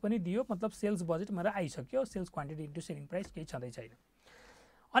प्राइस पनि दियो, मतलब सेल्स बजेट मेरो आइसक्यो। Sales quantity into selling price केही छँदै छैन।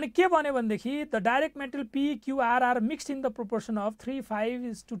 अनि के भन्यो भनेदेखि the direct material PQR are mixed in the proportion of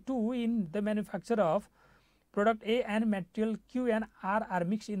 3:5:2 in the manufacture of product A and material Q and R are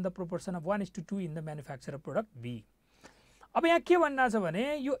mixed in the proportion of 1:2 in the manufacture of product be. अब यहाँ के भनिरहेको छ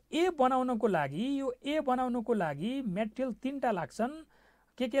भने यो ए बनाउनको लागि material 3टा लाग्छन्।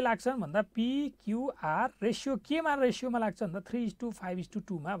 के लाग्छन् भन्दा PQR रेसियो केमा रेसियोमा लाग्छ भन्दा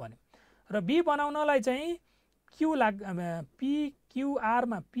 3:5:2 मा भन्यो। र बी बनाउनलाई चाहिँ PQR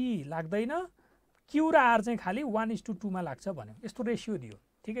मा P लाग्दैन, Q र R चाहिँ खालि 1:2 मा लाग्छ भन्यो। यस्तो रेसियो दियो,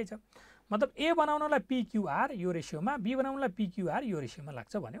 ठिकै छ। मतलब ए बनाउनलाई PQR यो रेसियोमा, बी बनाउनलाई PQR यो रेसियोमा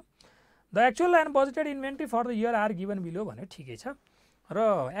लाग्छ भन्यो। The actual and budgeted inventory for the year are given below भन्यो, ठिकै छ।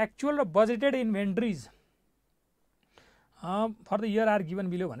 र एक्चुअल र budgeted इन्भेन्ट्रिज for the year are given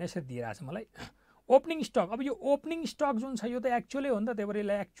below भने यसरी दिइरहेको छ मलाई। ओपनिङ स्टक, अब यो ओपनिङ स्टक जुन छ यो त एक्चुअलै हो नि त, त्यही भएर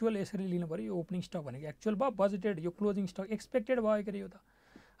यसलाई एक्चुअल यसरी लिनु पऱ्यो। यो ओपनिङ स्टक भनेको एक्चुअल भयो, बजेटेड यो क्लोजिङ स्टक एक्सपेक्टेड भयो के अरे यो त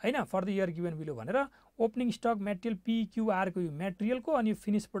होइन, for the year given below भनेर। ओपनिङ स्टक मेटेरियल PQR को यो मेटेरियलको, अनि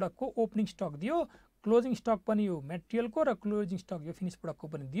फिनिस प्रोडक्टको ओपनिङ स्टक दियो। क्लोजिङ स्टक पनि यो मेटेरियलको र क्लोजिङ स्टक यो फिनिस प्रोडक्टको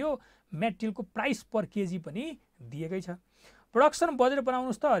पनि दियो। मेटेरियलको प्राइस पर केजी पनि दिएकै छ। प्रोडक्सन बजेट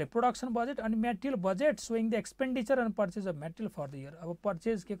बनाउनुहोस् त अरे, प्रोडक्सन बजेट अनि material budget showing the expenditure and purchase of material for the year. अब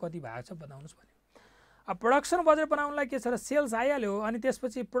पर्चेज के कति भएको छ बताउनुहोस् भन्यो। प्रोडक्सन बजेट बनाउनलाई के छ र सेल्स आइहाल्यो अनि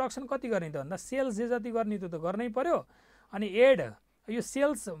त्यसपछि प्रोडक्सन कति गर्ने त भन्दा सेल्स जे जति गर्ने त्यो त गर्नै पर्यो अनि एड यो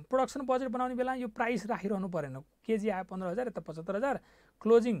सेल्स प्रोडक्सन बजेट बनाउने बेला यो प्राइस राखिरहनु परेन केजी आयो 15,000 यता 75,000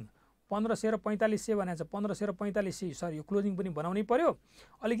 क्लोजिङ 1500 र 4500 भनेको छ 1500 र 4500 सरी यो क्लोजिङ पनि बनाउनै पर्यो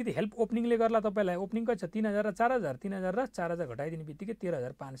अलिकति हेल्प ओपनिङले गर्ला तपाईलाई ओपनिङ कति छ 3000 र 4000 3000 र 4000 घटाइदिने बित्तिकै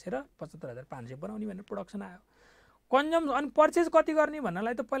 13500 र 75500 बनाउने भनेर प्रोडक्सन आयो कन्जम्सन अनि पर्चेज कति गर्ने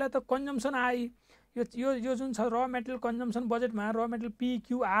भन्नलाई त पहिला त कन्जम्सन आयो यो जुन छ र मेटेरियल कन्जम्सन बजेटमा र मेटेरियल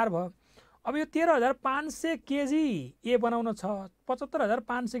PQR भयो अब यो 13500 केजी ए बनाउन छ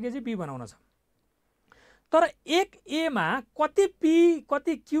 75500 केजी बी बनाउन छ तर एक ए मा कति पी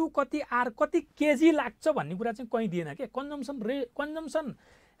कति क्यू कति आर कति केजी लाग्छ भन्ने कुरा चाहिँ कहीं दिएन के कन्जम्सन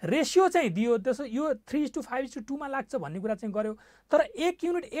रेशियो चाहिँ दियो त्यसो यो 3:5:2 मा लाग्छ भन्ने कुरा चाहिँ गर्यो तर एक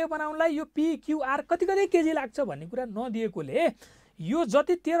युनिट ए बनाउनलाई यो पी क्यू आर कति कति केजी लाग्छ भन्ने कुरा नदिएकोले यो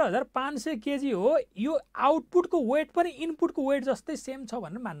जति 13500 केजी हो यो आउटपुटको वेट पनि इनपुटको वेट जस्तै सेम छ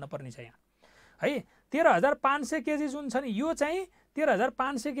भनेर मान्न पर्ने छ यहाँ है 13500 केजी जुन छ नि यो चाहिँ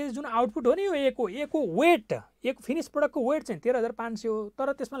 13500 केजी जुन आउटपुट हो नि यो ए को वेट एक फिनिश प्रोडक्टको वेट चाहिँ 13500 हो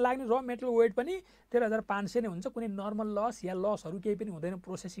तर त्यसमा लाग्ने र मेटेरियल वेट पनि 13500 नै हुन्छ कुनै नर्मल लस या लसहरु केही पनि हुँदैन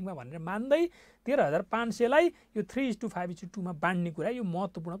प्रोसेसिङमा भनेर मान्दै 13500 लाई यो 3:5:2 मा बाँड्ने कुरा यो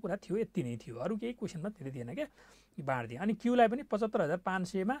महत्त्वपूर्ण कुरा थियो यति नै थियो अरु केही क्वेशनमा त्यति थिएन के बाँड्दिए अनि क्यू लाई पनि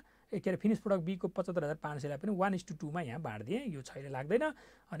 75500 मा के फिनिश प्रोडक्ट बी को 75500 लाई पनि 1:2 मा यहाँ बाँड्दिए यो छैले लाग्दैन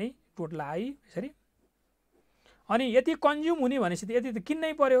अनि टोटल आई यसरी अनि यति कन्ज्युम हुने भनेपछि यति त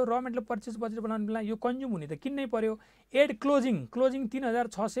किन्नै पर्यो र मेटेरियल पर्चेज बजेट बनाउन बेला यो कन्ज्युम हुने त किन्नै पर्यो एड क्लोजिङ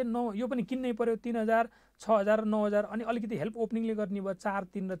 3609 यो पनि किन्नै पर्यो 3000 6000 9000 अनि अलिकति हेल्प ओपनिङले गर्ने भयो 4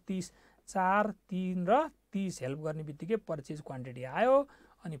 3 र 30 4 3 र 30 हेल्प गर्ने बित्तिकै पर्चेज क्वान्टिटी आयो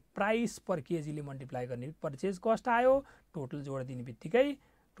अनि प्राइस पर केजी ले मल्टिप्लाई गर्ने पर्चेज कस्ट आयो टोटल जोड दिने बित्तिकै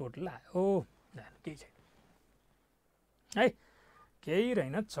टोटल आयो केही छैन है केही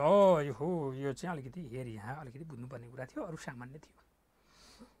रहेन छ यो चाहिँ अलिकति हेरी यहाँ अलिकति बुझ्नुपर्ने कुरा थियो अरु सामान्य थियो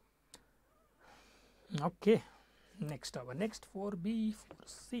ओके नेक्स्ट अब नेक्स्ट 4B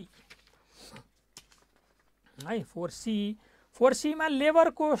 4C है 4C मा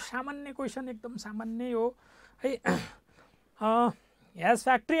लेबरको सामान्य क्वेशन एकदम सामान्य हो है as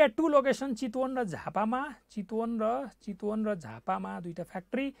factory at 2 location Chitwan र झापामा चितवन र झापामा दुईटा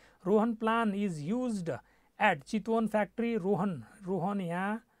factory Rohan plan is used at Chitwan factory Rohan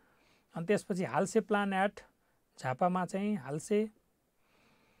यहाँ अनि त्यसपछि हालसे प्लान एट झापामा चाहिँ हालसे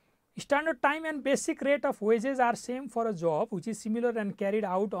standard time and basic rate of wages are same for a job which is similar and carried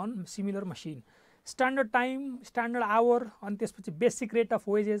out on similar machine standard time standard our अनि त्यसपछि basic rate of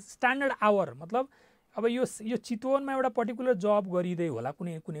wages standard our मतलब अब यो चितवनमा एउटा particular जब गरिदै होला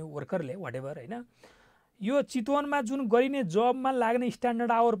कुनै वर्करले whatever हैन यो चितवनमा जुन गरिने जबमा लाग्ने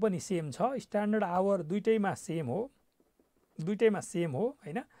स्ट्यान्डर्ड आवर पनि सेम छ स्ट्यान्डर्ड आवर दुईटैमा सेम हो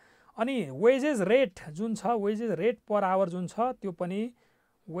हैन अनि वेजेस रेट जुन छ वेजेस रेट पर आवर जुन छ त्यो पनि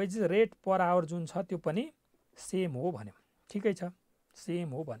वेजेस रेट पर आवर जुन छ त्यो पनि सेम हो भन्यो ठिकै छ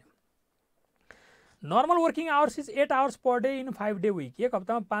सेम हो भन्यो normal working hours is 8 hours per day in 5 day week एक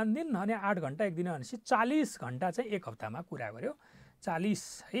हप्तामा 5 दिन अनि 8 घण्टा एक दिन भनेपछि 40 घण्टा चाहिँ एक हप्तामा कुरा गर्यो 40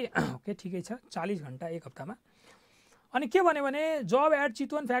 है ओके ठिकै छ 40 घण्टा एक हप्तामा अनि के भन्यो भने जब at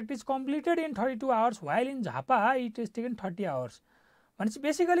Chitwan factory is completed in 32 hours while in Jhapa it is taken 30 hours भनेपछि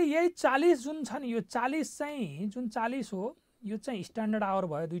बेसिकली यही 40 जुन छ नि यो 40 चाहिँ जुन 40 हो यो चाहिँ स्ट्यान्डर्ड आवर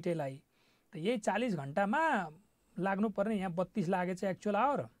भयो दुईटैलाई त यही 40 घण्टामा लाग्नु पर्ने यहाँ 32 लागे चाहिँ एक्चुअल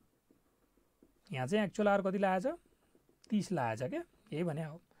आवर यहाँ चाहिँ एक्चुअल आवर कति लागेछ 30 लागेछ के यही भने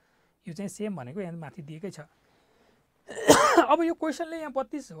हो यो चाहिँ सेम भनेको यहाँ माथि दिएकै छ अब यो क्वेशनले यहाँ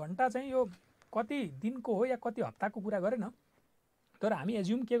 32 घण्टा चाहिँ यो कति दिनको हो या कति हप्ताको कुरा गरेन तर हामी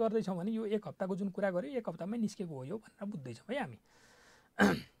एज्युम के गर्दै छौं भने यो एक हप्ताको जुन कुरा गर्यो एक हप्तामै निस्केको हो यो भनेर बुझ्दै छौं है हामी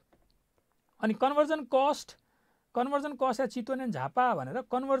अनि conversion cost yeah Chitwan and Jhapa भनेर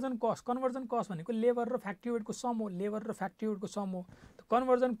कन्भर्जन कस्ट भनेको लेबर र फ्याक्ट्री वेटको सम हो लेबर र फ्याक्ट्री वेटको सम हो त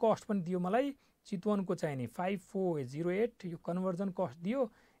कन्भर्जन कस्ट पनि दियो मलाई चितवनको चाहिँ नि 5408 यो कन्भर्जन कस्ट दियो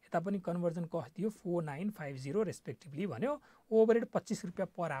यता पनि कन्भर्जन कस्ट दियो 4950 रेस्पेक्टिभली भन्यो ओभरहेड 25 रुपैयाँ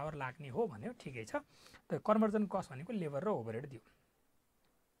पर आवर लाग्ने हो भन्यो ठिकै छ त कन्भर्जन कस्ट भनेको लेबर र ओभरहेड दियो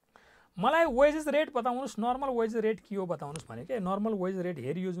मलाई wages rate बताउनुस् normal wages rate के हो बताउनुस् भने के नर्मल वेजेस रेट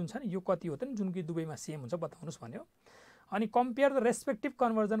हेरियो जुन छ नि यो कति हो त नि जुन कि दुबईमा सेम हुन्छ बताउनुस् भन्यो अनि compare the respective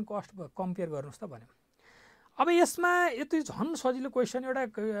conversion cost compare गर्नुस् त भन्यो अब यसमा यति झन् सजिलो क्वेशन एउटा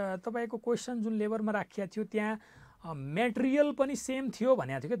तपाईको क्वेशन जुन लेबरमा राखिया थियो त्यहाँ मेटेरियल पनि सेम थियो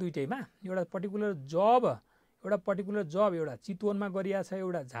भनेको थियो के दुईटैमा एउटा पर्टिकुलर जब एउटा चितवनमा गरिया छ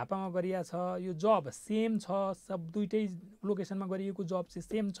एउटा झापामा गरिया छ यो जब सेम छ सब दुईटै लोकेसनमा गरिएको जब चाहिँ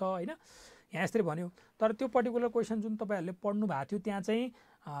सेम छ हैन यहाँ यसरी भन्यो। तर त्यो पर्टिकुलर क्वेसन जुन तपाईहरुले पढ्नु भएको थियो त्यहाँ चाहिँ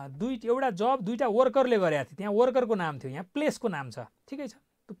एउटा जब दुईटा वर्करले गरेको थियो, त्यहाँ वर्करको नाम थियो, यहाँ प्लेसको नाम छ, ठिकै छ,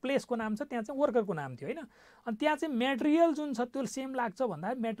 त्यो प्लेसको नाम छ, त्यहाँ चाहिँ वर्करको नाम थियो हैन। अनि त्यहाँ चाहिँ मेटेरियल जुन छ त्यो सेम लाग्छ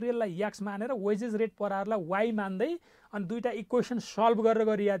भन्दा मेटेरियललाई x मानेर वेजेस रेट पर आवरलाई y मान्दै अनि दुईटा इक्वेसन सल्भ गरेर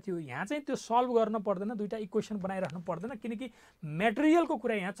गरिया थियो। यहाँ चाहिँ त्यो सल्भ गर्न पर्दैन, दुईटा इक्वेसन बनाइराख्नु पर्दैन, किनकि मेटेरियलको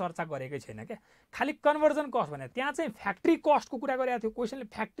कुरा यहाँ चर्चा गरेकै छैन क्या, खाली कन्भर्जन कस्ट भने। त्यहाँ चाहिँ फ्याक्ट्री कस्टको कुरा गरेको थियो, क्वेसनले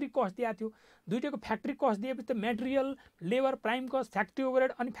फ्याक्ट्री कस्ट दिएको थियो, दुईटैको फ्याक्ट्री कस्ट दिएपछि त material, labour, prime cost, factory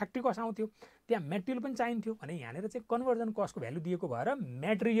overhead अनि फ्याक्ट्री कस्ट आउँथ्यो, त्यहाँ मेटेरियल पनि चाहिन्थ्यो भने यहाँनिर चाहिँ कन्भर्जन कस्टको भ्यालु दिएको भएर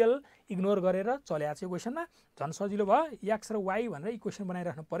मेटेरियल इग्नोर गरेर चल्याएको छ क्वेसनमा। झन् सजिलो भयो, x र y भनेर इक्वेसन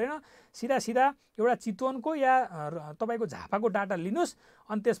बनाइराख्नु परेन, सिधा सिधा एउटा चितवनको या तपाईको झापाको डाटा लिनुस्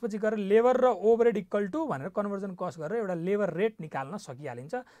अनि त्यसपछि गएर लेबर र ओभरहेड इक्वल टु भनेर कन्भर्जन कस्ट गरेर एउटा लेबर रेट निकाल्न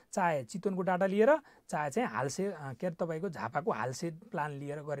सकिहालिन्छ, चाहे चितवनको डाटा लिएर चाहे चाहिँ हालसे के अरे तपाईको झापाको हालसे प्लान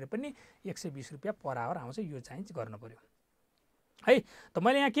लिएर गरेर पनि 120 रुपैयाँ पर आवर आउँछ। यो चाहिँ गर्नु पर्यो है। त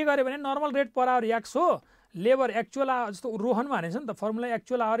मैले यहाँ के गरेँ भने normal rate per hour x हो, लेबर एक्चुअल आवर जस्तो रोहनमा भनेको छ नि त, formula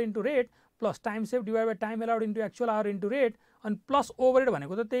actual our into rate plus time save divide by time allowed into actual our into rate अनि प्लस ओभरहेड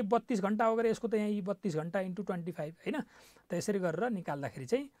भनेको त त्यही 32 घण्टा हो गरे, यसको त यहाँ 32 घण्टा इन्टु 25 हैन। त यसरी गरेर निकाल्दाखेरि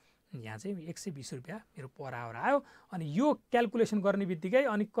चाहिँ यहाँ चाहिँ 120 रुपैयाँ मेरो पर आवर आयो। अनि यो क्याल्कुलेसन गर्ने बित्तिकै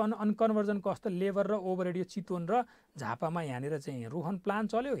अनि कन्भर्जन कस्ट त लेबर र ओभरहेड यो चितवन र झापामा यहाँनिर चाहिँ रोहन प्लान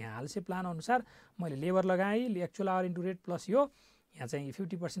चल्यो, यहाँ हालसे प्लान अनुसार मैले लेबर लगाएँ, actual our into rate plus यो यहाँ चाहिँ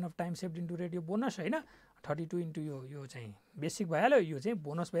 50% of time save into rate, यो बोनस हैन, 32 इन्टु यो चाहिँ बेसिक भइहाल्यो, यो चाहिँ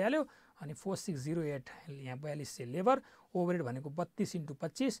बोनस भइहाल्यो। अनि 4608 यहाँ 42 चाहिँ लेबर, ओभरहेड भनेको 32 इन्टु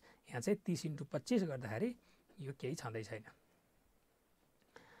 25, यहाँ चाहिँ 30 इन्टु 25 गर्दाखेरि यो केही छँदै छैन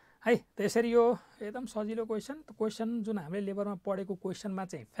है। त यसरी यो एकदम सजिलो क्वेसन। क्वेसन जुन हामीले लेबरमा पढेको क्वेसनमा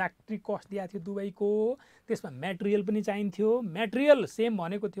चाहिँ फ्याक्ट्री कस्ट दिएको थियो दुबईको, त्यसमा मेटेरियल पनि चाहिन्थ्यो, मेटेरियल सेम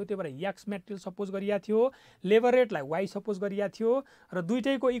भनेको थियो, त्यही भएर x मेटेरियल सपोज गरिया थियो, लेबर रेटलाई y सपोज गरिया थियो र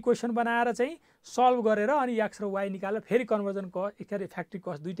दुईटैको इक्वेसन बनाएर चाहिँ सल्भ गरेर अनि x र y निकालेर फेरि कन्भर्जन कस्ट के अरे फ्याक्ट्री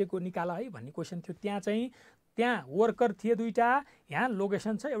कस्ट दुईटैको निकाल है भन्ने क्वेसन थियो। त्यहाँ वर्कर थिए दुईटा, यहाँ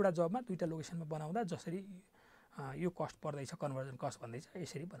लोकेसन छ एउटा जबमा, दुईटा लोकेसनमा बनाउँदा जसरी यो कस्ट पर्दैछ कन्भर्जन कस्ट भन्दैछ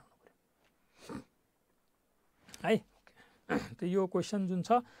यसरी बनाउनु पर्यो है। त यो क्वेसन जुन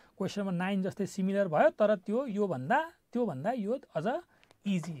छ क्वेसन नम्बर 9 जस्तै सिमिलर भयो, तर त्यो भन्दा यो अझ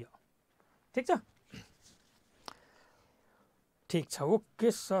इजी हो, ठिक छ, ठिक छ,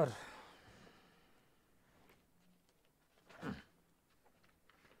 ओके सर।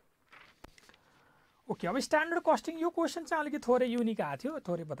 ओके, अब स्ट्यान्डर्ड कस्टिङ यो क्वेसन चाहिँ अलिकति थोरै युनिक आएको थियो,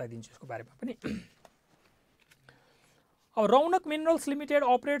 थोरै बताइदिन्छु यसको बारेमा पनि। अब रौनक minerals limited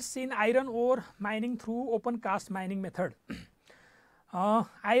operates in iron or mining through open caste mining method.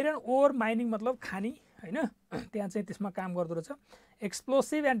 Iron or mining मतलब खानी हैन, त्यहाँ चाहिँ त्यसमा काम गर्दो रहेछ।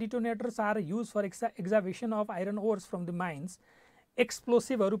 Explosive and detonators are use for एक्जाभेसन of iron ores from the mines.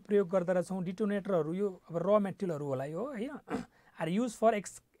 एक्सप्लोसिभहरू प्रयोग गर्दा रहेछौँ, डिटोनेटरहरू यो अब र मेटेरियलहरू होला यो हैन, are use for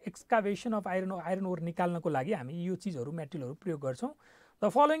excavation of iron ओर निकाल्नको लागि हामी यो चिजहरू मेटेरियलहरू प्रयोग गर्छौँ। The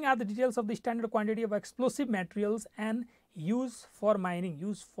following are the details of the standard quantity of explosive materials and use for mining.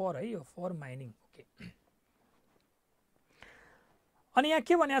 Use for है यो for mining. Okay. अनि यहाँ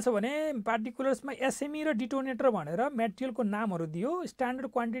के भनेको छ भने पार्टिकुलर्समा एसएमई र डिटोनेटर भनेर मेटेरियलको नामहरू दियो।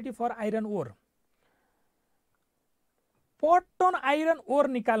 Standard quantity for iron or, per ton iron or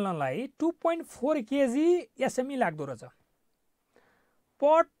निकाल्नलाई 2.4 KG SME लाग्दो रहेछ।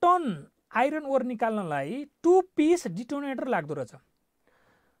 पर टन आइरन ओर निकाल्नलाई 2 पिस डिटोनेटर लाग्दो रहेछ।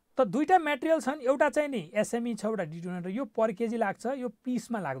 त दुईटा मेटेरियल छन्, एउटा चाहिँ नि एसएमई छ, एउटा डिटोनेटर, यो पर केजी लाग्छ, यो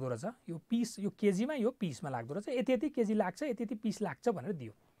पिसमा लाग्दो रहेछ, यो पिस यो केजीमा यो पिसमा लाग्दो रहेछ, यति यति केजी लाग्छ, यति यति पिस लाग्छ भनेर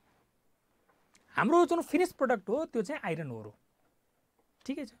दियो। हाम्रो जुन फिनिश प्रोडक्ट हो त्यो चाहिँ आइरन ओर हो,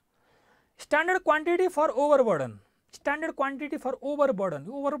 ठिकै छ। Standard quantity for ओभरबर्डन, standard quantity for ओभरबर्डन,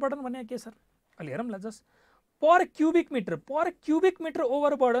 ओभरबर्डन भने के सर अलि हेरौँ ल। जस्ट पर क्युबिक मिटर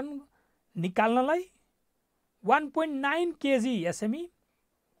ओभरबर्डन निकाल्नलाई 1.9 केजी एसएमई,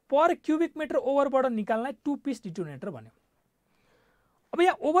 पर क्युबिक मिटर ओभरबर्डन निकाल्नलाई 2 पिस डिटोनेटर भन्यो। अब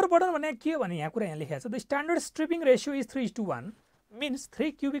यहाँ ओभरबर्डन भने के हो भने यहाँ कुरा यहाँ लेखेको छ, the standard stripping ratio is 3:1 means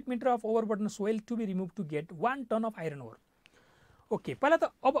 3 cubic metre of ओभरबर्डन soil to be remove to get 1 ton of iron or. Okay, पहिला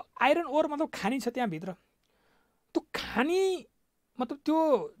त अब आइरन ओर मतलब खानी छ त्यहाँभित्र, त्यो खानी मतलब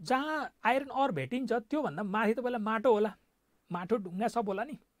त्यो जहाँ आइरन ओर भेटिन्छ त्योभन्दा माथि त पहिला माटो होला, माटो ढुङ्गा सब होला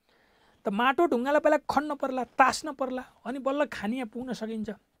नि। त माटो ढुङ्गालाई पहिला खन्न पर्ला, तास्न पर्ला, अनि बल्ल खानी यहाँ पुग्न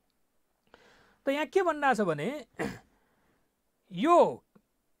सकिन्छ। त यहाँ के भनिरहेछ भने यो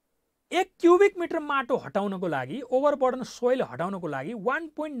 1 क्युबिक मिटर माटो हटाउनको लागि, ओभरबर्डन सोइल हटाउनको लागि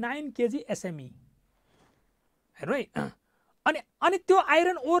 1.9 केजी एसएमई हेर्नु है। अनि त्यो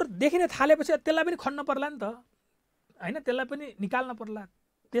आइरन ओर देखिन थालेपछि त्यसलाई पनि खन्न पर्ला नि त हैन, त्यसलाई पनि निकाल्न पर्ला,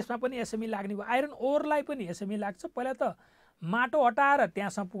 त्यसमा पनि एसएमई लाग्ने भयो। आइरन ओरलाई पनि एसएमई लाग्छ, पहिला त माटो हटाएर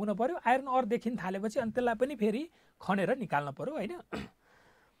त्यहाँसम्म पुग्न पर्यो, आइरन ओर देखिन थालेपछि अनि त्यसलाई पनि फेरि खनेर निकाल्न पर्यो हैन।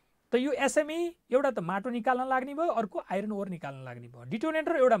 त यो एसएमई एउटा त माटो निकाल्न लाग्ने भयो, अर्को आइरन ओर निकाल्न लाग्ने भयो।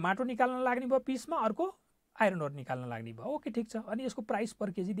 डिटोनेटर एउटा माटो निकाल्न लाग्ने भयो पिसमा, अर्को आइरन ओर निकाल्न लाग्ने भयो। ओके ठिक छ। अनि यसको प्राइस पर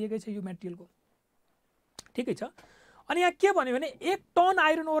केजी दिएकै छ यो मेटेरियलको, ठिकै छ। अनि यहाँ के भन्यो भने 1 टन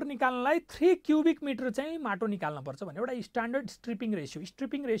आइरन ओर निकाल्नलाई 3 क्युबिक मिटर चाहिँ माटो निकाल्न पर्छ भने एउटा standard stripping ratio.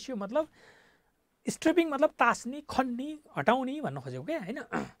 Stripping ratio मतलब स्ट्रिपिङ मतलब तास्नी, खन्नी, हटाउने भन्न खोजेको के हैन।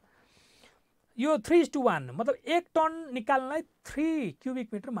 यो 3:1 मतलब 1 टन निकाल्नलाई 3 क्युबिक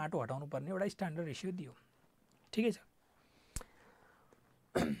मिटर माटो हटाउनु पर्ने एउटा स्ट्यान्डर्ड रेसियो दियो, ठिकै छ।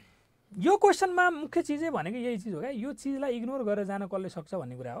 यो क्वेसनमा मुख्य चिजै भनेको यही चिज हो क्या, यो चिजलाई इग्नोर गरेर जान कसले सक्छ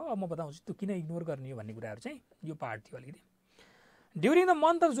भन्ने कुरा हो। अब म बताउँछु त्यो किन इग्नोर गर्ने हो भन्ने कुराहरू चाहिँ यो पार्ट थियो अलिकति। During the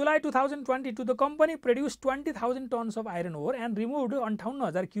month of July 2022 the company produce 20,000 tons of iron or and removed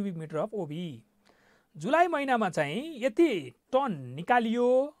 58,000 cubic metre of ओबी। जुलाई महिनामा चाहिँ यति टन निकालियो,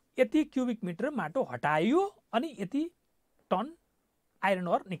 यति क्युबिक मिटर माटो हटाइयो अनि यति टन आइरन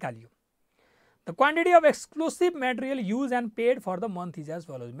ओर निकालियो। The quantity of exclusive material used and paid for the month is as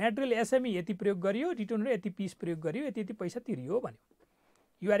follows. Material SME यति प्रयोग गरियो, डिटोनेटर यति पिस प्रयोग गरियो, यति पैसा तिरियो भन्यो।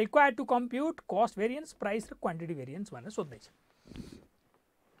 You are required to compute cost variance, price र quantity variance भनेर सोध्दैछ,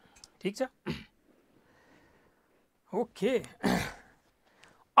 ठिक छ। ओके,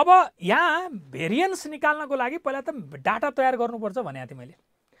 अब यहाँ भेरिएन्स निकाल्नको लागि पहिला त डाटा तयार गर्नुपर्छ भनेको थिएँ मैले।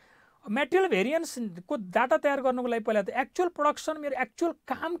 मेटेरियल भेरिएन्सको डाटा तयार गर्नुको लागि पहिला त एक्चुअल प्रोडक्सन, मेरो एक्चुअल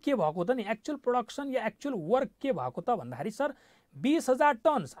काम के भएको त नि, एक्चुअल प्रोडक्सन या एक्चुअल वर्क के भएको त भन्दाखेरि sir 20,000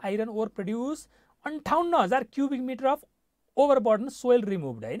 tonnes iron or produce, 58,000 cubic metre of ओभरबर्डन soil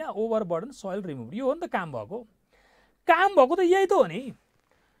removed हैन, ओभरबर्डन सोइल रिमुभड, यो हो नि त काम भएको। काम भएको त यही त हो नि।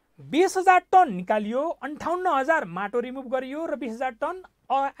 20,000 टन निकालियो, 58,000 माटो रिमुभ गरियो र 20,000 टन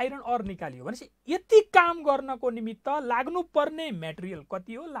आइरन ओर निकालियो भनेपछि यति काम गर्नको निमित्त लाग्नुपर्ने मेटेरियल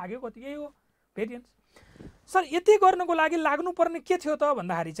कति हो, लाग्यो कति, यही हो भेरिएन्स। सर यति गर्नको लागि लाग्नुपर्ने के थियो त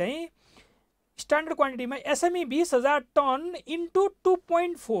भन्दाखेरि चाहिँ standard क्वान्टिटीमा SME 20,000 ton into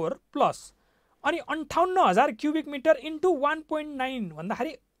 2.4 plus अनि 58,000 क्युबिक मिटर इन्टु 1.9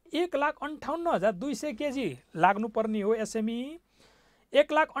 भन्दाखेरि 1,58,200 केजी लाग्नुपर्ने हो एसएमई।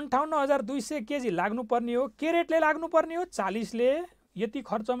 1,58,200 केजी लाग्नुपर्ने हो, के रेटले लाग्नुपर्ने हो, 40 ले। यति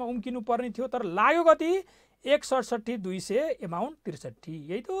खर्चमा उम्किनु पर्ने थियो तर लाग्यो कति, 1,67,200 एमाउन्ट 63,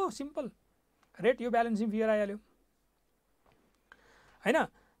 यही त हो सिम्पल रेट। यो ब्यालेन्सिङ फिगर आइहाल्यो हैन।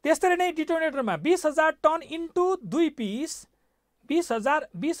 त्यस्तै नै डिटोनेटरमा 20,000 ton into 2 piece,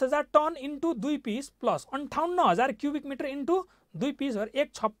 20,000 ton into 2 piece plus 58,000 cubic metre into 2 piece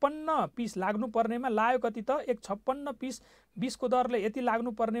 156 piece लाग्नु पर्नेमा लाग्यो कति त, 156 पिस 20 को दरले यति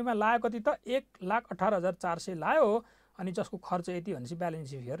लाग्नु पर्नेमा लाग्यो कति त, 1,18,400 लाग्यो। अनि जसको खर्च यति भनेपछि ब्यालेन्स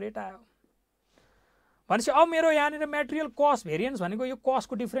फिगर रेट आयो भनेपछि अब मेरो यहाँनिर मेटेरियल कस्ट भेरिएन्स भनेको यो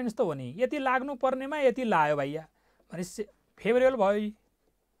कस्टको डिफरेन्स त हो नि। यति लाग्नु पर्नेमा यति लाग्यो भैया भनेपछि फेभरेबल भयो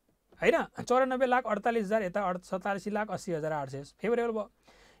हैन। 94,48,000 यता 87,80,800 फेभरेबल भयो।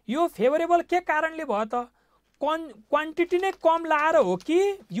 यो फेभरेबल के कारणले भयो त, क्वान्टिटी नै कम लाएर हो कि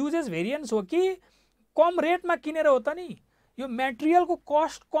युजेस भेरिएन्स हो कि कम रेटमा किनेर हो त नि। यो मेटेरियलको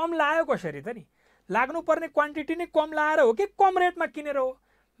कस्ट कम लाग्यो कसरी त नि, लाग्नुपर्ने क्वान्टिटी नै कम लाएर हो कि कम रेटमा किनेर हो।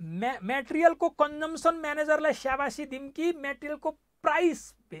 मेटेरियलको कन्जम्सन म्यानेजरलाई स्याबासी दिउँ कि मेटेरियलको प्राइस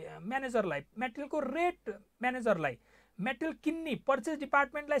म्यानेजरलाई, मेटेरियलको रेट म्यानेजरलाई, मेटेरियल किन्ने पर्चेस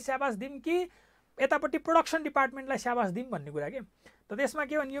डिपार्टमेन्टलाई स्याबास दिउँ कि यतापट्टि प्रोडक्सन डिपार्टमेन्टलाई स्याबास दिउँ भन्ने कुरा के। त त्यसमा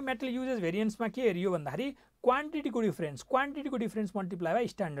के भन्यो, मेटेरियल युजेस भेरिएन्समा के हेरियो भन्दाखेरि क्वान्टिटीको difference multiply by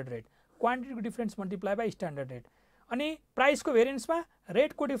standard rate, क्वान्टिटीको difference multiply by standard rate, अनि प्राइसको भेरिएन्समा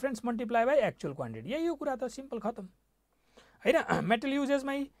रेटको difference multiply by actual quantity, यही हो कुरा त, सिम्पल खतम हैन। मेटेरियल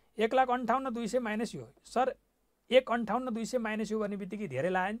युजेसमै 1,58,200 माइनस यो, सर 1,58,200 माइनस यो गर्ने बित्तिकै धेरै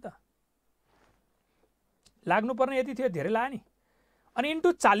लाग्यो नि त, लाग्नुपर्ने यति थियो धेरै लाग्यो नि। अनि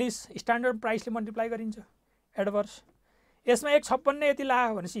इन्टु 40 स्ट्यान्डर्ड प्राइसले मल्टिप्लाई गरिन्छ एडभर्स। यसमा 156 यति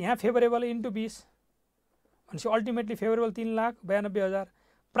लाग्यो भनेपछि यहाँ फेभरेबल इन्टु 20 भनेपछि अल्टिमेटली फेभरेबल 3,92,000।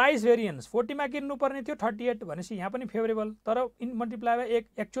 प्राइस भेरिएन्स 40 मा किन्नुपर्ने थियो 38 भनेपछि यहाँ पनि फेभरेबल, तर in multiply by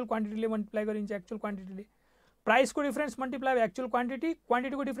actual क्वान्टिटीले multiply गरिन्छ, actual क्वान्टिटीले। प्राइसको difference multiply by actual quantity,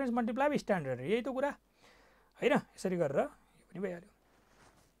 क्वान्टिटीको difference multiply by standard, यही त कुरा हैन। यसरी गरेर यो पनि भइहाल्यो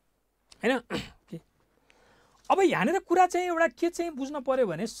हैन। अब यहाँनिर कुरा चाहिँ एउटा के चाहिँ बुझ्न पर्यो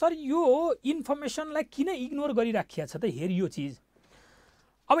भने सर यो इन्फर्मेसनलाई किन इग्नोर गरिराखिया छ त, हेर यो चिज।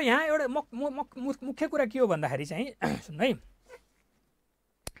 अब यहाँ एउटा मुख्य कुरा के हो भन्दाखेरि चाहिँ सुन्नु है,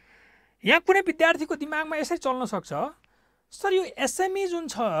 यहाँ कुनै विद्यार्थीको दिमागमा यसरी चल्न सक्छ सर यो एसएमई जुन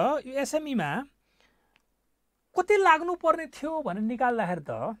छ यो एसएमईमा कति लाग्नुपर्ने थियो भनेर निकाल्दाखेरि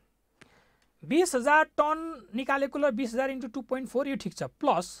त 20,000 टन निकालेको ल 20,000 × 2.4 यो ठिक छ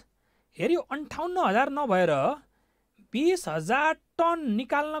प्लस हेरि 58,000 नभएर 20,000 टन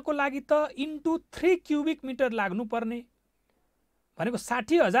निकाल्नको लागि त इन्टु 3 क्युबिक मिटर लाग्नुपर्ने भनेको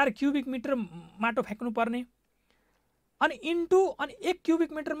 60,000 क्युबिक मिटर माटो फ्याँक्नुपर्ने अनि इन्टु अनि 1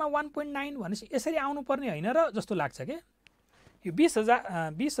 क्युबिक मिटरमा 1.9 भनेपछि यसरी आउनुपर्ने होइन र जस्तो लाग्छ के यो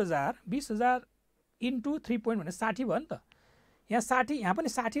 20,000 इन्टु 3 पोइन्ट भने 60 भयो नि त यहाँ 60 यहाँ पनि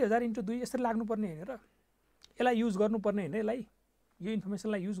 60,000 × 2 यसरी लाग्नुपर्ने होइन र यसलाई युज गर्नुपर्ने होइन यसलाई यो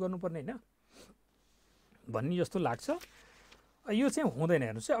इन्फर्मेसनलाई युज गर्नुपर्ने होइन भन्ने जस्तो लाग्छ यो चाहिँ हुँदैन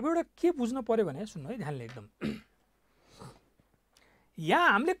हेर्नुहोस् है अब एउटा के बुझ्न पर्यो भने सुन्नु है ध्यानले एकदम यहाँ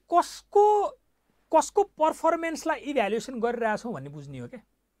हामीले कसको पर्फर्मेन्सलाई इभ्यालुएसन गरिरहेछौँ भन्ने बुझ्ने हो क्या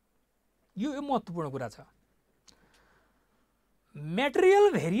यो महत्त्वपूर्ण कुरा छ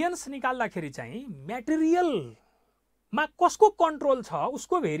मेटेरियल भेरिएन्स निकाल्दाखेरि चाहिँ मेटेरियलमा कसको कन्ट्रोल छ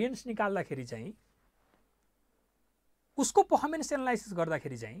उसको भेरिएन्स निकाल्दाखेरि चाहिँ उसको पर्फर्मेन्स एनालाइसिस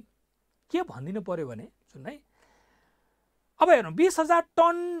गर्दाखेरि चाहिँ के भनिदिनु पर्यो भने सुन्नु है अब हेर्नु 20,000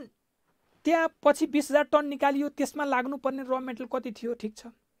 टन त्यहाँ पछि 20,000 टन निकालियो त्यसमा लाग्नुपर्ने र मेटेरियल कति थियो ठिक छ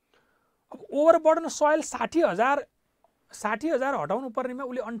अब ओभरबर्डन सोइल 60,000 हटाउनु पर्नेमा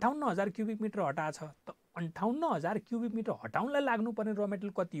उसले 58,000 क्युबिक मिटर हटाएछ त 58,000 क्युबिक मिटर हटाउनलाई लाग्नुपर्ने र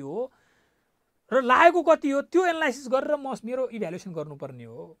मेटेरियल कति हो र लागेको कति हो त्यो एनालाइसिस गरेर म मेरो इभ्यालुएसन गर्नुपर्ने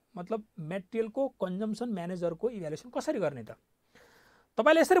हो मतलब मेटेरियलको कन्जम्सन म्यानेजरको इभ्यालुएसन कसरी गर्ने त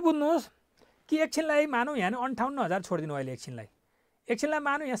तपाईले यसरी बुझ्नुहोस् कि एकछिनलाई मानौ यहाँ 58,000 छोडिदिनु अहिले एकछिनलाई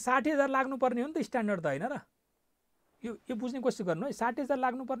मानौ यहाँ 60,000 लाग्नुपर्ने हो नि त स्ट्यान्डर्ड त होइन र यो बुझ्ने कोसिस गर्नु है 60,000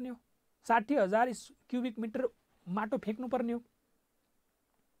 लाग्नुपर्ने हो 60,000 क्युबिक मिटर माटो फ्याँक्नुपर्ने हो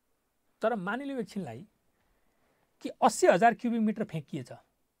तर मानिलियो एकछिनलाई कि 80,000 क्युबिक मिटर फ्याँकिएछ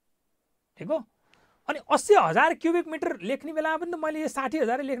ठिक हो अनि 80,000 क्युबिक मिटर लेख्ने बेलामा पनि त मैले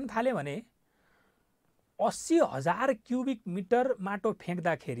 60,000 लेख्न थालेँ भने 80,000 क्युबिक मिटर माटो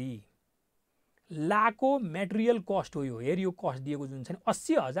फ्याँक्दाखेरि लाको मेटेरियल कस्ट हो यो हेर यो कस्ट दिएको जुन छ नि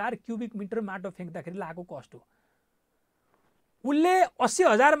 80,000 क्युबिक मिटर माटो फ्याँक्दाखेरि लाको कस्ट हो उसले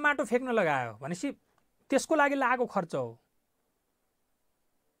 80,000 माटो फ्याँक्न लगायो भनेपछि त्यसको लागि लागेको खर्च हो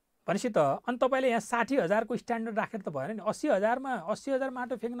भनेपछि त अनि तपाईले यहाँ 60,000 को स्ट्यान्डर्ड राखेर त भएन नि 80,000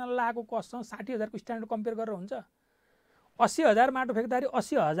 माटो फ्याँक्न लागेको कस्टसँग 60,000 को स्ट्यान्डर्ड कम्पेयर गरेर हुन्छ 80,000 माटो फ्याँक्दाखेरि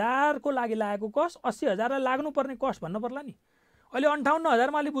 80,000 को लागि लागेको कस्ट 80,000 लाई लाग्नुपर्ने कस्ट भन्नु पर्ला नि अहिले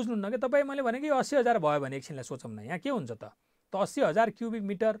 58,000 मा अलि बुझ्नुहुन्न कि तपाईँ मैले भने कि 80,000 भयो भने एकछिनलाई सोचौँ न यहाँ के हुन्छ त 80,000 क्युबिक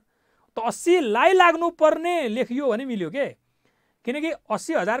मिटर त 80 लाई लाग्नुपर्ने लेखियो भने मिल्यो के किनकि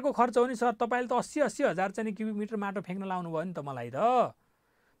 80,000 को खर्च हो नि सर तपाईले त 80,000 चाहिँ क्युबिक मिटर माटो फ्याँक्न लाउनु भयो नि त मलाई त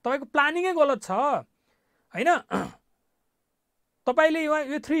तपाईको प्लानिङै गलत छ हैन तपाईले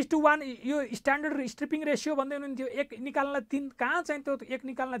यो 3:1 यो स्ट्यान्डर्ड स्ट्रिपिङ रेशियो भन्दै हुनुहुन्थ्यो 1 निकाल्नलाई 3 कहाँ चाहिँ त्यो 1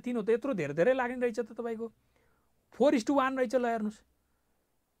 निकाल्नलाई 3 हो त यत्रो धेरै लाग्ने रहेछ त तपाईको 4:1 रहेछ ल हेर्नुस्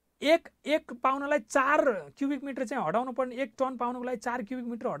 1 पाउनलाई 4 क्युबिक मिटर चाहिँ हटाउनु पर्ने 1 टन पाउनको लागि 4 क्युबिक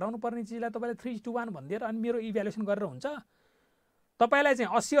मिटर हटाउनु पर्ने चिजलाई तपाईले 3:1 भनिदिएर अनि मेरो इभ्यालुएसन गरेर हुन्छ तपाईलाई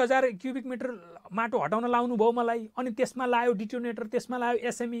चाहिँ 80,000 क्युबिक मिटर माटो हटाउन लाउनु भयो मलाई अनि त्यसमा लायो डिटोनेटर त्यसमा लायो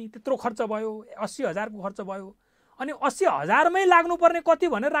एसएमई त्यत्रो खर्च भयो 80,000 को खर्च भयो अनि 80,000 मै लाग्नुपर्ने कति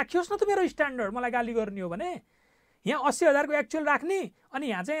भनेर राखियोस् न त मेरो स्ट्यान्डर्ड मलाई गाली गर्ने हो भने यहाँ 80,000 को एक्चुअल राख्ने अनि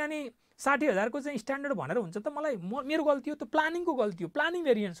यहाँ चाहिँ अनि 60,000 को चाहिँ स्ट्यान्डर्ड भनेर हुन्छ त मलाई मेरो गल्ती हो त प्लानिङको गल्ती हो प्लानिङ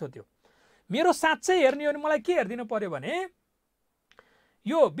भेरिएन्स हो त्यो मेरो साँच्चै हेर्ने हो भने मलाई के हेर्दिन पर्यो भने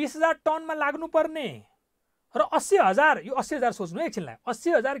यो 20,000 टनमा लाग्नुपर्ने र 80,000 यो 80,000 सोच्नु है एकछिनलाई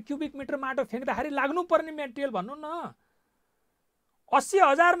 80,000 क्युबिक मिटर माटो फ्याँक्दाखेरि लाग्नुपर्ने मेटेरियल भन्नु न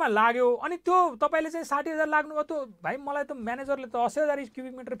 80,000 मा लाग्यो अनि त्यो तपाईले चाहिँ 60,000 लाग्नु भयो त भाइ मलाई त म्यानेजरले त 80,000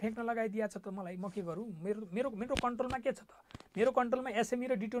 क्युबिक मिटर फ्याँक्न लगाइदिएको छ त मलाई म के गरौँ मेरो कन्ट्रोलमा के छ त मेरो कन्ट्रोलमा एसएमई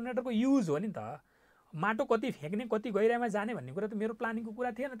र डिटोनेटरको युज हो नि त माटो कति फ्याँक्ने कति गहिराइमा जाने भन्ने कुरा त मेरो प्लानिङको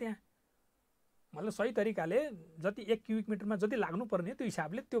कुरा थिएन त्यहाँ मतलब सही तरिकाले जति 1 क्युबिक मिटरमा जति लाग्नु पर्ने त्यो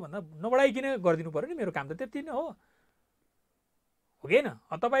हिसाबले त्यो भन्दा नबढाइकिन गरिदिनु पर्यो नि मेरो काम त त्यति नै हो हैन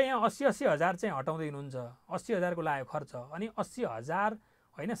तपाई यहाँ 80,000 चाहिँ हटाउँदै हुनुहुन्छ 80,000 को लाग्यो खर्च अनि 80,000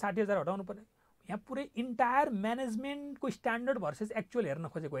 हैन 60,000 हटाउनु पर्ने यहाँ पुरै इन्टायर म्यानेजमेन्टको स्ट्यान्डर्ड भर्सेस एक्चुअल हेर्न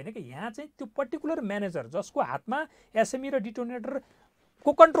खोजेको हैन कि यहाँ चाहिँ त्यो पर्टिकुलर म्यानेजर जसको हातमा एसएमई र डिटोनेटर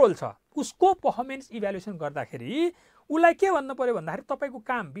को कन्ट्रोल छ उसको पर्फर्मेन्स इभ्यालुएसन गर्दाखेरि उलाई के भन्नु पर्यो भन्दाखेरि तपाईको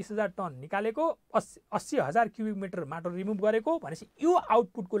काम 20,000 टन निकालेको 80,000 क्युबिक मिटर माटो रिमुभ गरेको भनेपछि यो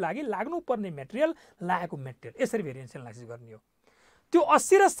आउटपुटको लागि लाग्नु पर्ने मेटेरियल लागेको मेटेरियल यसरी भेरिएन्स एनालाइसिस गर्ने हो त्यो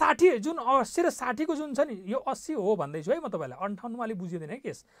 80 र 60 जुन 80 र 60 को जुन छ नि यो 80 हो भन्दै छु है म तपाईलाई 58 मा अलि बुझिदैन है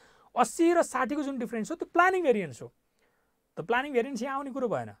केस 80 र 60 को जुन डिफरेन्स हो त्यो प्लानिङ भेरिएन्स हो त प्लानिङ भेरिएन्स यहाँ आउने कुरो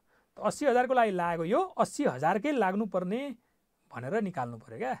भएन। 80,000 को लागि लागेको यो 80,000 कै लाग्नुपर्ने भनेर निकाल्नु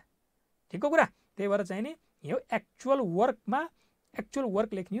पर्यो क्या, ठिकको कुरा। त्यही भएर चाहिँ नि यो एक्चुअल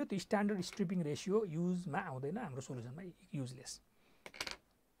वर्क लेख्ने हो, त्यो स्ट्यान्डर्ड स्ट्रिपिङ रेसियो युजमा आउँदैन हाम्रो सोलुसनमा, युजलेस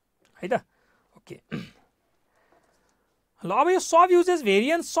है त। ओके ल अब यो सब युजेस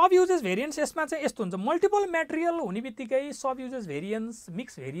भेरिएन्स यसमा चाहिँ यस्तो हुन्छ, मल्टिपल मेटेरियल हुने बित्तिकै सब युजेस भेरिएन्स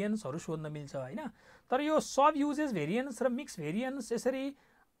मिक्स भेरिएन्सहरू सोध्न मिल्छ होइन। तर यो सब युजेस भेरिएन्स र मिक्स भेरिएन्स यसरी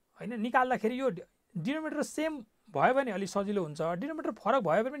होइन निकाल्दाखेरि यो डिनोमिनेटर सेम भयो भने अलि सजिलो हुन्छ, डिनोमिनेटर फरक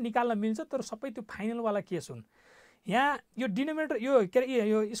भयो भने निकाल्न मिल्छ, तर सबै त्यो फाइनलवाला केस हुन्। यहाँ यो डिनोमिनेटर यो के अरे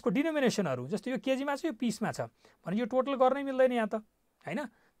यो यसको डिनोमिनेसनहरू जस्तो यो केजीमा छ यो पिसमा छ भने यो टोटल गर्नै मिल्दैन यहाँ त होइन।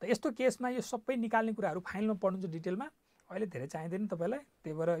 त यस्तो केसमा यो सबै निकाल्ने कुराहरू फाइनलमा पढ्नुहुन्छ डिटेलमा, अहिले धेरै चाहिँदैन तपाईँलाई।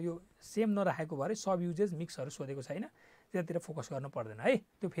 त्यही भएर यो सेम नराखेको भएर सब युजेस मिक्सहरू सोधेको छैन, त्यतातिर फोकस गर्नु पर्दैन है।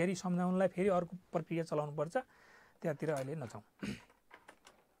 त्यो फेरि सम्झाउनलाई फेरि अर्को प्रक्रिया चलाउनु पर्छ, त्यतातिर अहिले नजाउँ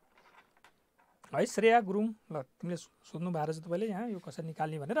है। श्रेया गुरुङ, ल तिमीले सोध्नु भएको रहेछ तपाईँले यहाँ यो कसरी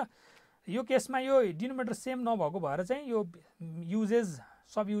निकाल्ने भनेर। यो केसमा यो डिनोमिनेटर सेम नभएको भएर चाहिँ यो युजेस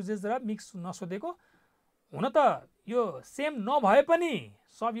सब युजेस र मिक्स नसोधेको। हुन त यो सेम नभए पनि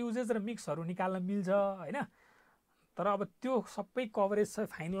सब युजेस र मिक्सहरू निकाल्न मिल्छ होइन, तर अब त्यो सबै कभरेज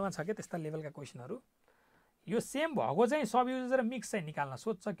छ फाइनलमा छ क्या त्यस्ता लेभलका क्वेसनहरू। यो सेम भएको चाहिँ सब युजेस र मिक्स चाहिँ निकाल्न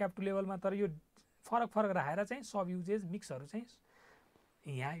सोध्छ क्याप 2 लेभलमा, तर यो फरक राखेर चाहिँ सब युजेस मिक्सहरू चाहिँ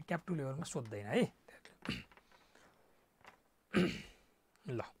यहाँ क्याप 2 लेभलमा सोध्दैन है।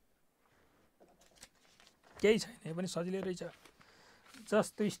 ल केही छैन, यो पनि सजिलै रहेछ।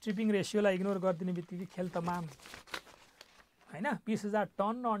 जस्तो स्ट्रिपिङ रेसियोलाई इग्नोर गरिदिने बित्तिकै खेल तमाम होइन। 20,000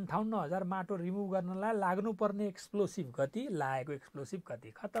 टन र 58,000 माटो रिमुभ गर्नलाई लाग्नुपर्ने एक्सप्लोसिभ गति, लागेको एक्सप्लोसिभ गति,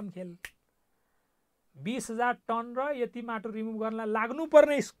 खतम खेल। 20,000 टन र यति माटो रिमुभ गर्नलाई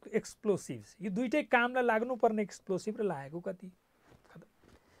लाग्नुपर्ने एक्सप्लोसिभ, यो दुइटै कामलाई लाग्नुपर्ने एक्सप्लोसिभ र लागेको गति, खतम।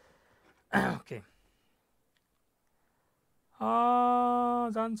 ओके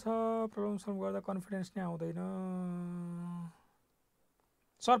जान्छ प्रब्लम सल्भ गर्दा कन्फिडेन्स नै आउँदैन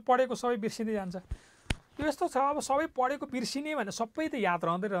सर, पढेको सबै बिर्सिँदै जान्छ। यो यस्तो छ अब सबै पढेको बिर्सिने भने सबै त याद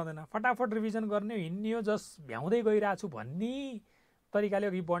रहँदैन, फटाफट रिभिजन गर्ने हो, हिँड्ने हो, जस्ट भ्याउँदै गइरहेको छु भन्ने तरिकाले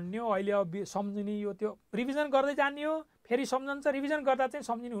अघि बढ्ने हो। अहिले अब सम्झिने यो त्यो रिभिजन गर्दै जाने हो, फेरि सम्झन्छ, रिभिजन गर्दा चाहिँ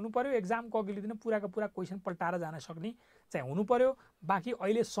सम्झिने हुनु पर्यो, एक्जामको अघिल्लो दिन पुराको पुरा क्वेसन पल्टाएर जान सक्ने चाहिँ हुनु पर्यो। बाँकी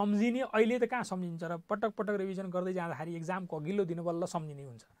अहिले सम्झिने, अहिले त कहाँ सम्झिन्छ र, पटक रिभिजन गर्दै जाँदाखेरि एक्जामको अघिल्लो दिन बल्ल सम्झिने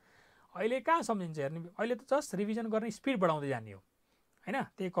हुन्छ, अहिले कहाँ सम्झिन्छ हेर्ने। अहिले त जस्ट रिभिजन गर्ने स्पिड बढाउँदै जाने हो होइन,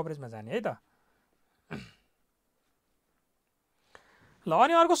 त्यही कभरेजमा जाने है त। ल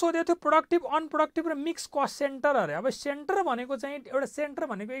अनि अर्को सोधेको थियो प्रोडक्टिभ अनप्रोडक्टिभ र मिक्स कस्ट सेन्टर अरे। अब सेन्टर भनेको चाहिँ एउटा सेन्टर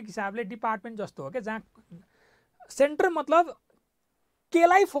भनेको एक हिसाबले डिपार्टमेन्ट जस्तो हो क्या, जहाँ सेन्टर मतलब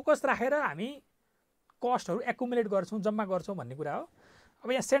केलाई फोकस राखेर हामी कस्टहरू एकुमुलेट गर्छौँ, जम्मा गर्छौँ भन्ने कुरा हो।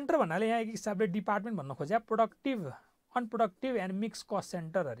 अब यहाँ सेन्टर भन्नाले यहाँ एक हिसाबले डिपार्टमेन्ट भन्न खोजे, productive unproductive and mix cost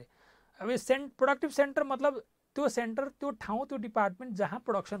centre अरे। अब यो प्रोडक्टिभ सेन्टर मतलब त्यो सेन्टर, त्यो ठाउँ, त्यो डिपार्टमेन्ट जहाँ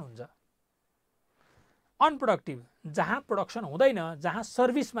प्रोडक्सन हुन्छ। अनप्रोडक्टिभ जहाँ प्रोडक्सन हुँदैन, जहाँ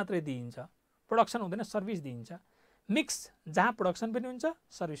सर्भिस मात्रै दिइन्छ, प्रोडक्सन हुँदैन सर्भिस दिइन्छ। मिक्स जहाँ प्रोडक्सन पनि हुन्छ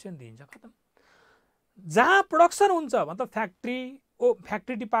सर्भिस पनि दिइन्छ, खतम। जहाँ प्रोडक्सन हुन्छ मतलब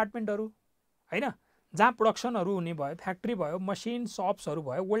फ्याक्ट्री डिपार्टमेन्टहरू होइन, जहाँ प्रोडक्सनहरू हुने भयो, फ्याक्ट्री भयो, मसिन सप्सहरू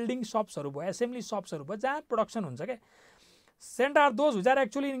भयो, वेल्डिङ सप्सहरू भयो, एसेम्बली सप्सहरू भयो, जहाँ प्रोडक्सन हुन्छ क्या। Centre are those whose are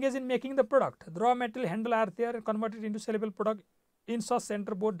actually engage in making the product, the र material handle are there converted into saleable product. In such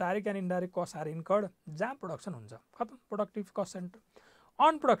centre both direct and indirect cost are incurred, जहाँ production हुन्छ, खतम। Productive cost centre.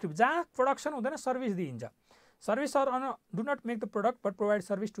 Unproductive जहाँ production हुँदैन service दिइन्छ। Service are do not make the product but provide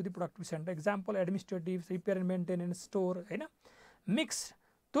service to the productive centre, example administrative, repair and maintenance, store होइन। Mix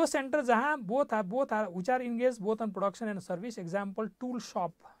त्यो centre जहाँ both are which are engage both on production and service, example tool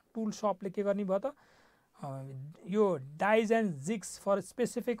shop. Tool सपले के गर्ने भयो त, यो dies and jigs for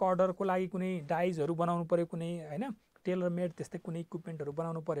specific अर्डरको लागि कुनै डाइजहरू बनाउनु पऱ्यो, कुनै होइन टेलर मेड त्यस्तै कुनै इक्विपमेन्टहरू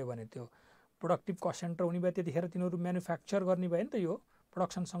बनाउनु पऱ्यो भने त्यो प्रोडक्टिभ कस्ट सेन्टर हुने भयो। त्यतिखेर तिनीहरू म्यानुफ्याक्चर गर्ने भयो नि त, यो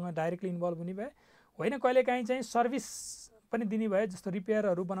प्रोडक्सनसँग डाइरेक्टली इन्भल्भ हुने भयो। होइन कहिलेकाहीँ चाहिँ सर्भिस पनि दिने भयो, जस्तो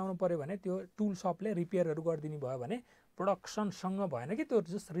रिपेयरहरू बनाउनु पऱ्यो भने त्यो टुल सपले रिपेयरहरू गरिदिने भयो भने प्रोडक्सनसँग भएन कि, त्यो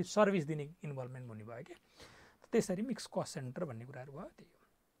जस्ट सर्भिस दिने इन्भल्भमेन्ट हुने भयो क्या। त्यसरी मिक्स कस्ट सेन्टर भन्ने कुराहरू भयो। त्यही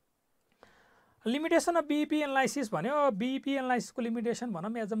हो लिमिटेसन अफ बिइपी एनालाइसिस भन्यो। बिइपी एनालाइसिसको लिमिटेसन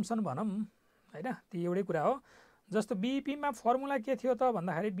भनौँ, एजम्सन भनौँ होइन, त्यो एउटै कुरा हो। जस्तो बिइपीमा फर्मुला के थियो त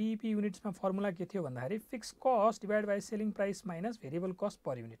भन्दाखेरि, बिइपी युनिट्समा फर्मुला के थियो भन्दाखेरि fix cost divide by selling price minus variable cost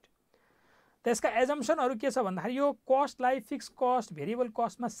per unit. त्यसका एजम्सनहरू के छ भन्दाखेरि यो कस्टलाई फिक्स कस्ट भेरिएबल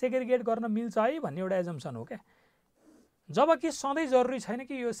कस्टमा सेग्रिगेट गर्न मिल्छ है भन्ने एउटा एजम्सन हो क्या। जबकि सधैँ जरुरी छैन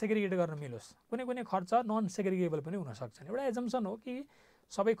कि यो सेग्रिगेट गर्न मिलोस्, कुनै कुनै खर्च नन सेग्रिगेबल पनि हुन सक्छन्। एउटा एजम्पसन हो कि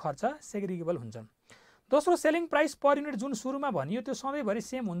सबै खर्च सेग्रिगेबल हुन्छन्। दोस्रो सेलिङ प्राइस पर युनिट जुन सुरुमा भनियो त्यो सधैँभरि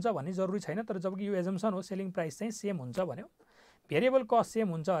सेम हुन्छ भन्ने जरुरी छैन, तर जबकि यो एजम्पसन हो सेलिङ प्राइस चाहिँ सेम हुन्छ भन्यो। भेरिएबल कस्ट सेम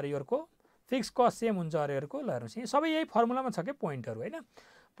हुन्छ अरे योरको, फिक्स कस्ट सेम हुन्छ अरे योरको। ल हेर्नुहोस् सबै यही फर्मुलामा छ के पोइन्टहरू हैन।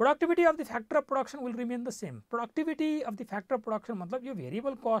 Productivity of the factor of production will remain the same. Productivity of the factor of production मतलब यो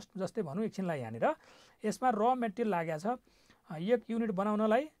भेरिएबल कस्ट जस्तै भनौँ एकछिनलाई यहाँनिर यसमा र मेटेरियल लागेको छ 1 युनिट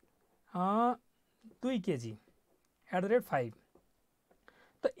बनाउनलाई 2 केजी @ 5।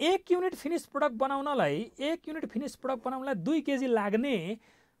 त 1 युनिट फिनिश प्रोडक्ट बनाउनलाई 2 केजी लाग्ने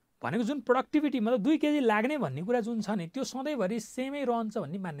भनेको जुन प्रोडक्टिभिटी मतलब 2 केजी लाग्ने भन्ने कुरा जुन छ नि त्यो सधैँभरि सेमै रहन्छ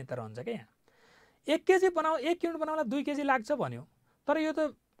भन्ने मान्यता रहन्छ क्या यहाँ। 1 युनिट बनाउनलाई 2 केजी लाग्छ भन्यो, तर यो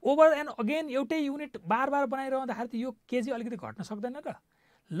त ओभर एन्ड अगेन एउटै युनिट बार बनाइरहँदाखेरि त यो केजी अलिकति घट्न सक्दैन र,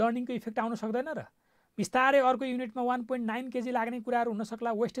 लर्निङको इफेक्ट आउन सक्दैन र। बिस्तारै अर्को युनिटमा 1.9 केजी लाग्ने कुराहरू हुन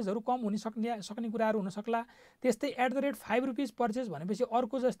सक्ला, वेस्टेजहरू कम हुन सक्ने कुराहरू हुन सक्ला। त्यस्तै @5 रुपिस पर्चेस भनेपछि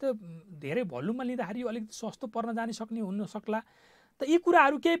अर्को जस्तो धेरै भोल्युममा लिँदाखेरि यो अलिकति सस्तो पर्न जाने सक्ने हुन सक्ला। त यी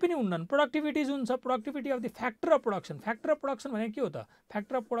कुराहरू केही पनि हुन्नन्। प्रोडक्टिभिटी जुन छ productivity of the factor of production. Factor of production भनेको के हो त?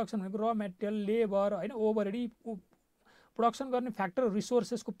 फ्याक्टर अफ प्रोडक्सन भनेको र मेटेरियल, लेबर हैन, ओभरहेड प्रोडक्सन गर्ने फ्याक्टर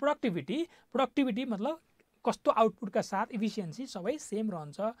रिसोर्सेसको प्रोडक्टिभिटी मतलब कस्तो आउटपुटका साथ इफिसियन्सी सबै सेम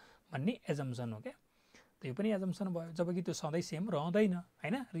रहन्छ भन्ने एजम्पसन हो क्या। त यो पनि एजम्पसन भयो, जबकि त्यो सधैँ सेम रहँदैन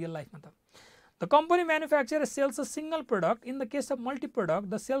हैन रियल लाइफमा त। The company manufacture sales a single product. In the case of multi product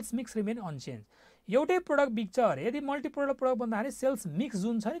the sales mix remain unchanged. एउटै प्रोडक्ट बिक्छ अरे, यदि मल्टी प्रोडक्ट भन्दाखेरि सेल्स मिक्स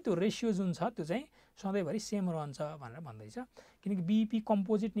जुन छ नि त्यो रेसियो जुन छ त्यो चाहिँ सधैँभरि सेम रहन्छ भनेर भन्दैछ। किनकि बीईपी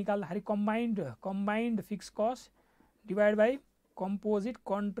कम्पोजिट निकाल्दाखेरि combined fix cost divide by composite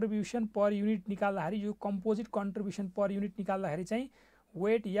contribution per unit निकाल्दाखेरि यो कम्पोजिट कन्ट्रिब्युसन पर युनिट निकाल्दाखेरि चाहिँ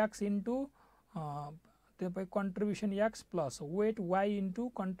वेट एक्स इन्टु तपाईँ contribution x plus weight Y into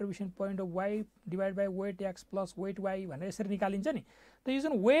contribution point of Y divide by weight x plus weight Y भनेर यसरी निकालिन्छ नि। त यो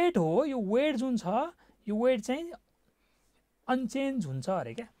जुन वेट हो यो वेट जुन छ यो वेट चाहिँ अनचेन्ज हुन्छ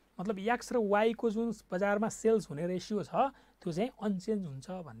अरे क्या। मतलब एक्स र वाईको जुन बजारमा सेल्स हुने रेसियो छ त्यो चाहिँ अनचेन्ज हुन्छ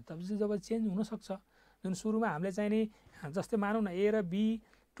भने त जब चेन्ज हुनसक्छ। जुन सुरुमा हामीले चाहिँ नि जस्तै मानौँ न ए र बी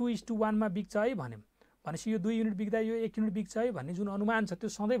 2:1 मा बिक्छ है भन्यौँ भनेपछि यो 2 युनिट बिक्दा यो 1 युनिट बिक्छ है भन्ने जुन अनुमान छ त्यो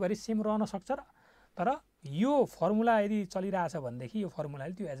सधैँभरि सेम रहन सक्छ र। तर यो फर्मुला यदि चलिरहेछ भनेदेखि यो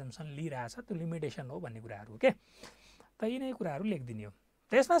फर्मुलाले त्यो एजम्पसन लिइरहेछ, त्यो लिमिटेसन हो भन्ने कुराहरू के। त यिनै कुराहरू लेखिदिने हो।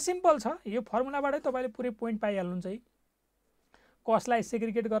 त यसमा सिम्पल छ, यो फर्मुलाबाटै तपाईँले पुरै पोइन्ट पाइहाल्नुहुन्छ है। कस्टलाई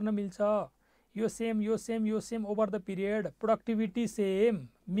सेग्रिगेट गर्न मिल्छ, यो same over the period, productivity same,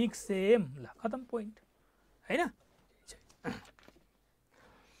 mix same, ल खतम पोइन्ट हैन।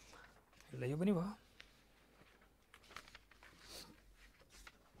 ल यो पनि भयो।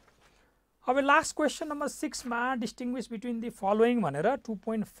 अब लास्ट क्वेसन नम्बर 6 मा डिस्टिङ्ग्विस बिट्विन द फलोइङ भनेर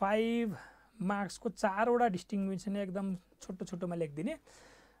 2.5 मार्क्सको 4वटा डिस्टिङ्ग्विसन एकदम छोटोमा लेखिदिने।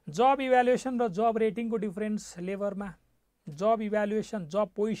 जब इभ्यालुएसन र जब रेटिङको डिफरेन्स लेबरमा, जब इभ्यालुएसन जब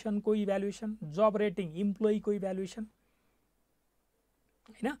पोजिसनको इभ्यालुएसन, जब रेटिङ इम्प्लोइको इभ्यालुएसन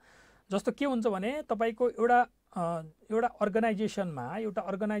हैन। जस्तो के हुन्छ भने तपाईँको एउटा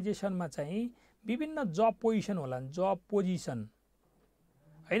अर्गनाइजेसनमा चाहिँ विभिन्न जब पोजिसन होला, जब पोजिसन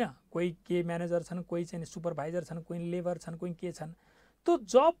हैन। कोही के म्यानेजर छन्, कोही चाहिँ सुपरभाइजर छन्, कोही लेबर छन्, कोही के छन्। त्यो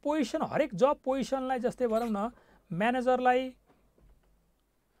जब पोजिसन हरेक जब पोजिसनलाई जस्तै भनौँ न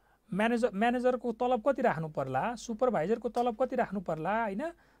म्यानेजरको तलब कति राख्नु पर्ला, सुपरभाइजरको तलब कति राख्नु पर्ला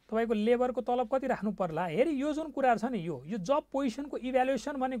हैन, तपाईँको लेबरको तलब कति राख्नु पर्ला। हेरी यो जुन कुराहरू छ नि यो जब पोजिसनको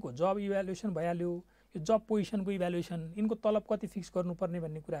इभ्यालुएसन भनेको जब इभ्यालुएसन भइहाल्यो, यो जब पोजिसनको इभ्यालुएसन यिनको तलब कति फिक्स गर्नुपर्ने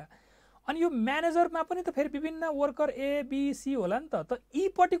भन्ने कुरा। अनि यो म्यानेजरमा पनि त फेरि विभिन्न वर्कर ए बी सी होला नि त। यी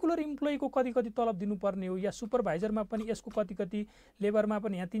पर्टिकुलर इम्प्लोइको कति तलब दिनुपर्ने हो, या सुपरभाइजरमा पनि यसको कति लेबरमा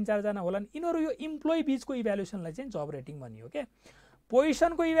पनि यहाँ 3-4 जना होलान्। यिनीहरू यो इम्प्लोइ बीचको इभ्यालुएसनलाई चाहिँ जब रेटिङ भनियो के।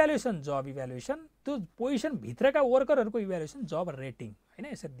 पोजिसनको इभ्यालुएसन जब इभ्यालुएसन, त्यो पोजिसन भित्रका वर्करहरूको इभ्यालुएसन जब रेटिङ हैन,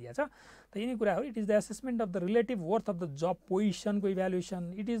 यसरी दिएको छ। त यिनी कुराहरू it is the assessment of the relative worth of the job पोजिसनको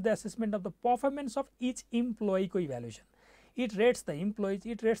evaluation, it is the assessment of the performance of each इम्प्लोइको evaluation, it rates the employees,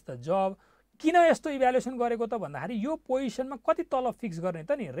 it rates the जब। किन यस्तो evaluation गरेको त भन्दाखेरि यो पोजिसनमा कति तलब फिक्स गर्ने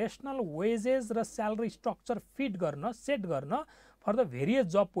त नि, रेसनल वेजेस र स्यालेरी स्ट्रक्चर सेट गर्न for the various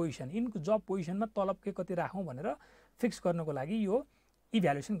job position. यिनको जब पोजिसनमा तलब के कति राखौँ भनेर फिक्स गर्नको लागि यो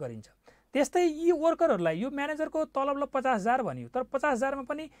इभ्यालुएसन गरिन्छ। त्यस्तै यी वर्करहरूलाई यो म्यानेजरको तलबलाई 50,000 भनियो, तर 50,000 मा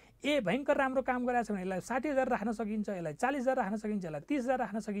पनि ए भयङ्कर राम्रो काम गरेछ भने यसलाई 60,000 राख्न सकिन्छ, यसलाई 40,000 राख्न सकिन्छ, यसलाई 30,000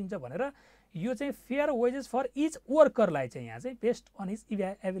 राख्न सकिन्छ भनेर यो चाहिँ फेयर वेजेस फर इच वर्करलाई चाहिँ यहाँ चाहिँ based on his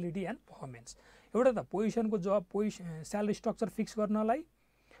ability and performance. एउटा त पोजिसनको जब स्यालेरी स्ट्रक्चर फिक्स गर्नलाई,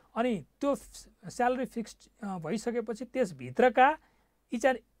 अनि त्यो स्यालेरी फिक्स्ड भइसकेपछि त्यसभित्रका each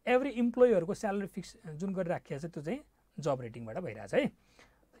and every इम्प्लोइहरूको salary fix जुन गरिराखिएको छ त्यो चाहिँ जब रेटिङबाट भइरहेछ है।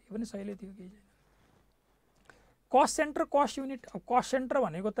 यो पनि सहीले थियो केही छैन। कस्ट सेन्टर कस्ट युनिट, अब कस्ट सेन्टर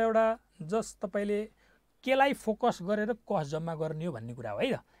भनेको त एउटा जस्ट तपाईँले केलाई फोकस गरेर कस्ट जम्मा गर्ने हो भन्ने कुरा हो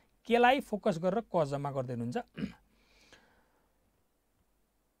है त। केलाई फोकस गरेर कस्ट जम्मा गर्दै हुनुहुन्छ।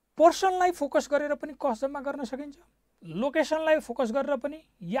 पर्सनलाई फोकस गरेर पनि कस्ट जम्मा गर्न सकिन्छ, लोकेसनलाई फोकस गरेर पनि,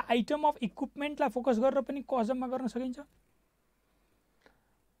 या आइटम अफ इक्विपमेन्टलाई फोकस गरेर पनि कस्ट जम्मा गर्न सकिन्छ।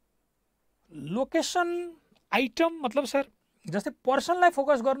 लोकेसन आइटम मतलब सर जस्तै पर्सनलाई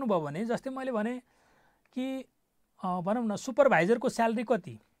फोकस गर्नुभयो भने, जस्तै मैले भने कि भनौँ न सुपरभाइजरको स्यालेरी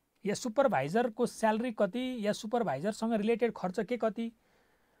कति, या सुपरभाइजरको स्यालेरी कति, या सुपरभाइजरसँग रिलेटेड खर्च के कति,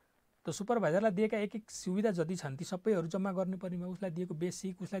 त सुपरभाइजरलाई दिएका एक एक सुविधा जति छन् ती सबैहरू जम्मा गर्नुपर्ने भयो। उसलाई दिएको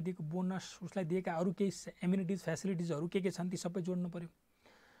बेसिक, उसलाई दिएको बोनस, उसलाई दिएका अरू केही एम्युनिटिज फेसिलिटिजहरू के छन् ती सबै जोड्नु पर्यो।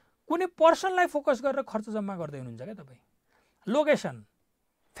 कुनै पर्सनलाई फोकस गरेर खर्च जम्मा गर्दै हुनुहुन्छ क्या तपाईँ। लोकेसन,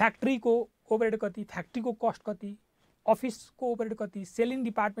 फ्याक्ट्रीको ओभरहेड कति, फ्याक्ट्रीको कस्ट कति, अफिसको ओभरहेड कति, सेलिङ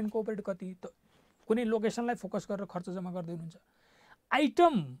डिपार्टमेन्टको ओभरहेड कति, त कुनै लोकेसनलाई फोकस गरेर खर्च जम्मा गर्दै हुनुहुन्छ।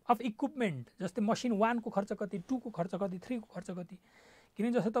 आइटम अफ इक्विपमेन्ट जस्तै मसिन 1 को खर्च कति, 2 को खर्च कति, 3 को खर्च कति।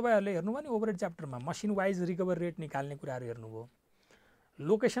 किन जस्तै तपाईँहरूले हेर्नुभयो नि overhead च्याप्टरमा machine wise recover rate निकाल्ने कुराहरू हेर्नुभयो,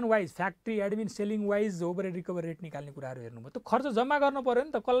 location wise factory admin selling wise overhead recover rate निकाल्ने कुराहरू हेर्नुभयो। त्यो खर्च जम्मा गर्नु पर्यो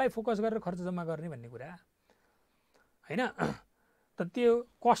नि त, कसलाई फोकस गरेर खर्च जम्मा गर्ने भन्ने कुरा हैन। त त्यो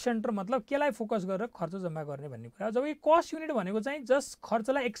कस्ट सेन्टर मतलब केलाई फोकस गरेर खर्च जम्मा गर्ने भन्ने कुरा। जब कि कस्ट युनिट भनेको चाहिँ जस्ट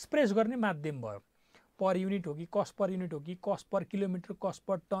खर्चलाई एक्सप्रेस गर्ने माध्यम भयो। पर युनिट हो कि कस्ट पर युनिट हो कि cost per kilometre, cost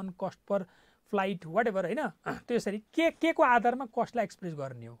per ton, cost per flight, what ever हैन। त्यो यसरी के को आधारमा कस्टलाई एक्सप्रेस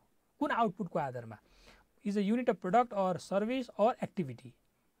गर्ने हो, कुन आउटपुटको आधारमा। Is a unit of product or service or activity.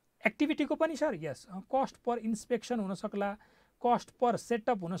 एक्टिभिटीको पनि सर यस, कस्ट पर इन्स्पेक्सन हुन सक्ला, कस्ट पर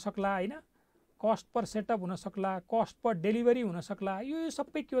सेटअप हुन सक्ला हैन, कस्ट पर सेटअप हुन सक्ला, कस्ट पर डेलिभरी हुन सक्ला। यो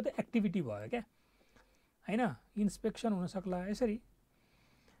सबै के हो त एक्टिभिटी भयो क्या हैन। इन्स्पेक्सन हुन सक्ला यसरी।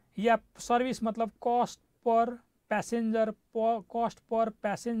 या सर्भिस मतलब कस्ट पर प्यासेन्जर, कस्ट पर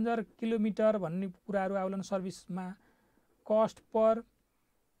प्यासेन्जर किलोमिटर भन्ने कुराहरू आउलान् सर्भिसमा। कस्ट पर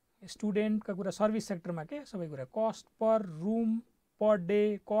स्टुडेन्टका कुरा सर्भिस सेक्टरमा के सबै कुरा। Cost per room per day,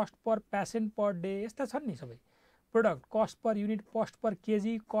 cost पर पेसेन्ट पर डे, यस्ता छन् नि सबै। Product cost per unit, cost पर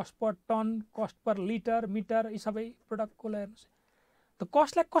केजी, कस्ट पर ton, cost per litre metre, यी सबै प्रोडक्टको हेर्नुहोस्। त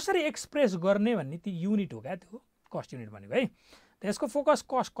कस्टलाई कसरी एक्सप्रेस गर्ने भन्ने ती युनिट हो क्या त्यो कस्ट युनिट भनेको है। त यसको फोकस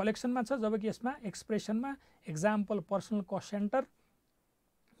कस्ट कलेक्सनमा छ, जबकि यसमा एक्सप्रेसनमा एक्जाम्पल पर्सनल कस्ट सेन्टर,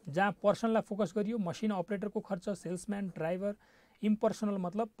 जहाँ पर्सनलाई फोकस गरियो, मसिन अपरेटरको खर्च, सेल्सम्यान, ड्राइभर। इम्पर्सनल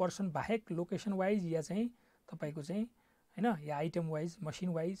मतलब पर्सन बाहेक लोकेसन वाइज या चाहिँ तपाईँको चाहिँ हैन, या आइटम वाइज, मसिन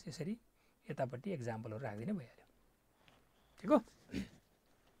वाइज, यसरी यतापट्टि एक्जाम्पलहरू राखिदिने भइहाल्यो। ठिक हो।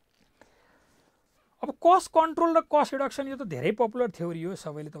 अब कस्ट कन्ट्रोल र कस्ट रिडक्सन यो त धेरै पपुलर थ्योरी हो,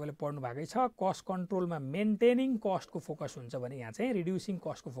 सबैले तपाईँले पढ्नु भएकै छ। कस्ट कन्ट्रोलमा मेन्टेनिङ कस्टको फोकस हुन्छ भने यहाँ चाहिँ रिड्युसिङ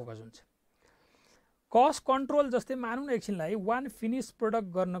कस्टको फोकस हुन्छ। कस्ट कन्ट्रोल जस्तै मानौँ न एकछिनलाई 1 फिनिस प्रोडक्ट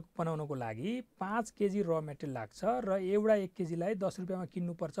बनाउनको लागि 5 केजी र मेटेरियल लाग्छ र एउटा 1 केजीलाई 10 रुपियाँमा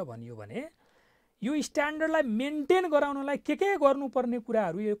किन्नुपर्छ भनियो भने यो स्ट्यान्डर्डलाई मेन्टेन गराउनलाई के गर्नुपर्ने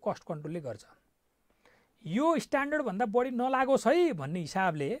कुराहरू यो कस्ट कन्ट्रोलले गर्छ। यो स्ट्यान्डर्डभन्दा बढी नलागोस् है भन्ने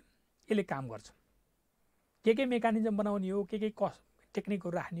हिसाबले यसले काम गर्छ। के मेकानिजम बनाउने हो, के कस्ट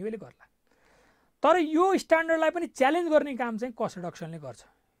टेक्निकहरू राख्ने हो यसले गर्ला। तर यो स्ट्यान्डर्डलाई पनि च्यालेन्ज गर्ने काम चाहिँ कस्ट रिडक्सनले गर्छ।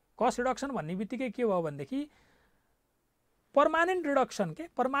 कस्ट रिडक्सन भन्ने बित्तिकै के भयो भनेदेखि permanent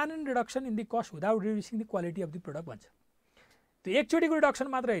reduction in the cost without reducing the quality of the product भन्छ। त्यो एकचोटिको रिडक्सन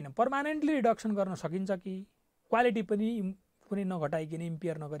मात्रै होइन, पर्मानेन्टली रिडक्सन गर्न सकिन्छ कि क्वालिटी पनि कुनै नघटाइकन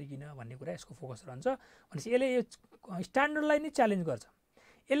इम्पेयर नगरिकन भन्ने कुरा यसको फोकस रहन्छ। भनेपछि यसले यो स्ट्यान्डर्डलाई नै च्यालेन्ज गर्छ।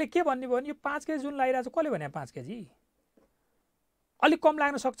 यसले के भन्ने भयो भने यो 5 केजी जुन लागिरहेको छ, कसले भने 5 केजी अलिक कम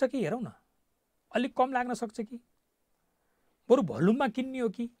लाग्न सक्छ कि, हेरौँ न अलिक कम लाग्न सक्छ कि, बरु भोल्युममा किन्ने हो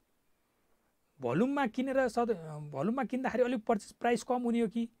कि, भोल्युममा किन्दाखेरि अलिक प्राइस कम हुने हो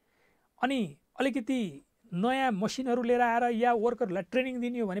कि, अनि अलिकति नयाँ मसिनहरू लिएर आएर या वर्करहरूलाई ट्रेनिङ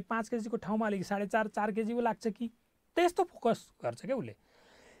दिने हो भने 5 केजीको ठाउँमा अलिक 4.5 केजी लाग्छ कि, त्यस्तो फोकस गर्छ क्या उसले।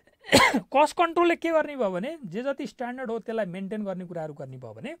 कस्ट कन्ट्रोलले के गर्ने भयो भने जे जति स्ट्यान्डर्ड हो त्यसलाई मेन्टेन गर्ने कुराहरू गर्ने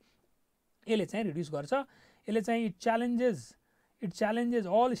भयो भने यसले चाहिँ रिड्युस गर्छ। यसले चाहिँ it challenges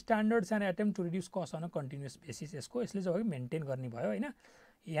all standards and attempt to reduce cost on a continuous basis. यसले जब मेन्टेन गर्ने भयो हैन,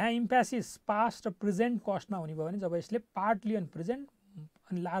 यहाँ इम्प्यासिस पास्ट र प्रेजेन्ट कस्टमा हुने भयो भने जब यसले पार्टली अन प्रेजेन्ट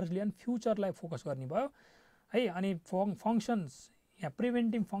अनि लार्जली अन फ्युचरलाई फोकस गर्ने भयो है। अनि फङ्सन्स यहाँ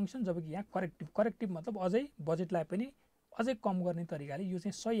प्रिभेन्टिभ फङ्सन, जबकि यहाँ करेक्टिभ मतलब अझै बजेटलाई पनि अझै कम गर्ने तरिकाले यो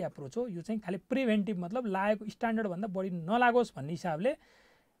चाहिँ सही एप्रोच हो। यो चाहिँ खालि प्रिभेन्टिभ मतलब लागेको स्ट्यान्डर्डभन्दा बढी नलागोस् भन्ने हिसाबले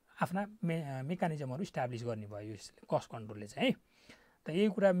आफ्ना मेकानिजमहरु इस्टाब्लिश गर्ने भयो यसले कस्ट कन्ट्रोलले चाहिँ है। त यही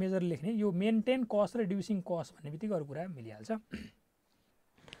कुरा मेजर लेख्ने, यो मेन्टेन कस्ट र रिड्युसिङ कस्ट भन्ने बित्तिकै अरु कुरा मिलिहाल्छ।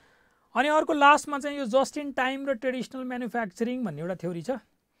 अनि अर्को लास्टमा चाहिँ यो जस्ट इन टाइम र ट्रेडिसनल म्यानुफ्याक्चरिङ भन्ने एउटा थ्योरी छ।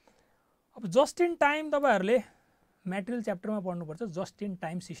 अब जस्ट इन टाइम तपाईहरुले मटेरियल च्याप्टरमा पढ्नुपर्छ। जस्ट इन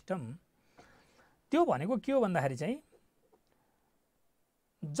टाइम सिस्टम त्यो भनेको के हो भन्दाखेरि चाहिँ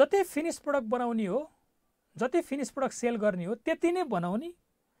जति फिनिश प्रोडक्ट बनाउने हो, जति फिनिश प्रोडक्ट सेल गर्ने हो त्यति नै बनाउने,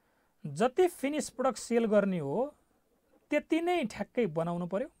 जति फिनिश प्रोडक्ट सेल गर्ने हो त्यति नै ठ्याक्कै बनाउनु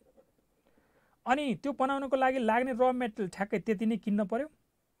पर्यो, अनि त्यो बनाउनको लागि लाग्ने र मेटेरियल ठ्याक्कै त्यति नै किन्न पर्यो।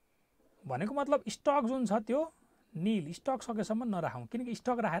 भनेको मतलब स्टक जुन छ त्यो नील, स्टक सकेसम्म नराखौँ, किनकि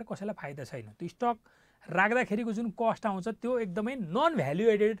स्टक राखेर कसैलाई फाइदा छैन। त्यो स्टक राख्दाखेरिको जुन कस्ट आउँछ त्यो एकदमै नन भ्याल्यु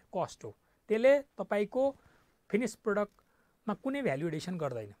एडेड कस्ट हो, त्यसले तपाईको फिनिश प्रोडक्टमा कुनै भ्याल्यु एडिसन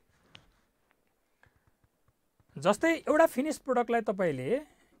गर्दैन। जस्तै एउटा फिनिश प्रोडक्टलाई तपाईले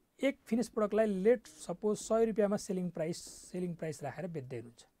एक finish प्रोडक्टलाई let suppose 100 रुपैयाँमा selling price राखेर बेच्दै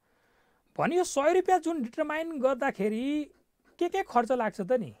हुनुहुन्छ भने यो 100 रुपैयाँ जुन डिटरमाइन गर्दाखेरि के खर्च लाग्छ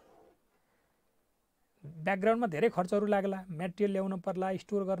त नि? ब्याकग्राउन्डमा धेरै खर्चहरु लाग्ला, मटेरियल ल्याउन पर्ला,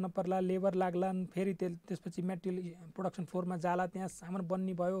 स्टोर गर्न पर्ला, लेबर लाग्लान्, फेरि त्यसपछि मटेरियल प्रोडक्सन फ्लोरमा जाला, त्यहाँ सामान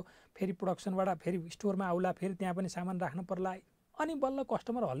बन्नी भयो, फेरि प्रोडक्सनबाट फेरि स्टोरमा आउला, फेरि त्यहाँ पनि सामान राख्न पर्ला, अनि बल्ल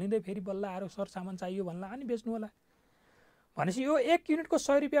कस्टमर हल्लिँदै फेरि बल्ल आएर सर सामान चाहियो भन्ला अनि बेच्नु होला। भनेपछि यो एक युनिटको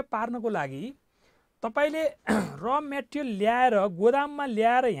 100 रुपैयाँ पार्नको लागि तपाईले र मटेरियल ल्याएर गोदाममा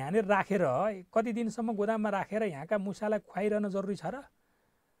ल्याएर यहाँले राखेर कति दिनसम्म गोदाममा राखेर यहाँका मुसालाई खुवाइरहन जरुरी छ र?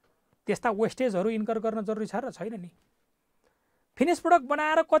 त्यस्ता वेस्टेजहरु इन्कर गर्न जरुरी छ र? छैन नि। फिनिश प्रोडक्ट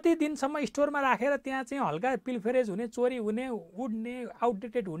बनाएर कति दिनसम्म स्टोरमा राखेर त्यहाँ चाहिँ हल्का पिलफेरेज हुने, चोरी हुने, उड्ने,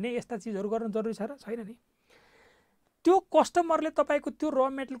 आउटडेटेड हुने यस्ता चीजहरु गर्न जरुरी छ र? छैन नि। त्यो कस्टमरले तपाईको त्यो र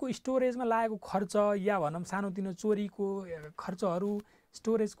मेटेरियलको स्टोरेजमा लागेको खर्च या भनौं सानोतिनो चोरीको खर्चहरु,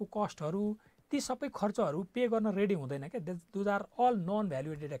 स्टोरेजको कस्टहरु, ती सबै खर्चहरु पे गर्न रेडी हुँदैन के। Those are all non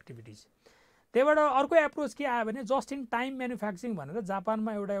value added activities. त्यहीबाट अर्को एप्रोच के आयो भने जस्ट इन टाइम म्यानुफ्याक्चरिङ भनेर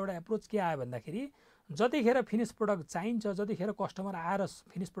जापानमा एउटा एप्रोच के आयो भन्दाखेरि जतिखेर फिनिश प्रोडक्ट चाहिन्छ, जतिखेर कस्टमर आएर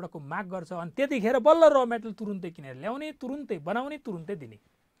फिनिश प्रोडक्टको माग गर्छ अनि त्यतिखेर बल्ल र मेटेरियल तुरुन्तै किनेर ल्याउने, तुरुन्तै बनाउने, तुरुन्तै दिने,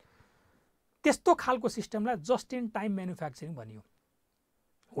 त्यस्तो खालको सिस्टमलाई जस्ट इन टाइम म्यानुफ्याक्चरिङ भनियो।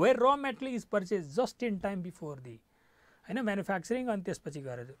 वेयर र material is purchase just in time before the हैन म्यानुफ्याक्चरिङ, अनि त्यसपछि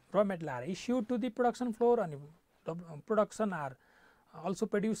गएर र material are issue to the production floor, अनि production are also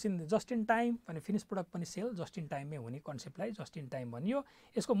produce in just in time, अनि फिनिश प्रोडक्ट पनि सेल जस्ट इन टाइममै हुने कन्सेप्टलाई जस्ट इन टाइम भनियो।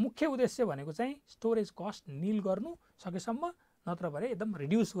 यसको मुख्य उद्देश्य भनेको चाहिँ स्टोरेज कस्ट नील गर्नु सकेसम्म, नत्र भए एकदम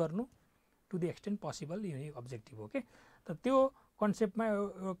रिड्युस गर्नु टु द एक्सटेन्ट पोसिबल, यो अब्जेक्टिभ हो के। त त्यो कन्सेप्टमा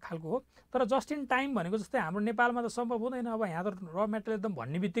यो खालको हो। तर जस्ट इन टाइम भनेको जस्तै हाम्रो नेपालमा त सम्भव हुँदैन। अब यहाँ त र मेटेरियल एकदम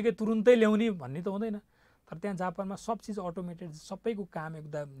भन्ने बित्तिकै तुरुन्तै ल्याउने भन्ने त हुँदैन। तर त्यहाँ जापानमा सब चीज अटोमेटेड, सबैको काम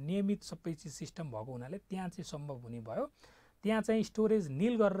एकदम नियमित सबै चीज सिस्टम भएको हुनाले त्यहाँ चाहिँ सम्भव हुने भयो। त्यहाँ चाहिँ स्टोरेज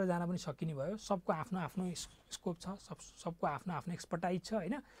नील गरेर जान पनि सकिने भयो। सबको आफ्नो आफ्नो स्कोप छ, सबको आफ्नो आफ्नो एक्सपर्टाइज छ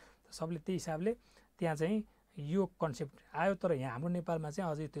हैन। सबले त्यही हिसाबले त्यहाँ चाहिँ यो कन्सेप्ट आयो। तर यहाँ हाम्रो नेपालमा चाहिँ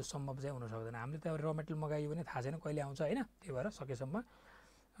अझै त्यो सम्भव चाहिँ हुन सक्दैन। हामीले त र मेटेरियल मगाइयो भने थाहा छैन कहिले आउँछ हैन। त्यही भएर सकेसम्म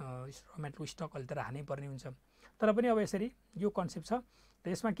र मेटेरियल स्टक अहिले त राख्नै पर्ने हुन्छ। तर पनि अब यसरी यो कन्सेप्ट छ।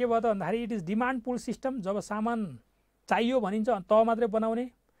 त यसमा के भयो त भन्दाखेरि it is demand pool system. जब सामान चाहियो भनिन्छ तब मात्रै बनाउने,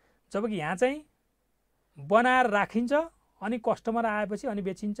 जबकि यहाँ चाहिँ बनाएर राखिन्छ अनि कस्टमर आएपछि अनि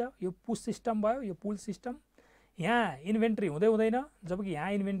बेचिन्छ। यो पुश सिस्टम भयो, यो पुल सिस्टम। यहाँ इन्भेन्ट्री हुँदैन, जबकि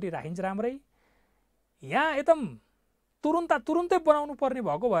यहाँ इन्भेन्ट्री राखिन्छ राम्रै। यहाँ एकदम तुरुन्तै बनाउनु पर्ने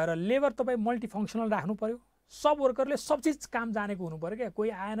भएको भएर लेबर तपाईँ मल्टिफङ्सनल राख्नु पर्यो। सब वर्करले सब चिज काम जानेको हुनु पर्यो क्या। कोही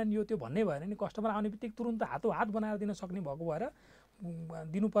आएनन् यो त्यो भन्नै भएन नि। कस्टमर आउने बित्तिकै तुरुन्त हात बनाएर दिन सक्ने भएको भएर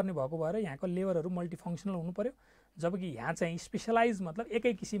दिनुपर्ने भएको भएर यहाँको लेबरहरू मल्टिफङ्सनल हुनु पर्यो। जबकि यहाँ चाहिँ स्पेसलाइज मतलब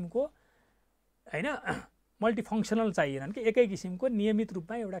एकै किसिमको हैन मल्टिफङ्सनल चाहिएनन् कि एकै किसिमको नियमित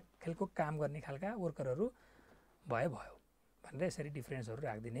रूपमा एउटा खेलको काम गर्ने खालका वर्करहरू भयो भनेर यसरी डिफरेन्सहरू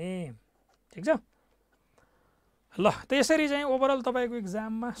राख्दिने। ठिक छ ल। त यसरी चाहिँ ओभरअल तपाईको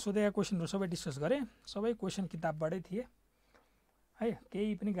एक्जाममा सोधेका क्वेशनहरू सबै डिस्कस गरे। सबै क्वेशन किताबबाटै थिए है,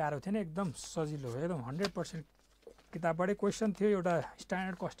 केही पनि गाह्रो थिएन, एकदम सजिलो हो, एकदम 100% किताबबाटै क्वेशन थियो। एउटा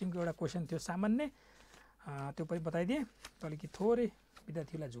स्ट्यान्डर्ड कस्टिङको एउटा क्वेशन थियो सामान्य, त्यो पनि बताइदिएँ। अलिकति थोरै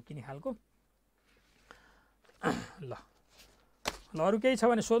विद्यार्थीलाई झुकिने खालको। ल अरु केही छ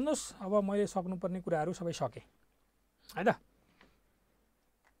भने सोध्नुस्। अब मैले सक्नुपर्ने कुराहरू सबै सके है त।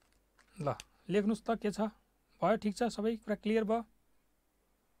 ल लेख्नुस् त के छ, भयो ठिक छ, सबै कुरा क्लियर भयो।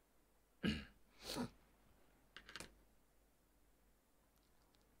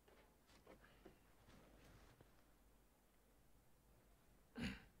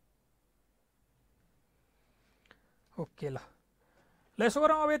 ओके ल ल यसो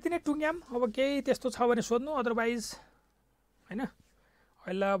गरौँ अब यति नै टुङ्ग्याम अब केही त्यस्तो छ भने सोध्नु अदरवाइज हैन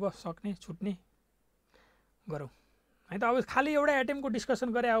अहिले अब सक्ने छुट्ने गरौँ है त अब खाली एउटा एटेम्पको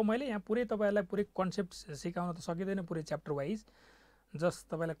डिस्कसन गरे अब मैले यहाँ पुरै तपाईहरुलाई पुरै कन्सेप्ट सिकाउन त सकिदैन पुरै च्याप्टर वाइज जस्ट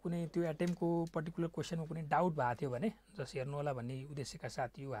तपाईलाई कुनै त्यो एटेम्पको पर्टिकुलर क्वेशनमा कुनै डाउट भएको थियो भने जस्ट हेर्नु होला भन्ने उद्देश्यका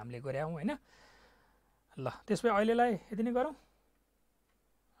साथ यो हामीले गर्यौं हैन ल त्यसपछि अहिलेलाई यति नै गरौँ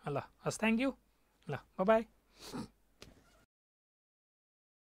ल हस् थ्यांक यू ल बाइ बाइ